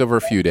takes place over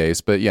a few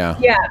days, but yeah.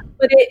 Yeah,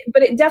 but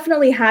it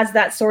definitely has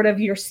that sort of,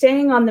 you're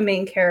staying on the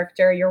main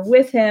character, you're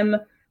with him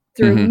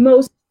through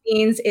most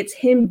scenes. It's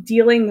him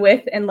dealing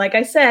with, and like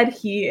I said,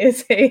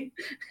 is he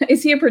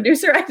a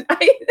producer?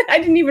 I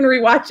didn't even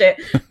rewatch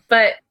it,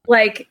 but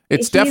like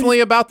it's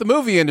definitely about the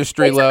movie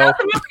industry, it's Lo. about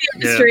the movie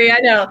industry,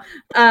 yeah.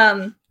 I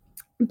know.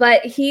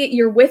 But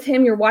you're with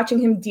him, you're watching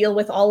him deal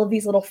with all of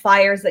these little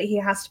fires that he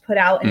has to put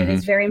out, and it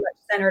is very much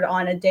centered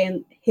on a day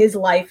in his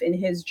life and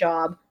his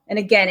job. And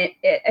again,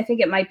 I think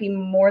it might be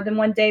more than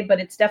one day, but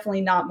it's definitely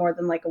not more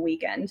than like a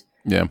weekend.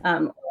 Yeah.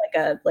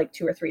 Like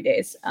 2 or 3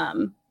 days.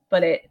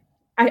 But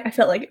I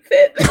felt like it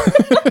fit.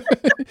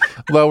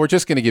 Lo, we're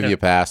just going to give you a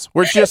pass.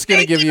 We're just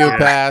going to give you a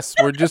pass.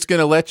 We're just going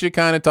to let you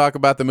kind of talk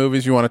about the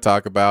movies you want to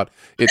talk about.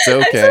 It's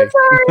okay. I'm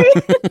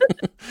so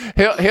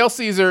sorry. Hail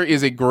Caesar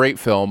is a great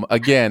film.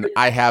 Again,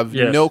 I have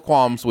no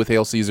qualms with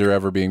Hail Caesar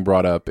ever being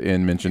brought up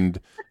and mentioned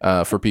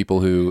for people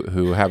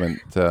who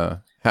haven't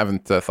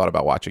thought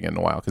about watching it in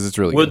a while, because it's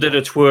really Would good. that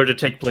it were to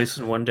take place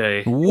in one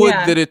day. Would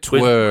that it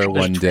were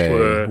one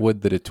day.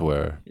 Would that it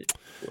were.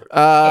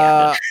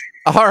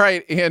 All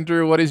right,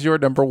 Andrew, what is your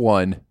number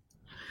one?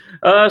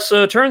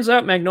 So it turns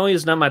out Magnolia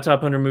is not my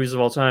top 100 movies of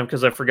all time,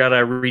 because I forgot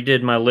I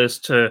redid my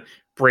list to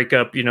break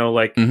up,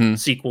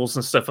 sequels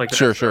and stuff like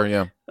that. Sure,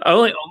 yeah.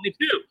 Only 2.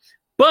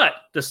 But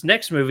this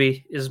next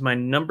movie is my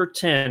number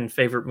 10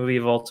 favorite movie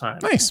of all time.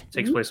 Nice. It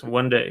takes place in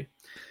one day.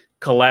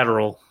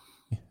 Collateral.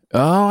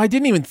 Oh, I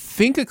didn't even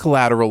think of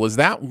Collateral. Is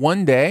that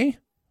one day?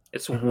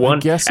 It's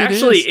one.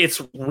 Actually,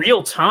 it's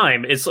real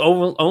time. It's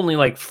only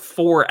like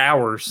 4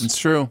 hours. It's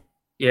true.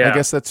 Yeah. I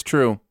guess that's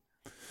true.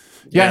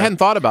 Yeah, I hadn't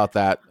thought about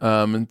that.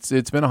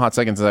 It's been a hot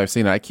second since I've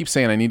seen it. I keep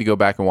saying I need to go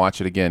back and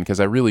watch it again because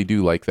I really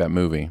do like that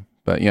movie.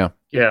 But yeah.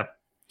 Yeah.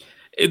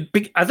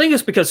 I think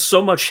it's because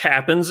so much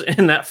happens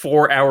in that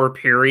 4 hour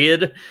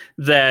period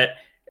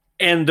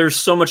and there's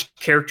so much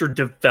character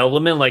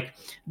development. Like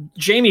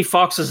Jamie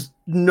Foxx is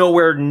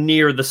nowhere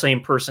near the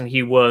same person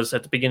he was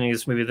at the beginning of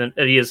this movie than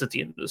he is at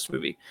the end of this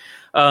movie.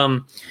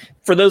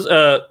 For those,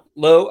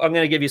 Lo, I'm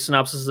going to give you a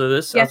synopsis of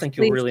this. Yes, I think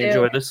you'll really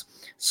enjoy this.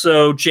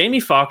 So Jamie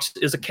Foxx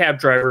is a cab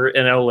driver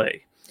in LA.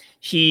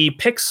 He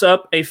picks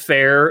up a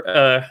fare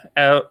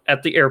out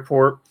at the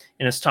airport,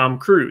 and it's Tom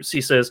Cruise.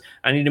 He says,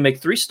 I need to make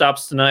 3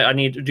 stops tonight. I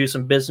need to do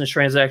some business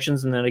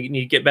transactions, and then I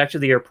need to get back to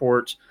the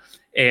airport,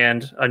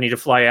 and I need to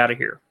fly out of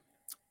here.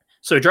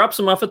 So he drops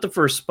him off at the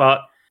first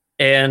spot,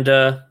 and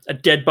a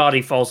dead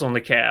body falls on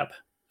the cab.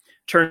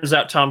 Turns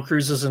out Tom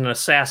Cruise is an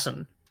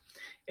assassin,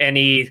 and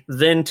he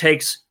then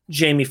takes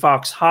Jamie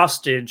Foxx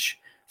hostage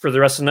for the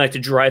rest of the night to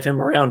drive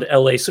him around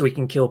LA so he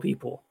can kill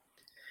people.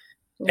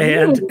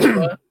 And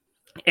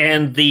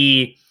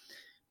the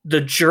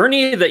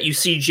journey that you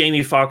see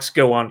Jamie Foxx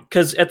go on,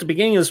 because at the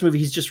beginning of this movie,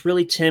 he's just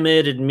really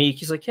timid and meek.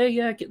 He's like, hey,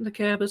 yeah, get in the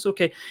cab. It's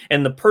okay.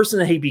 And the person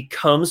that he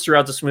becomes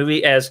throughout this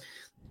movie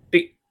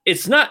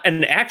it's not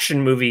an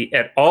action movie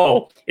at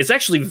all. It's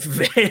actually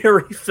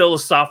very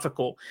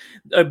philosophical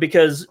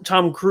because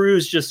Tom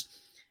Cruise just,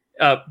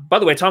 by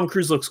the way, Tom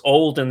Cruise looks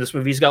old in this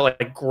movie. He's got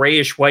like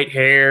grayish white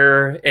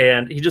hair,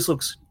 and he just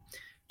looks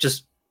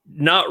just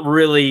not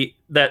really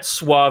that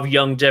suave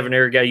young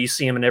debonair guy you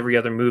see him in every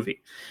other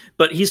movie.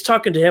 But he's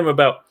talking to him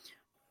about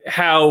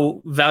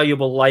how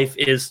valuable life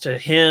is to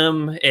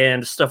him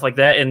and stuff like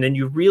that. And then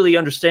you really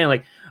understand,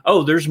 like,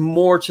 oh, there's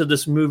more to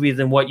this movie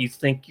than what you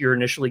think you're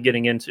initially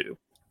getting into.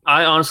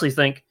 I honestly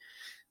think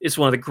it's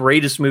one of the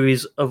greatest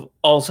movies of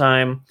all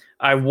time.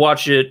 I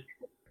watch it.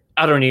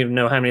 I don't even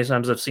know how many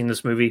times I've seen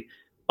this movie.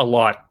 A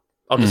lot.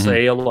 I'll just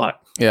say a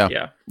lot.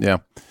 Yeah.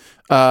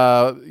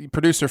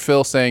 Producer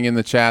Phil saying in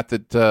the chat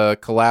that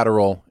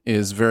Collateral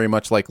is very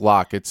much like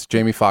Locke. It's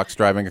Jamie Foxx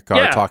driving a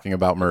car talking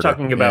about murder.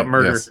 Talking about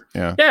murder.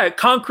 Yes, yeah,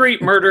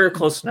 concrete murder,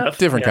 close enough.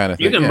 Different kind of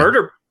thing. You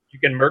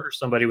can murder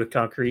somebody with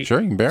concrete.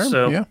 Sure, you can bear him.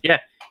 So, yeah,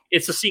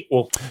 it's a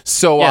sequel.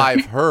 So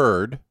I've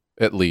heard,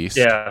 at least.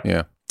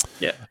 Yeah.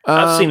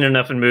 I've seen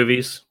enough in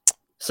movies.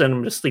 Send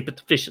them to sleep at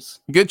the fishes.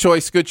 Good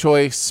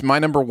choice. My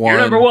number one.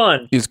 Your number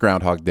one is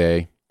Groundhog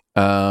Day.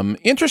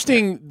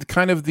 Interesting,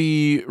 kind of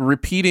the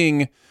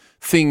repeating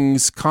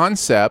Things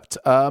concept,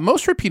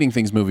 most repeating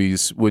things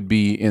movies would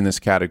be in this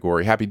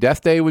category. Happy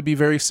Death Day would be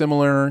very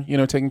similar,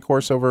 taking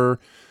course over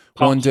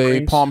one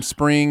day. Palm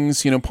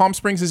Springs, Palm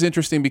Springs is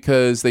interesting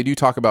because they do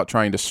talk about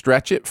trying to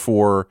stretch it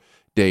for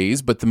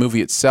days, but the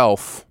movie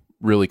itself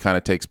really kind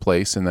of takes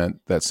place in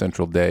that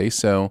central day.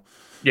 So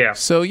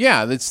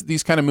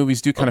these kind of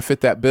movies do kind of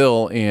fit that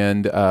bill,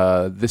 and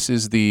this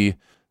is the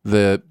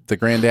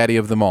granddaddy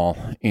of them all,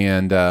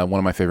 and one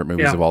of my favorite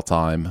movies of all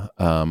time.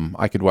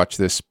 I could watch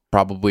this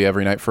probably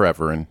every night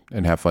forever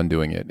and have fun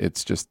doing it.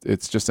 It's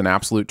just an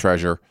absolute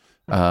treasure,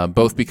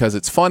 both because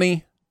it's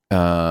funny,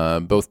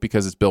 both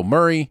because it's Bill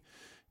Murray,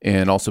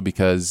 and also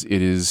because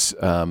it is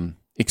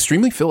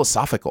extremely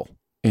philosophical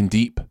and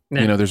deep.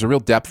 Yeah. There's a real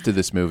depth to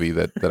this movie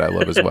that I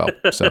love as well.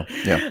 So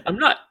yeah, I'm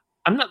not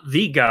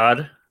the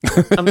god.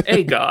 I'm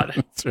a god.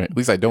 That's right. At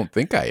least I don't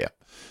think I am.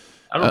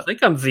 I don't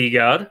think I'm the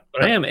god,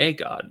 but I am a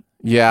god.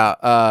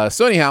 Yeah.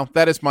 So anyhow,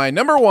 that is my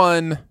number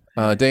one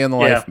day in the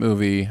life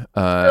movie.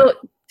 So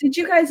did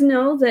you guys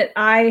know that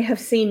I have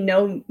seen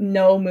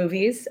no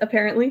movies,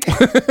 apparently?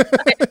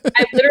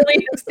 I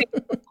literally have seen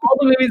all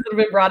the movies that have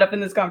been brought up in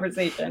this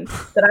conversation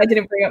that I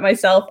didn't bring up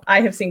myself. I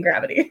have seen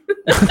Gravity.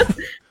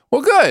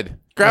 Well, good.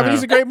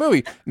 Gravity's a great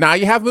movie. Now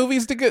you have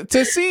movies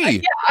to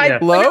see. I've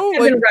been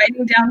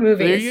writing down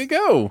movies. There you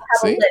go.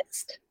 I have a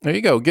list. There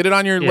you go. Get it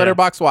on your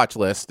Letterboxd watch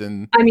list.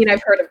 And I mean,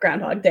 I've heard of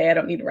Groundhog Day. I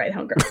don't need to write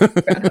Groundhog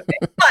Day.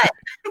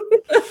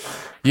 But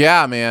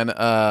yeah, man.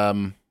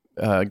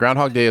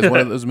 Groundhog Day is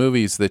one of those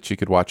movies that you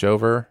could watch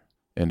over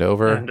and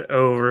over and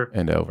over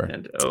and over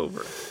and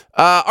over.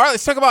 All right,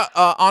 let's talk about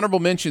honorable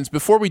mentions.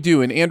 Before we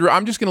do, and Andrew,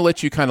 I'm just going to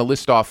let you kind of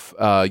list off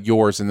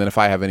yours, and then if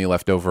I have any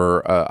left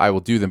over, I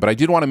will do them. But I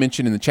did want to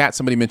mention in the chat,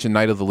 somebody mentioned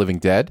Night of the Living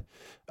Dead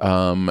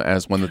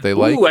as one that they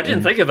like. Ooh, I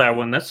didn't think of that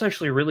one. That's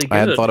actually really good. I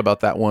hadn't thought about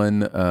that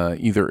one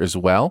either as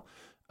well.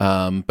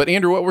 But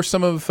Andrew, what were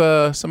some of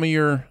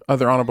your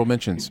other honorable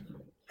mentions?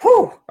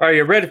 Whew. Are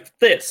you ready for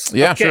this?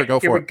 Yeah, sure. Go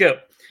for it. Here we go.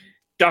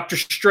 Dr.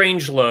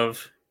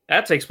 Strangelove.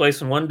 That takes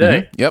place in one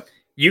day. Mm-hmm. Yep.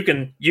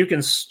 You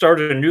can start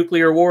a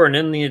nuclear war and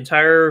end the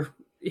entire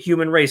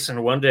human race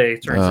in one day,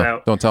 it turns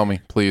out. Don't tell me,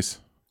 please.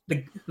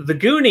 The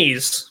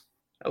Goonies.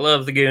 I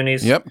love the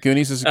Goonies. Yep,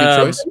 Goonies is a good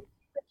choice.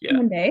 Yeah.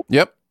 One day.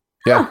 Yep.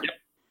 Yeah. Huh.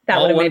 That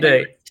all one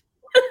day.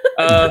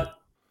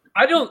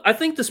 I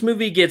think this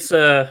movie gets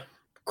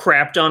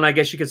crapped on, I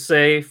guess you could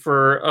say,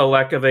 for a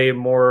lack of a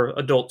more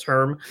adult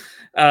term.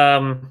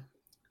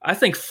 I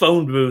think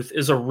Phone Booth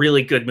is a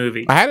really good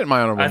movie. I had it in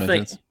my honorable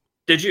mentions.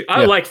 Did you?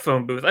 I like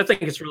Phone Booth. I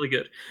think it's really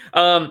good.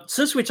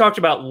 Since we talked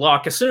about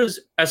Locke, as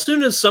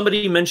soon as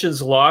somebody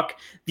mentions Locke,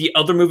 the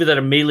other movie that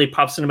immediately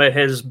pops into my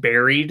head is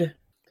Buried.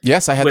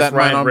 Yes, I had that in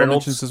my honorable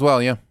mentions as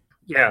well. Yeah.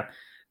 Yeah,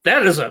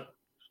 that is a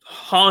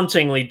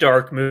hauntingly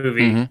dark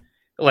movie.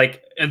 Mm-hmm.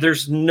 Like,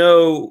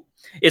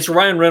 it's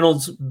Ryan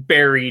Reynolds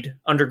buried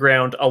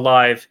underground,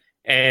 alive,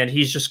 and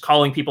he's just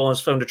calling people on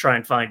his phone to try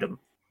and find him.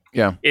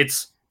 Yeah,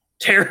 it's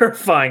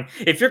terrifying.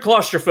 If you're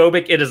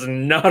claustrophobic, it is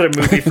not a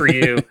movie for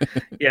you.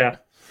 Yeah.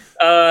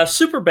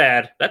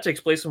 Superbad. That takes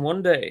place in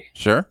one day.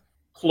 Sure.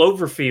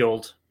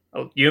 Cloverfield.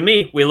 Oh, you and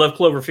me, we love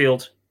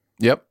Cloverfield.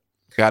 Yep.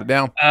 Got it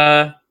down.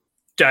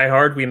 Die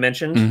Hard, we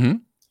mentioned. Mm-hmm.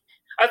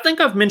 I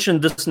think I've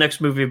mentioned this next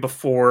movie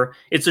before.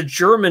 It's a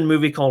German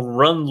movie called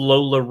Run,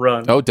 Lola,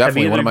 Run. Oh,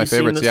 definitely. One of my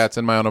favorites. Yeah, it's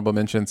in my honorable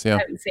mentions. Yeah. I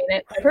haven't seen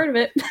it. I've heard of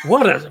it.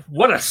 What a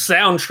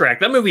soundtrack.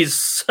 That movie is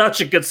such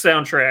a good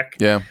soundtrack.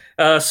 Yeah.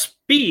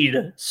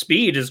 Speed.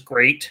 Speed is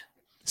great.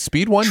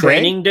 Speed one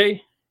Training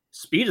day.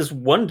 Speed is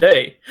one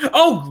day.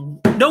 Oh,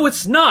 no,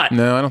 it's not.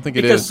 No, I don't think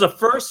it is.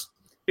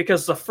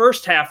 Because the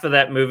first half of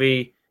that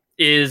movie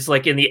is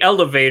like in the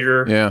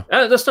elevator. Yeah.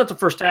 That's not the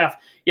first half.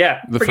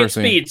 Yeah. Forget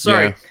Speed.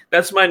 Sorry. Yeah.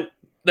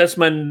 That's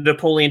my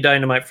Napoleon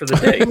Dynamite for the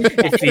day.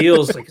 It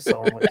feels like it's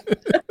always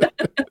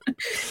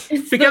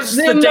because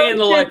it's the day in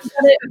the life.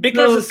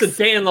 Because it's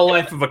the day in the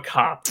life of a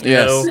cop.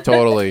 Yes,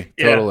 totally,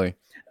 Yeah. totally.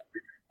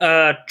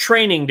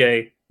 Training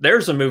Day.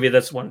 There's a movie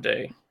that's one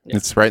day. Yeah.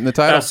 It's right in the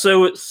title.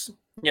 So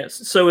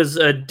is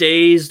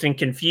Dazed and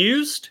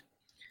Confused.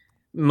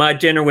 My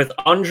Dinner with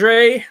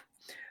Andre.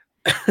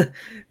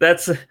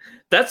 That's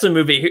a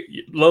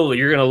movie. Lola,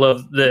 you're gonna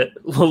love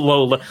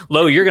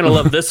Lola, you're gonna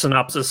love this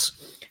synopsis.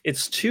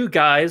 It's two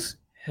guys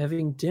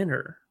having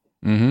dinner.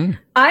 Mm-hmm.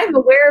 I'm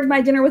aware of My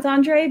Dinner with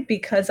Andre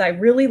because I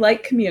really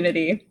like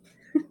Community.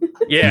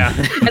 Yeah.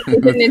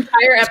 An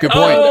entire episode. Good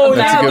point. Oh,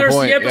 that's a good there's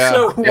point. the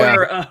episode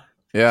where.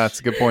 Yeah,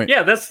 that's a good point.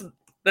 Yeah, that's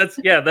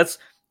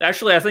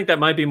actually, I think that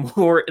might be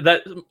more,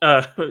 that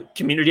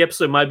Community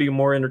episode might be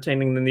more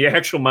entertaining than the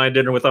actual My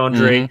Dinner with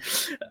Andre.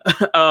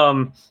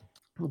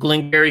 Mm-hmm.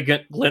 Glengarry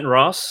Glen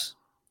Ross.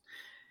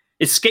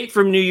 Escape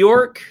from New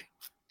York.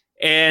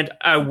 And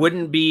I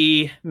wouldn't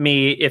be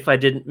me if I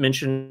didn't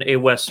mention a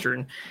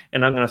Western.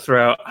 And I'm going to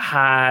throw out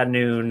High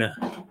Noon.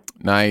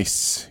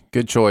 Nice.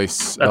 Good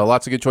choice.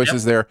 Lots of good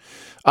choices there.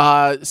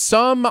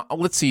 Some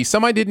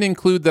I didn't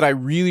include that I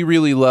really,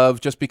 really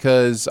love just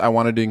because I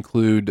wanted to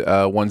include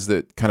ones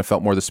that kind of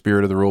felt more the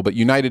spirit of the rule. But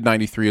United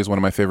 93 is one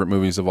of my favorite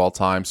movies of all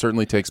time.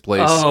 Certainly takes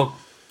place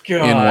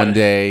in one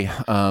day,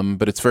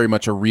 but it's very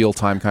much a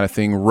real-time kind of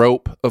thing.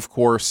 Rope, of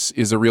course,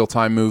 is a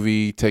real-time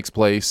movie, takes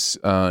place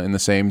in the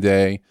same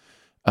day.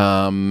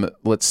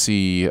 Let's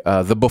see,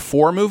 the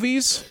Before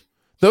movies,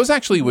 those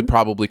actually would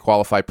probably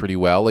qualify pretty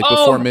well, like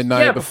Before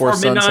Midnight, Before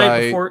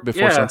Sunset,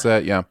 Before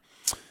Sunset, yeah.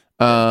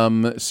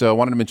 So I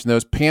wanted to mention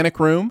those. Panic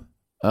Room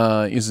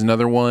is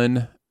another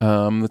one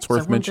that's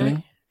worth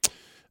mentioning.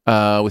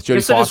 With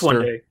Jodie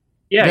Foster.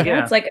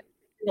 Yeah. It's like a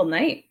single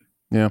night.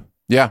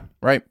 Yeah,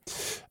 right.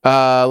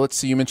 Let's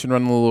see, you mentioned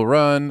Run a Little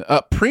Run.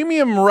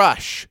 Premium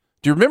Rush.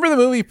 Do you remember the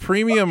movie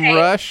Premium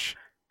Rush?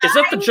 Is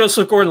that the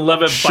Joseph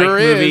Gordon-Levitt bike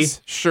movie?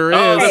 Sure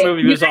is. That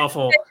movie was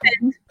awful.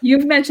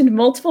 You've mentioned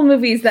multiple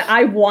movies that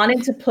I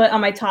wanted to put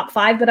on my top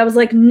 5, but I was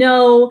like,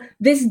 no,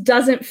 this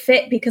doesn't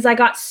fit, because I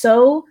got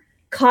so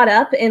caught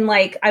up in,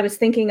 like, I was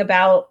thinking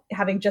about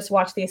having just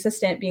watched The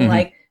Assistant, being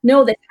like,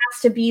 no, this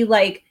has to be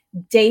like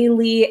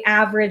daily,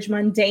 average,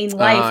 mundane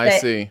life. I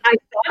see. I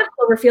thought of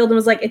Cloverfield and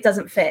was like, it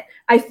doesn't fit.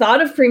 I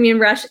thought of Premium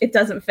Rush, it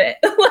doesn't fit.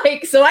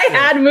 So I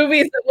had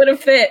movies that would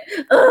have fit.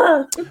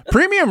 Ugh.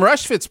 Premium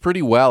Rush fits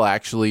pretty well,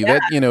 actually.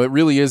 That it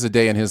really is a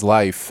day in his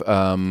life.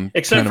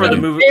 Except for the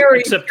movie,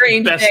 except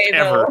best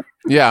ever.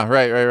 Yeah,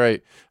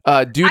 right.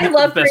 Dude, I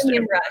love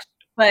Premium Rush,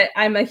 but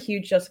I'm a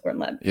huge Joseph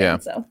Gordon-Levitt fan.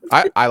 So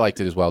I liked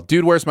it as well.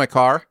 Dude, Where's My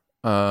Car?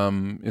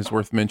 Is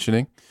worth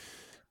mentioning.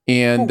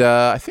 And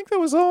I think that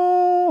was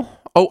all.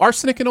 Oh,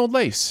 Arsenic and Old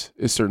Lace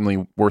is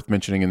certainly worth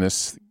mentioning in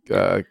this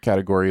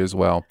category as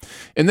well.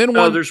 And then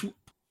one.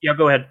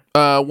 Go ahead.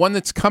 One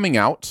that's coming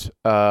out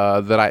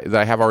that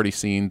I have already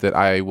seen that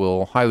I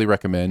will highly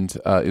recommend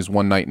is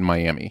One Night in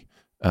Miami,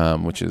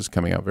 which is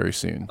coming out very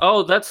soon.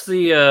 Oh, that's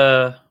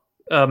the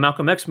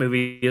Malcolm X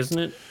movie, isn't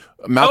it?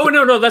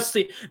 No, that's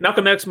the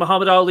Malcolm X,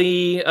 Muhammad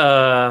Ali,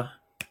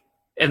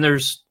 and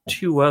there's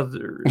 2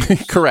 others.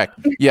 Correct.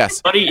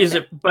 Yes. Is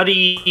it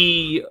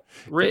Buddy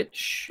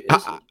Rich?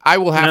 I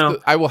will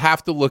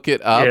have to look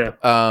it up.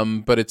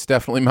 But it's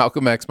definitely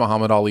Malcolm X,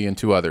 Muhammad Ali, and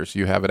 2 others.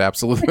 You have it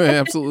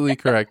absolutely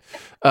correct.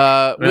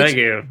 Thank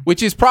you.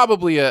 Which is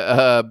probably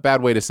a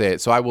bad way to say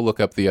it. So I will look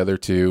up the other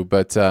 2.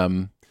 But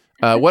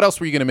what else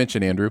were you going to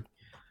mention, Andrew?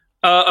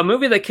 A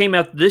movie that came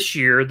out this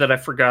year that I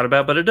forgot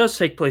about, but it does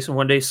take place in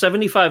one day.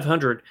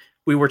 7500.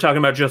 We were talking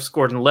about Joseph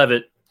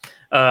Gordon-Levitt.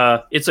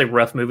 It's a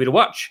rough movie to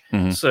watch.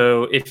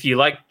 So if you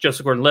like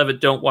Joseph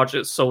Gordon-Levitt, don't watch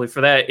it solely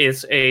for that.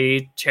 It's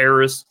a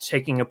terrorist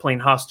taking a plane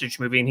hostage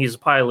movie, and he's a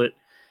pilot,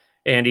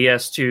 and he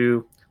has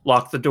to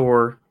lock the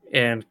door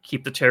and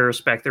keep the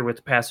terrorists back there with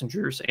the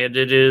passengers. And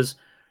it is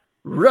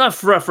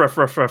rough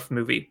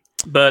movie,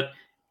 but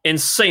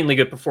insanely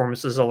good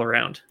performances all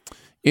around,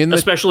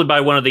 especially by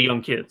one of the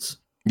young kids.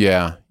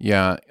 Yeah.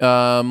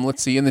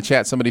 Let's see. In the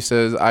chat, somebody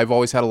says, I've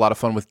always had a lot of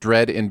fun with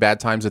Dread and Bad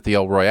Times at the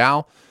El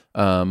Royale.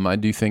 I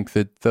do think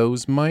that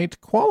those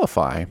might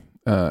qualify,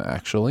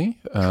 actually.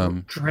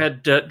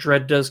 Dread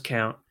does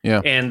count.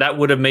 Yeah. And that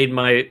would have made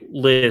my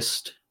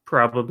list,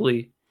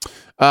 probably.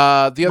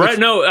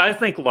 I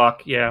think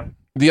Locke, yeah.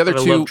 The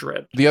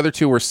other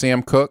two were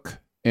Sam Cooke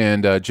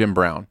and Jim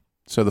Brown.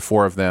 So the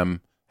 4 of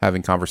them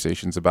having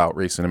conversations about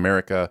race in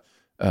America,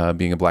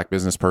 being a black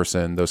business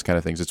person, those kind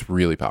of things. It's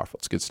really powerful.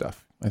 It's good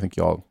stuff. I think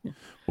y'all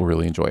will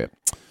really enjoy it.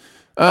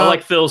 I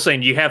like Phil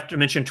saying you have to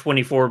mention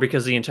 24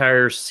 because the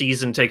entire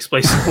season takes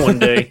place in one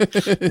day.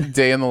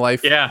 Day in the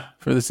life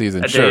for the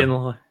season. Day in the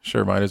life.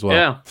 Sure, might as well.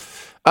 Yeah.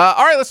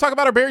 All right, let's talk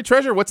about our buried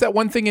treasure. What's that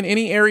one thing in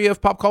any area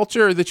of pop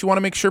culture that you want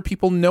to make sure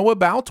people know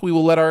about? We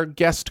will let our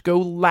guest go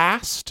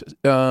last.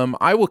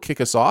 I will kick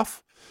us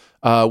off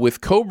with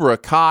Cobra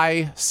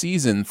Kai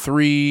Season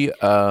 3. This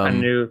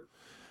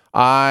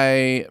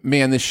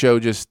show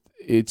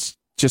it's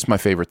just my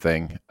favorite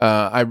thing.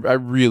 I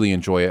really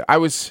enjoy it.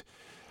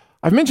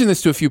 I've mentioned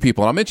this to a few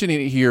people, and I'll mention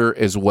it here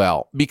as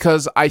well,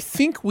 because I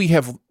think we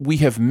have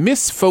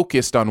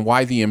misfocused on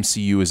why the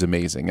MCU is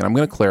amazing, and I'm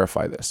going to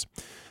clarify this.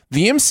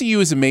 The MCU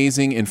is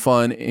amazing and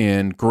fun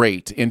and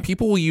great, and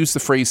people will use the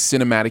phrase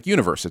cinematic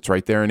universe. It's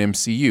right there in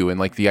MCU, and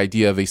like the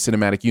idea of a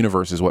cinematic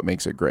universe is what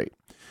makes it great.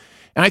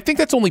 And I think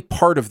that's only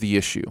part of the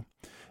issue.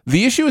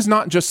 The issue is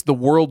not just the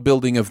world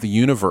building of the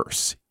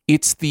universe.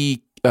 It's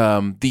the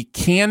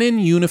canon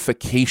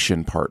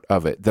unification part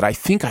of it that I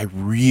think I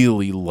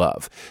really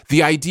love.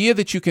 The idea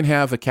that you can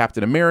have a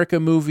Captain America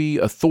movie,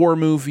 a Thor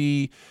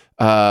movie,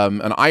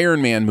 an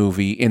Iron Man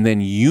movie, and then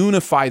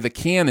unify the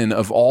canon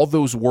of all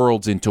those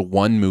worlds into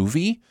one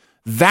movie,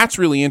 that's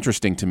really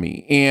interesting to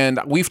me. And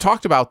we've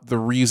talked about the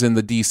reason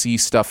the DC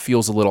stuff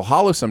feels a little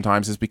hollow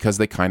sometimes is because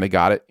they kind of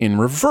got it in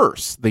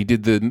reverse. They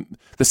did the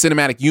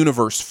cinematic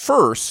universe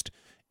first,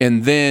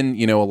 and then,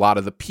 a lot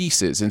of the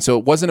pieces. And so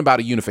it wasn't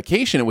about a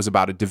unification, it was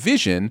about a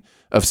division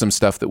of some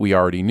stuff that we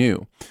already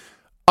knew.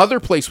 Other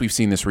place we've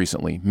seen this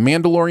recently,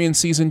 Mandalorian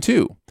Season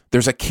 2.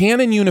 There's a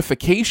canon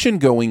unification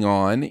going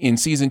on in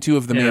Season 2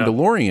 of The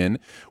Mandalorian,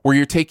 where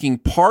you're taking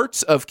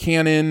parts of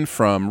canon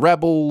from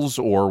Rebels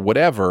or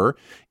whatever,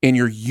 and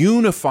you're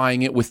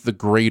unifying it with the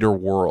greater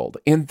world.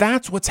 And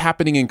that's what's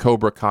happening in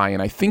Cobra Kai,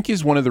 and I think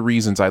is one of the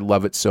reasons I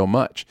love it so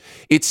much.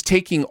 It's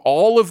taking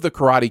all of the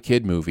Karate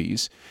Kid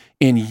movies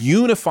and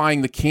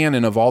unifying the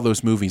canon of all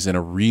those movies in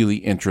a really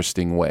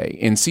interesting way.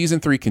 And season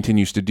 3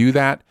 continues to do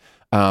that.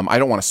 I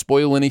don't want to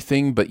spoil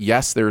anything, but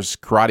yes, there's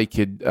Karate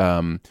Kid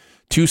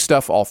 2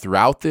 stuff all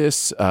throughout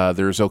this.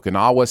 There's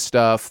Okinawa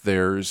stuff.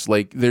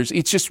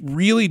 It's just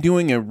really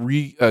doing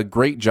a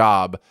great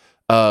job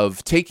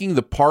of taking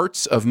the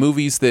parts of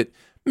movies that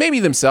maybe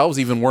themselves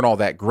even weren't all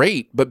that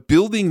great, but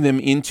building them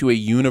into a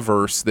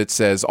universe that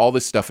says all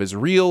this stuff is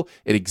real,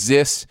 it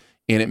exists,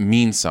 and it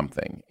means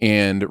something,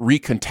 and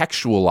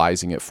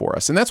recontextualizing it for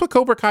us. And that's what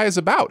Cobra Kai is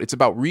about. It's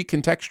about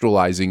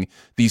recontextualizing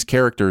these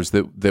characters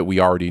that we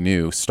already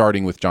knew,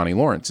 starting with Johnny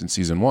Lawrence in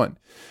season 1.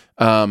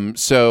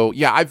 So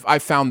yeah,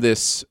 I've found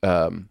this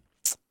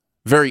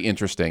very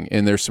interesting,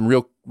 and there's some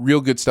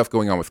real good stuff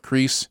going on with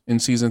Kreese in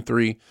season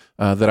 3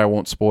 that I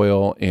won't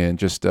spoil, and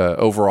just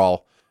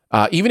overall,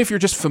 even if you're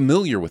just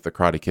familiar with the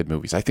Karate Kid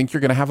movies, I think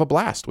you're going to have a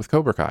blast with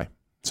Cobra Kai.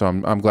 So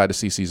I'm glad to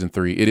see season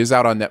 3. It is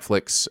out on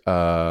Netflix,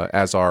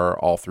 as are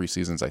all 3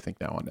 seasons, I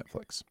think, now on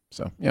Netflix.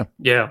 So yeah.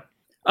 Yeah.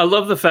 I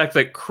love the fact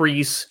that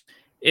Kreese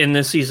in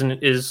this season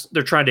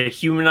they're trying to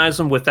humanize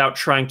him without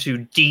trying to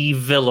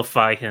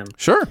de-vilify him.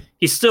 Sure.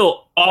 He's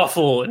still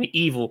awful and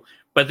evil,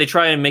 but they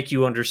try and make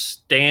you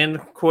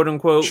understand, quote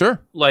unquote, sure,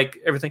 like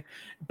everything.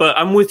 But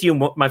I'm with you.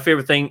 My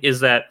favorite thing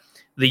is that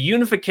the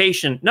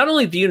unification, not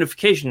only the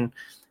unification,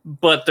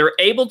 but they're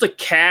able to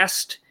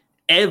cast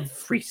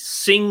every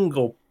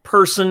single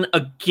person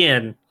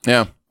again.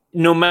 Yeah.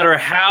 No matter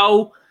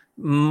how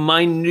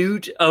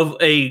minute of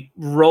a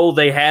role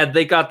they had,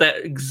 they got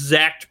that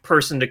exact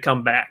person to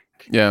come back.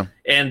 Yeah.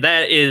 And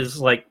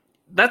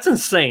that's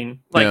insane.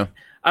 Like,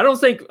 I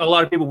don't think a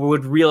lot of people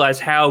would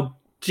realize how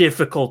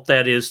difficult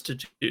that is to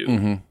do.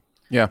 Mm-hmm.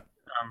 Yeah.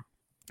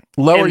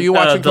 Lo, are you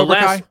watching Cobra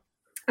Kai?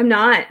 I'm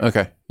not.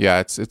 Okay. Yeah,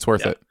 it's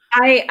worth it.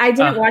 I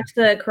didn't watch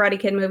the Karate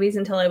Kid movies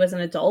until I was an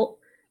adult.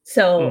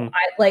 So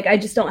I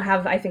just don't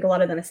have, I think, a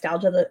lot of the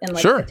nostalgia and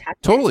like sure, attachment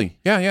totally,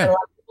 yeah. A lot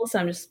of people,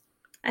 so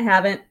I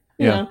haven't.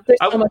 You know, there's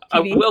so much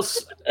TV.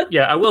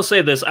 I will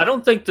say this. I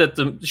don't think that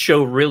the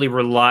show really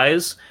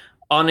relies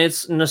on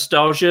its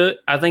nostalgia.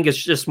 I think it's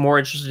just more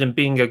interested in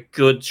being a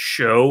good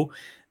show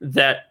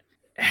that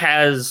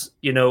has,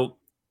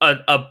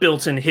 a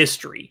built-in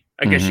history,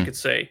 I guess you could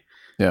say.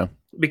 Yeah.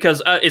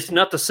 Because it's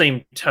not the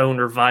same tone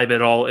or vibe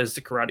at all as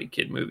the Karate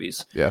Kid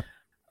movies. Yeah.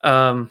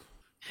 And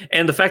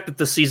the fact that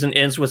the season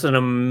ends with an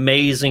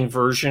amazing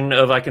version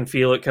of I Can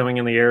Feel It Coming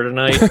in the Air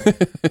Tonight.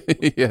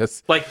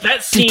 Yes. Like,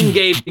 that scene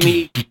gave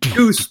me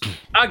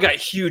I got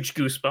huge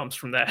goosebumps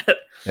from that.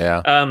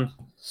 Yeah.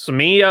 So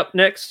me up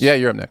next? Yeah,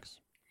 you're up next.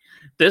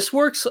 This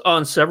works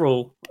on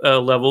several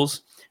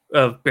levels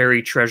of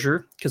buried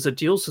treasure, because it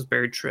deals with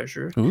buried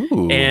treasure.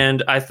 Ooh.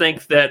 And I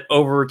think that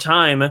over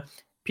time,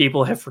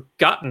 people have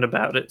forgotten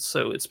about it,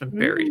 so it's been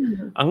buried.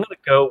 I'm going to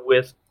go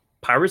with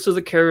Pirates of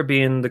the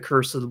Caribbean, The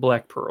Curse of the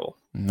Black Pearl.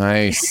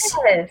 Nice.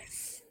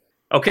 Yes.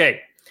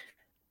 Okay.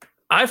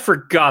 I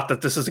forgot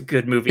that this is a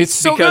good movie. It's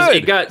so because good.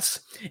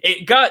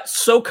 It got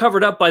so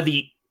covered up by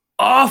the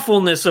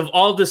awfulness of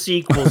all the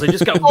sequels. It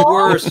just got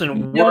worse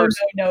and worse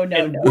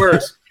and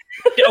worse.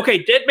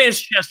 Okay, Dead Man's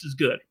Chest is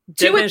good.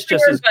 Dead Man's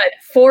Chest is good.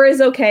 4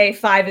 is okay.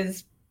 5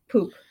 is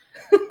poop.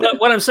 But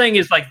what I'm saying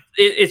is, like,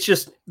 it's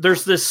just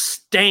there's this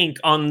stank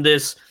on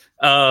this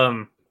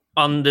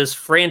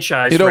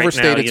franchise. It right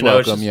overstayed now, its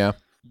welcome.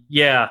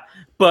 Yeah.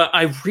 But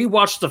I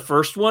rewatched the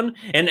first one,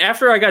 and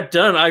after I got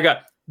done,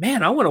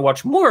 man, I want to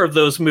watch more of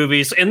those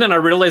movies. And then I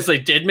realized they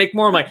did make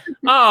more. I'm like,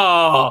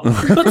 oh,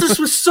 but this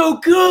was so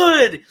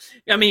good.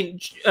 I mean,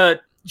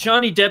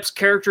 Johnny Depp's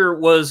character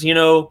was,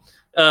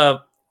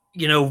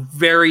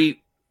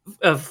 very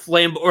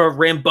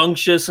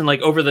rambunctious and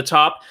like over the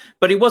top,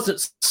 but he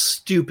wasn't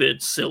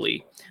stupid,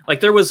 silly. Like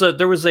there was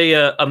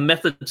a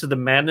method to the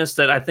madness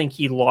that I think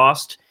he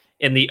lost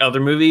in the other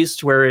movies,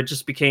 to where it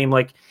just became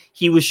like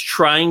he was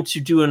trying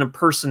to do an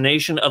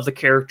impersonation of the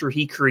character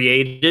he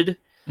created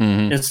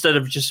instead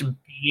of just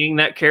being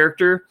that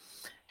character.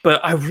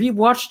 But I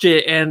rewatched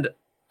it, and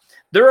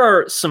there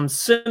are some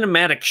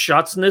cinematic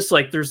shots in this.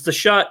 Like there's the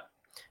shot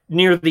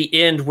near the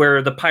end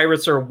where the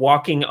pirates are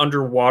walking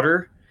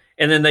underwater,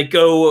 and then they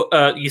go,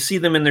 you see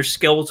them in their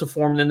skeletal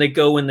form, and then they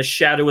go in the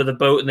shadow of the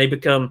boat and they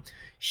become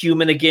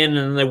human again,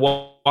 and then they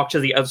walk to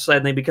the other side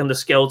and they become the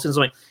skeletons.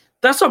 I'm like,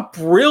 that's a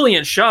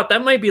brilliant shot.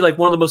 That might be like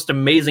one of the most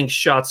amazing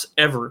shots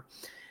ever.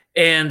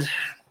 And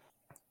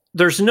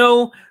there's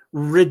no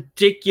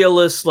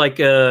ridiculous like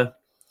a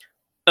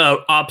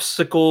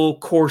obstacle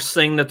course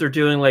thing that they're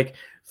doing, like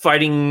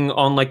fighting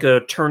on like a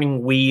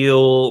turning wheel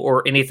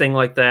or anything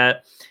like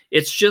that.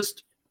 It's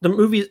just the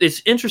movie.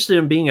 It's interested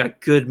in being a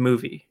good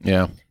movie.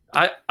 Yeah.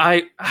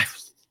 I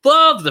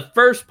love the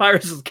first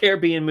Pirates of the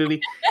Caribbean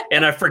movie,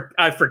 and I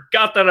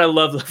forgot that I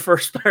love the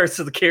first Pirates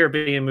of the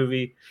Caribbean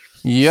movie.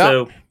 Yeah.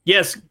 So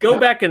yes, go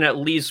back and at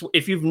least,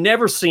 if you've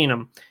never seen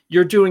them,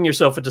 you're doing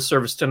yourself a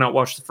disservice to not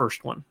watch the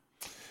first one.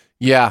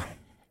 Yeah.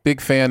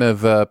 Big fan of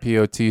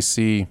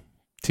POTC,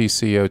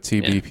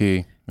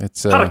 TCOTBP.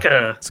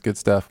 Yeah. It's good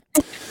stuff.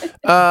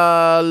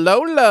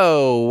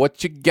 Lolo,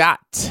 what you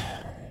got?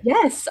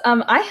 Yes,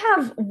 I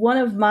have one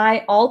of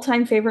my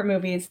all-time favorite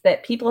movies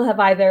that people have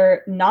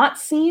either not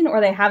seen or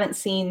they haven't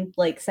seen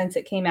like since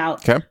it came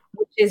out. Okay.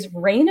 Which is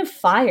Reign of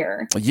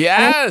Fire.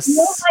 Yes,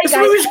 this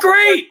movie's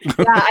great. Yeah,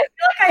 I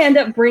feel like I end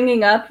up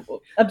bringing up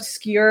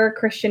obscure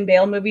Christian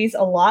Bale movies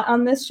a lot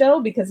on this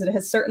show because it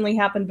has certainly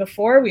happened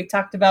before. We've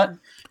talked about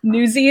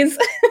Newsies,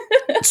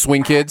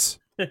 Swing Kids.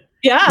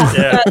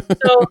 Yeah.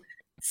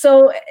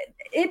 So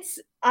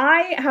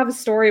I have a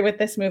story with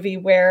this movie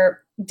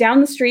where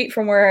down the street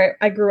from where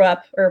I grew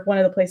up, or one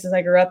of the places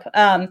I grew up,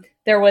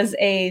 there was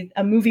a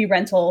movie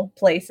rental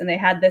place, and they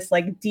had this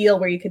like deal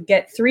where you could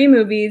get 3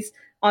 movies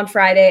on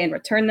Friday and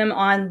return them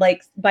on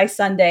like by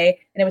Sunday,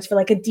 and it was for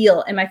like a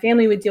deal. And my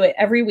family would do it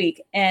every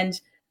week, and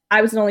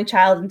I was an only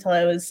child until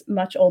I was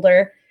much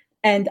older,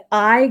 and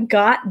I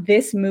got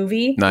this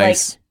movie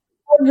Nice. like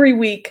every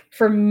week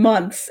for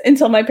months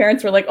until my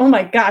parents were like, "Oh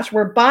my gosh,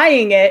 we're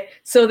buying it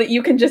so that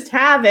you can just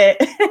have it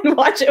and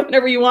watch it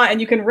whenever you want, and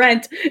you can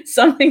rent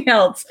something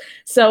else."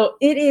 So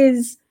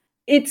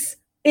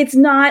it's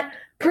not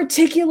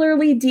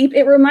particularly deep.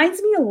 It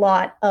reminds me a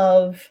lot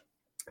of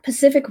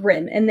Pacific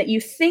Rim, and that you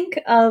think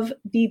of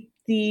the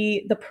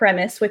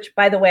premise, which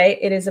by the way,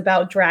 it is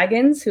about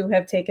dragons who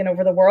have taken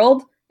over the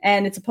world,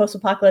 and it's a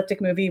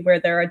post-apocalyptic movie where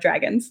there are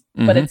dragons,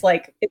 but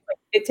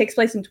it takes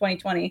place in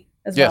 2020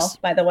 as well,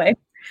 by the way.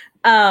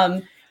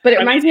 But it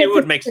reminds me of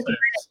would make sense.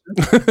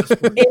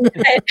 I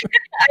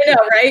know,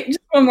 right? Just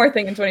one more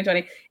thing in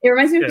 2020. It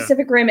reminds me of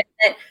Pacific Rim.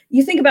 That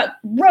you think about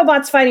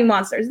robots fighting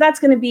monsters. That's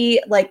going to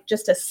be like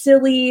just a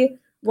silly,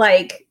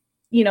 like,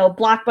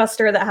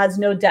 blockbuster that has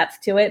no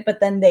depth to it. But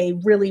then they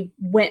really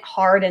went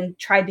hard and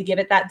tried to give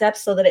it that depth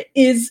so that it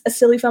is a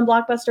silly, fun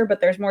blockbuster, but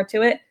there's more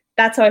to it.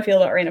 That's how I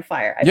feel about Reign of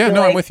Fire.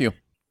 I'm with you.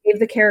 Gave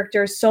the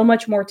characters so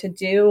much more to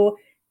do.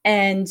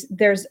 And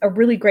there's a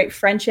really great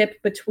friendship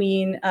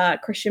between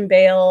Christian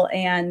Bale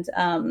and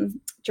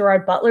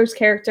Gerard Butler's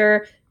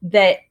character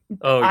that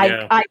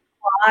I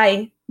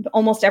cry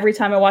almost every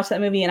time I watch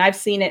that movie, and I've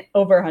seen it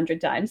over 100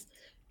 times.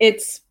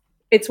 It's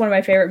one of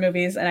my favorite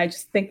movies, and I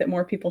just think that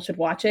more people should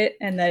watch it,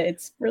 and that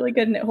it's really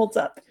good and it holds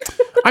up.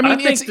 I mean,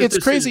 it's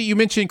crazy. You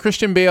mentioned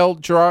Christian Bale,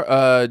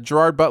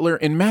 Gerard Butler,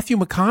 and Matthew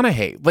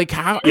McConaughey. Like,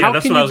 how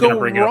can you go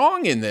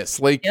wrong in this?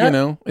 Like,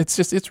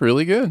 it's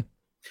really good.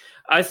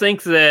 I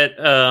think that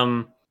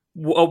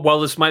while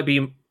this might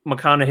be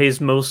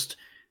McConaughey's most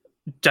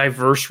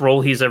diverse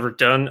role he's ever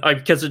done,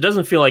 because it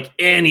doesn't feel like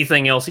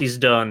anything else he's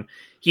done.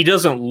 He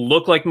doesn't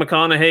look like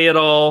McConaughey at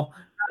all.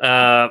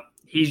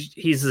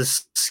 He's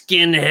this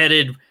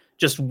skin-headed,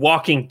 just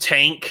walking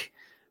tank.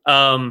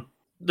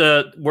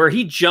 Where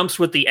he jumps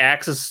with the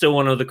axe is still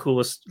one of the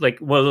coolest. Like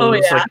one of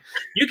those, like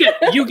you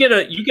get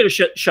a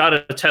shot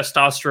of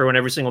testosterone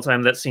every single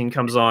time that scene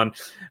comes on.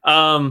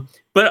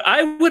 But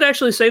I would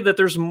actually say that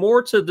there's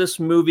more to this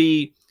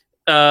movie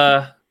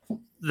that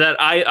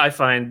I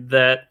find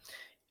that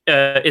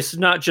it's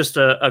not just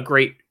a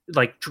great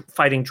like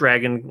fighting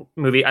dragon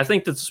movie. I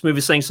think that this movie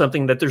is saying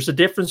something, that there's a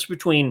difference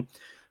between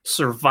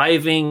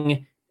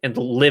surviving and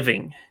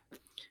living.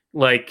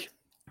 Like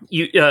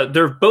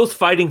they're both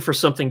fighting for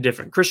something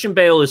different. Christian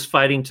Bale is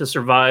fighting to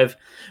survive.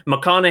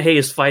 McConaughey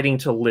is fighting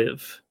to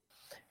live.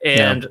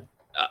 And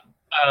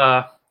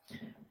I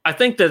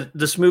think that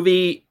this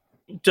movie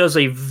does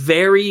a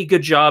very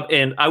good job,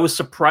 and I was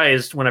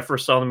surprised when I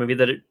first saw the movie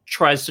that it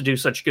tries to do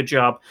such a good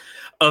job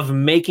of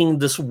making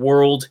this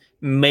world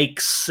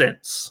make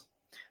sense.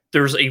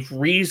 There's a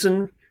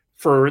reason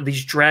for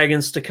these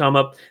dragons to come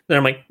up that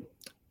I'm like,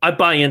 I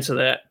buy into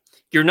that.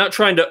 You're not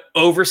trying to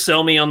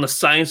oversell me on the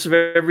science of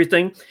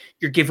everything.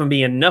 You're giving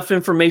me enough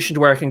information to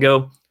where I can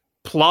go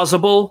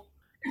plausible.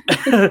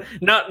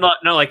 not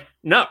like,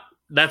 no,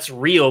 that's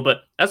real,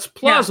 but that's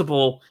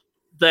plausible.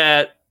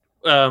 That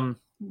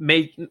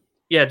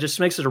just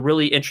makes it a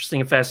really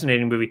interesting and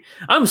fascinating movie.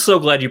 I'm so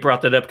glad you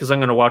brought that up because I'm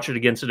going to watch it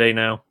again today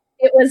now.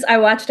 I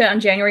watched it on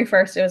January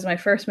 1st. It was my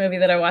first movie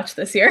that I watched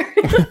this year.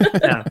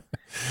 Yeah.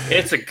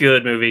 It's a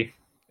good movie.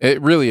 It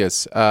really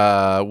is.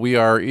 We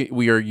are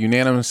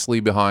unanimously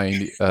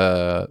behind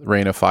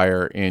Reign of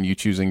Fire, and you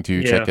choosing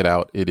to check it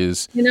out. It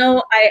is.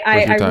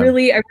 I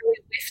really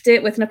whiffed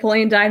it with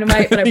Napoleon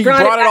Dynamite, but I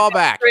brought it all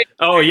back.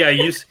 Oh yeah,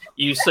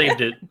 you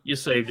saved it. You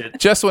saved it.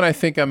 Just when I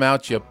think I'm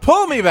out, you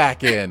pull me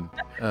back in.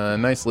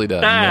 Nicely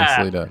done.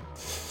 Nicely done.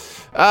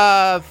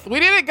 We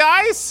did it,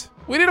 guys.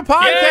 We did a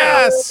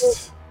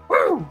podcast.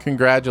 Yeah.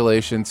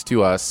 Congratulations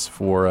to us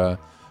for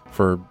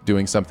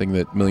doing something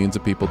that millions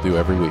of people do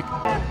every week.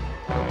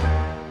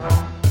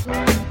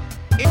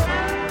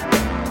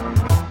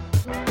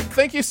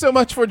 Thank you so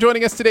much for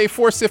joining us today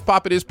for Sif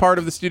Pop. It is part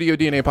of the Studio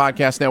DNA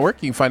Podcast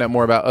Network. You can find out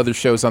more about other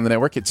shows on the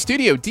network at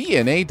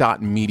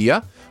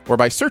studiodna.media or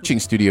by searching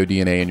Studio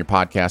DNA in your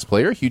podcast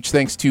player. Huge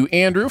thanks to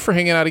Andrew for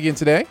hanging out again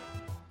today.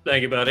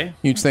 Thank you, buddy.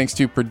 Huge thanks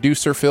to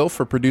producer Phil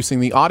for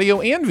producing the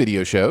audio and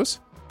video shows.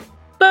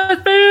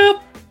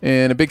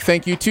 And a big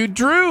thank you to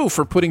Drew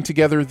for putting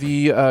together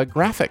the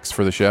graphics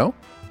for the show.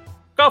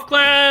 Golf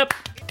clap!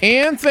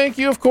 And thank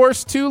you, of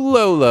course, to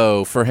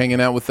Lolo for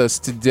hanging out with us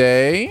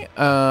today.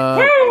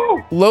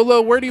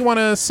 Lolo, where do you want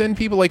to send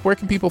people? Like, where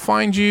can people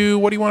find you?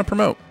 What do you want to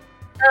promote?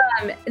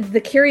 The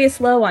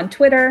Curious Lo on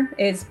Twitter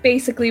is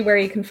basically where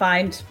you can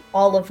find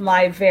all of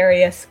my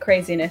various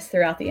craziness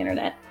throughout the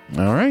internet.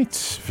 All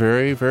right.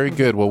 Very, very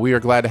good. Well, we are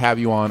glad to have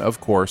you on,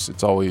 of course.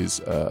 It's always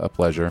a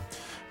pleasure.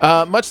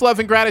 Much love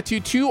and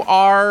gratitude to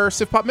our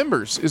SIFPOP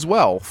members as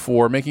well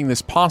for making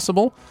this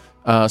possible.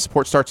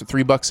 Support starts at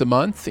 $3 a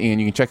month,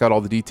 and you can check out all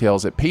the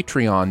details at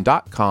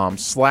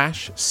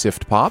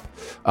patreon.com/SIFTPOP.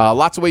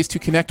 Lots of ways to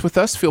connect with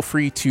us. Feel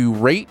free to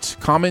rate,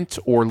 comment,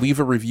 or leave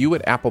a review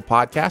at Apple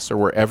Podcasts or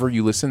wherever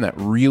you listen. That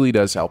really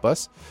does help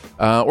us.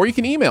 Or you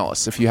can email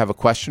us if you have a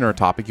question or a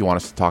topic you want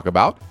us to talk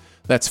about.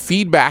 That's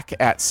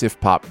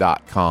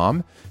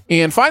feedback@SIFPOP.com.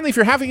 And finally, if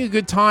you're having a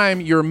good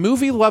time, your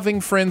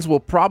movie-loving friends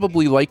will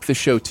probably like the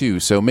show too.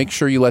 So make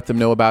sure you let them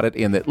know about it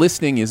and that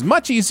listening is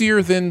much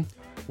easier than,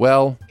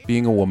 well,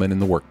 being a woman in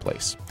the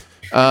workplace.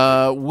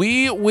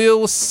 We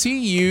will see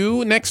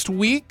you next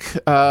week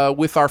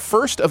with our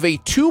first of a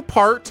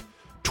two-part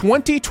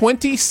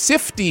 2020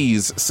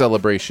 Sifties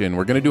celebration.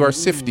 We're going to do our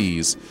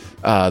Sifties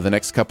the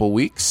next couple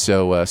weeks.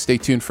 So stay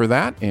tuned for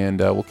that, and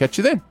we'll catch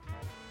you then.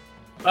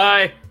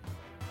 Bye.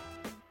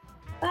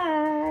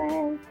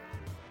 Bye.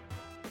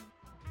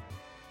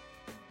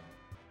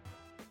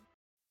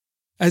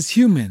 As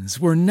humans,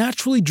 we're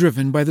naturally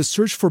driven by the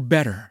search for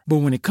better. But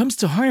when it comes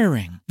to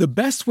hiring, the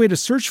best way to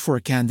search for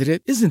a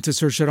candidate isn't to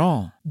search at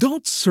all.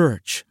 Don't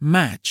search,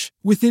 match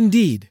with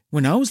Indeed.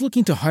 When I was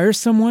looking to hire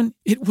someone,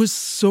 it was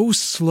so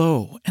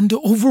slow and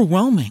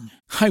overwhelming.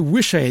 I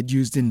wish I had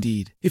used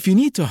Indeed. If you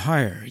need to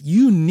hire,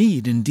 you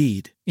need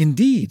Indeed.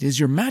 Indeed is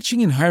your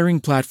matching and hiring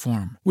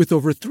platform with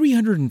over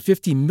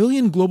 350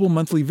 million global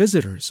monthly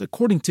visitors,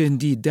 according to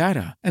Indeed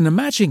data, and a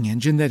matching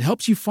engine that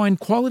helps you find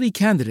quality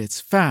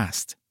candidates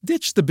fast.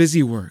 Ditch the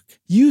busy work.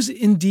 Use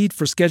Indeed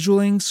for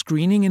scheduling,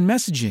 screening, and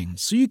messaging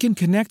so you can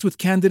connect with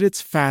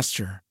candidates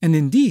faster. And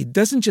Indeed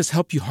doesn't just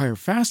help you hire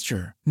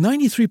faster.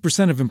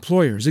 93% of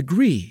employers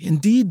agree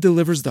Indeed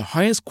delivers the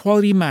highest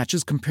quality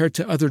matches compared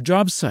to other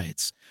job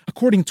sites,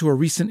 according to a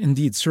recent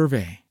Indeed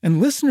survey.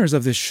 And listeners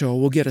of this show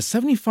will get a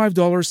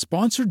 $75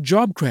 sponsored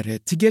job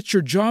credit to get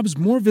your jobs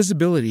more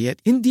visibility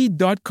at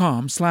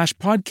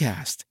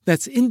Indeed.com/podcast.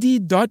 That's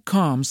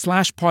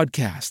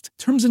Indeed.com/podcast.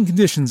 Terms and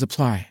conditions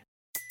apply.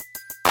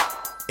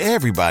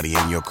 Everybody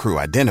in your crew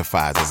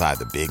identifies as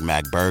either Big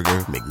Mac Burger,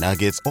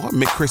 McNuggets, or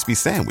McCrispy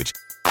Sandwich.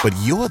 But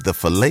you're the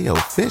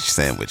Filet-O-Fish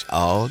Sandwich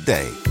all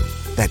day.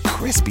 That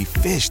crispy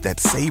fish, that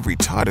savory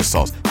tartar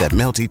sauce, that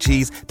melty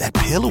cheese, that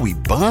pillowy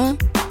bun.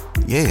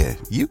 Yeah,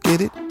 you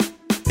get it.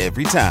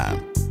 Every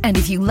time. And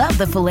if you love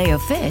the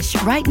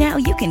Filet-O-Fish, right now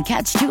you can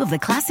catch two of the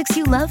classics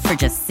you love for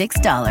just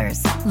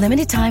 $6.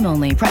 Limited time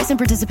only. Price and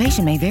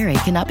participation may vary.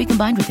 Cannot be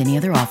combined with any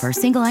other offer.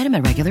 Single item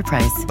at regular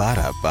price.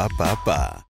 Ba-da-ba-ba-ba.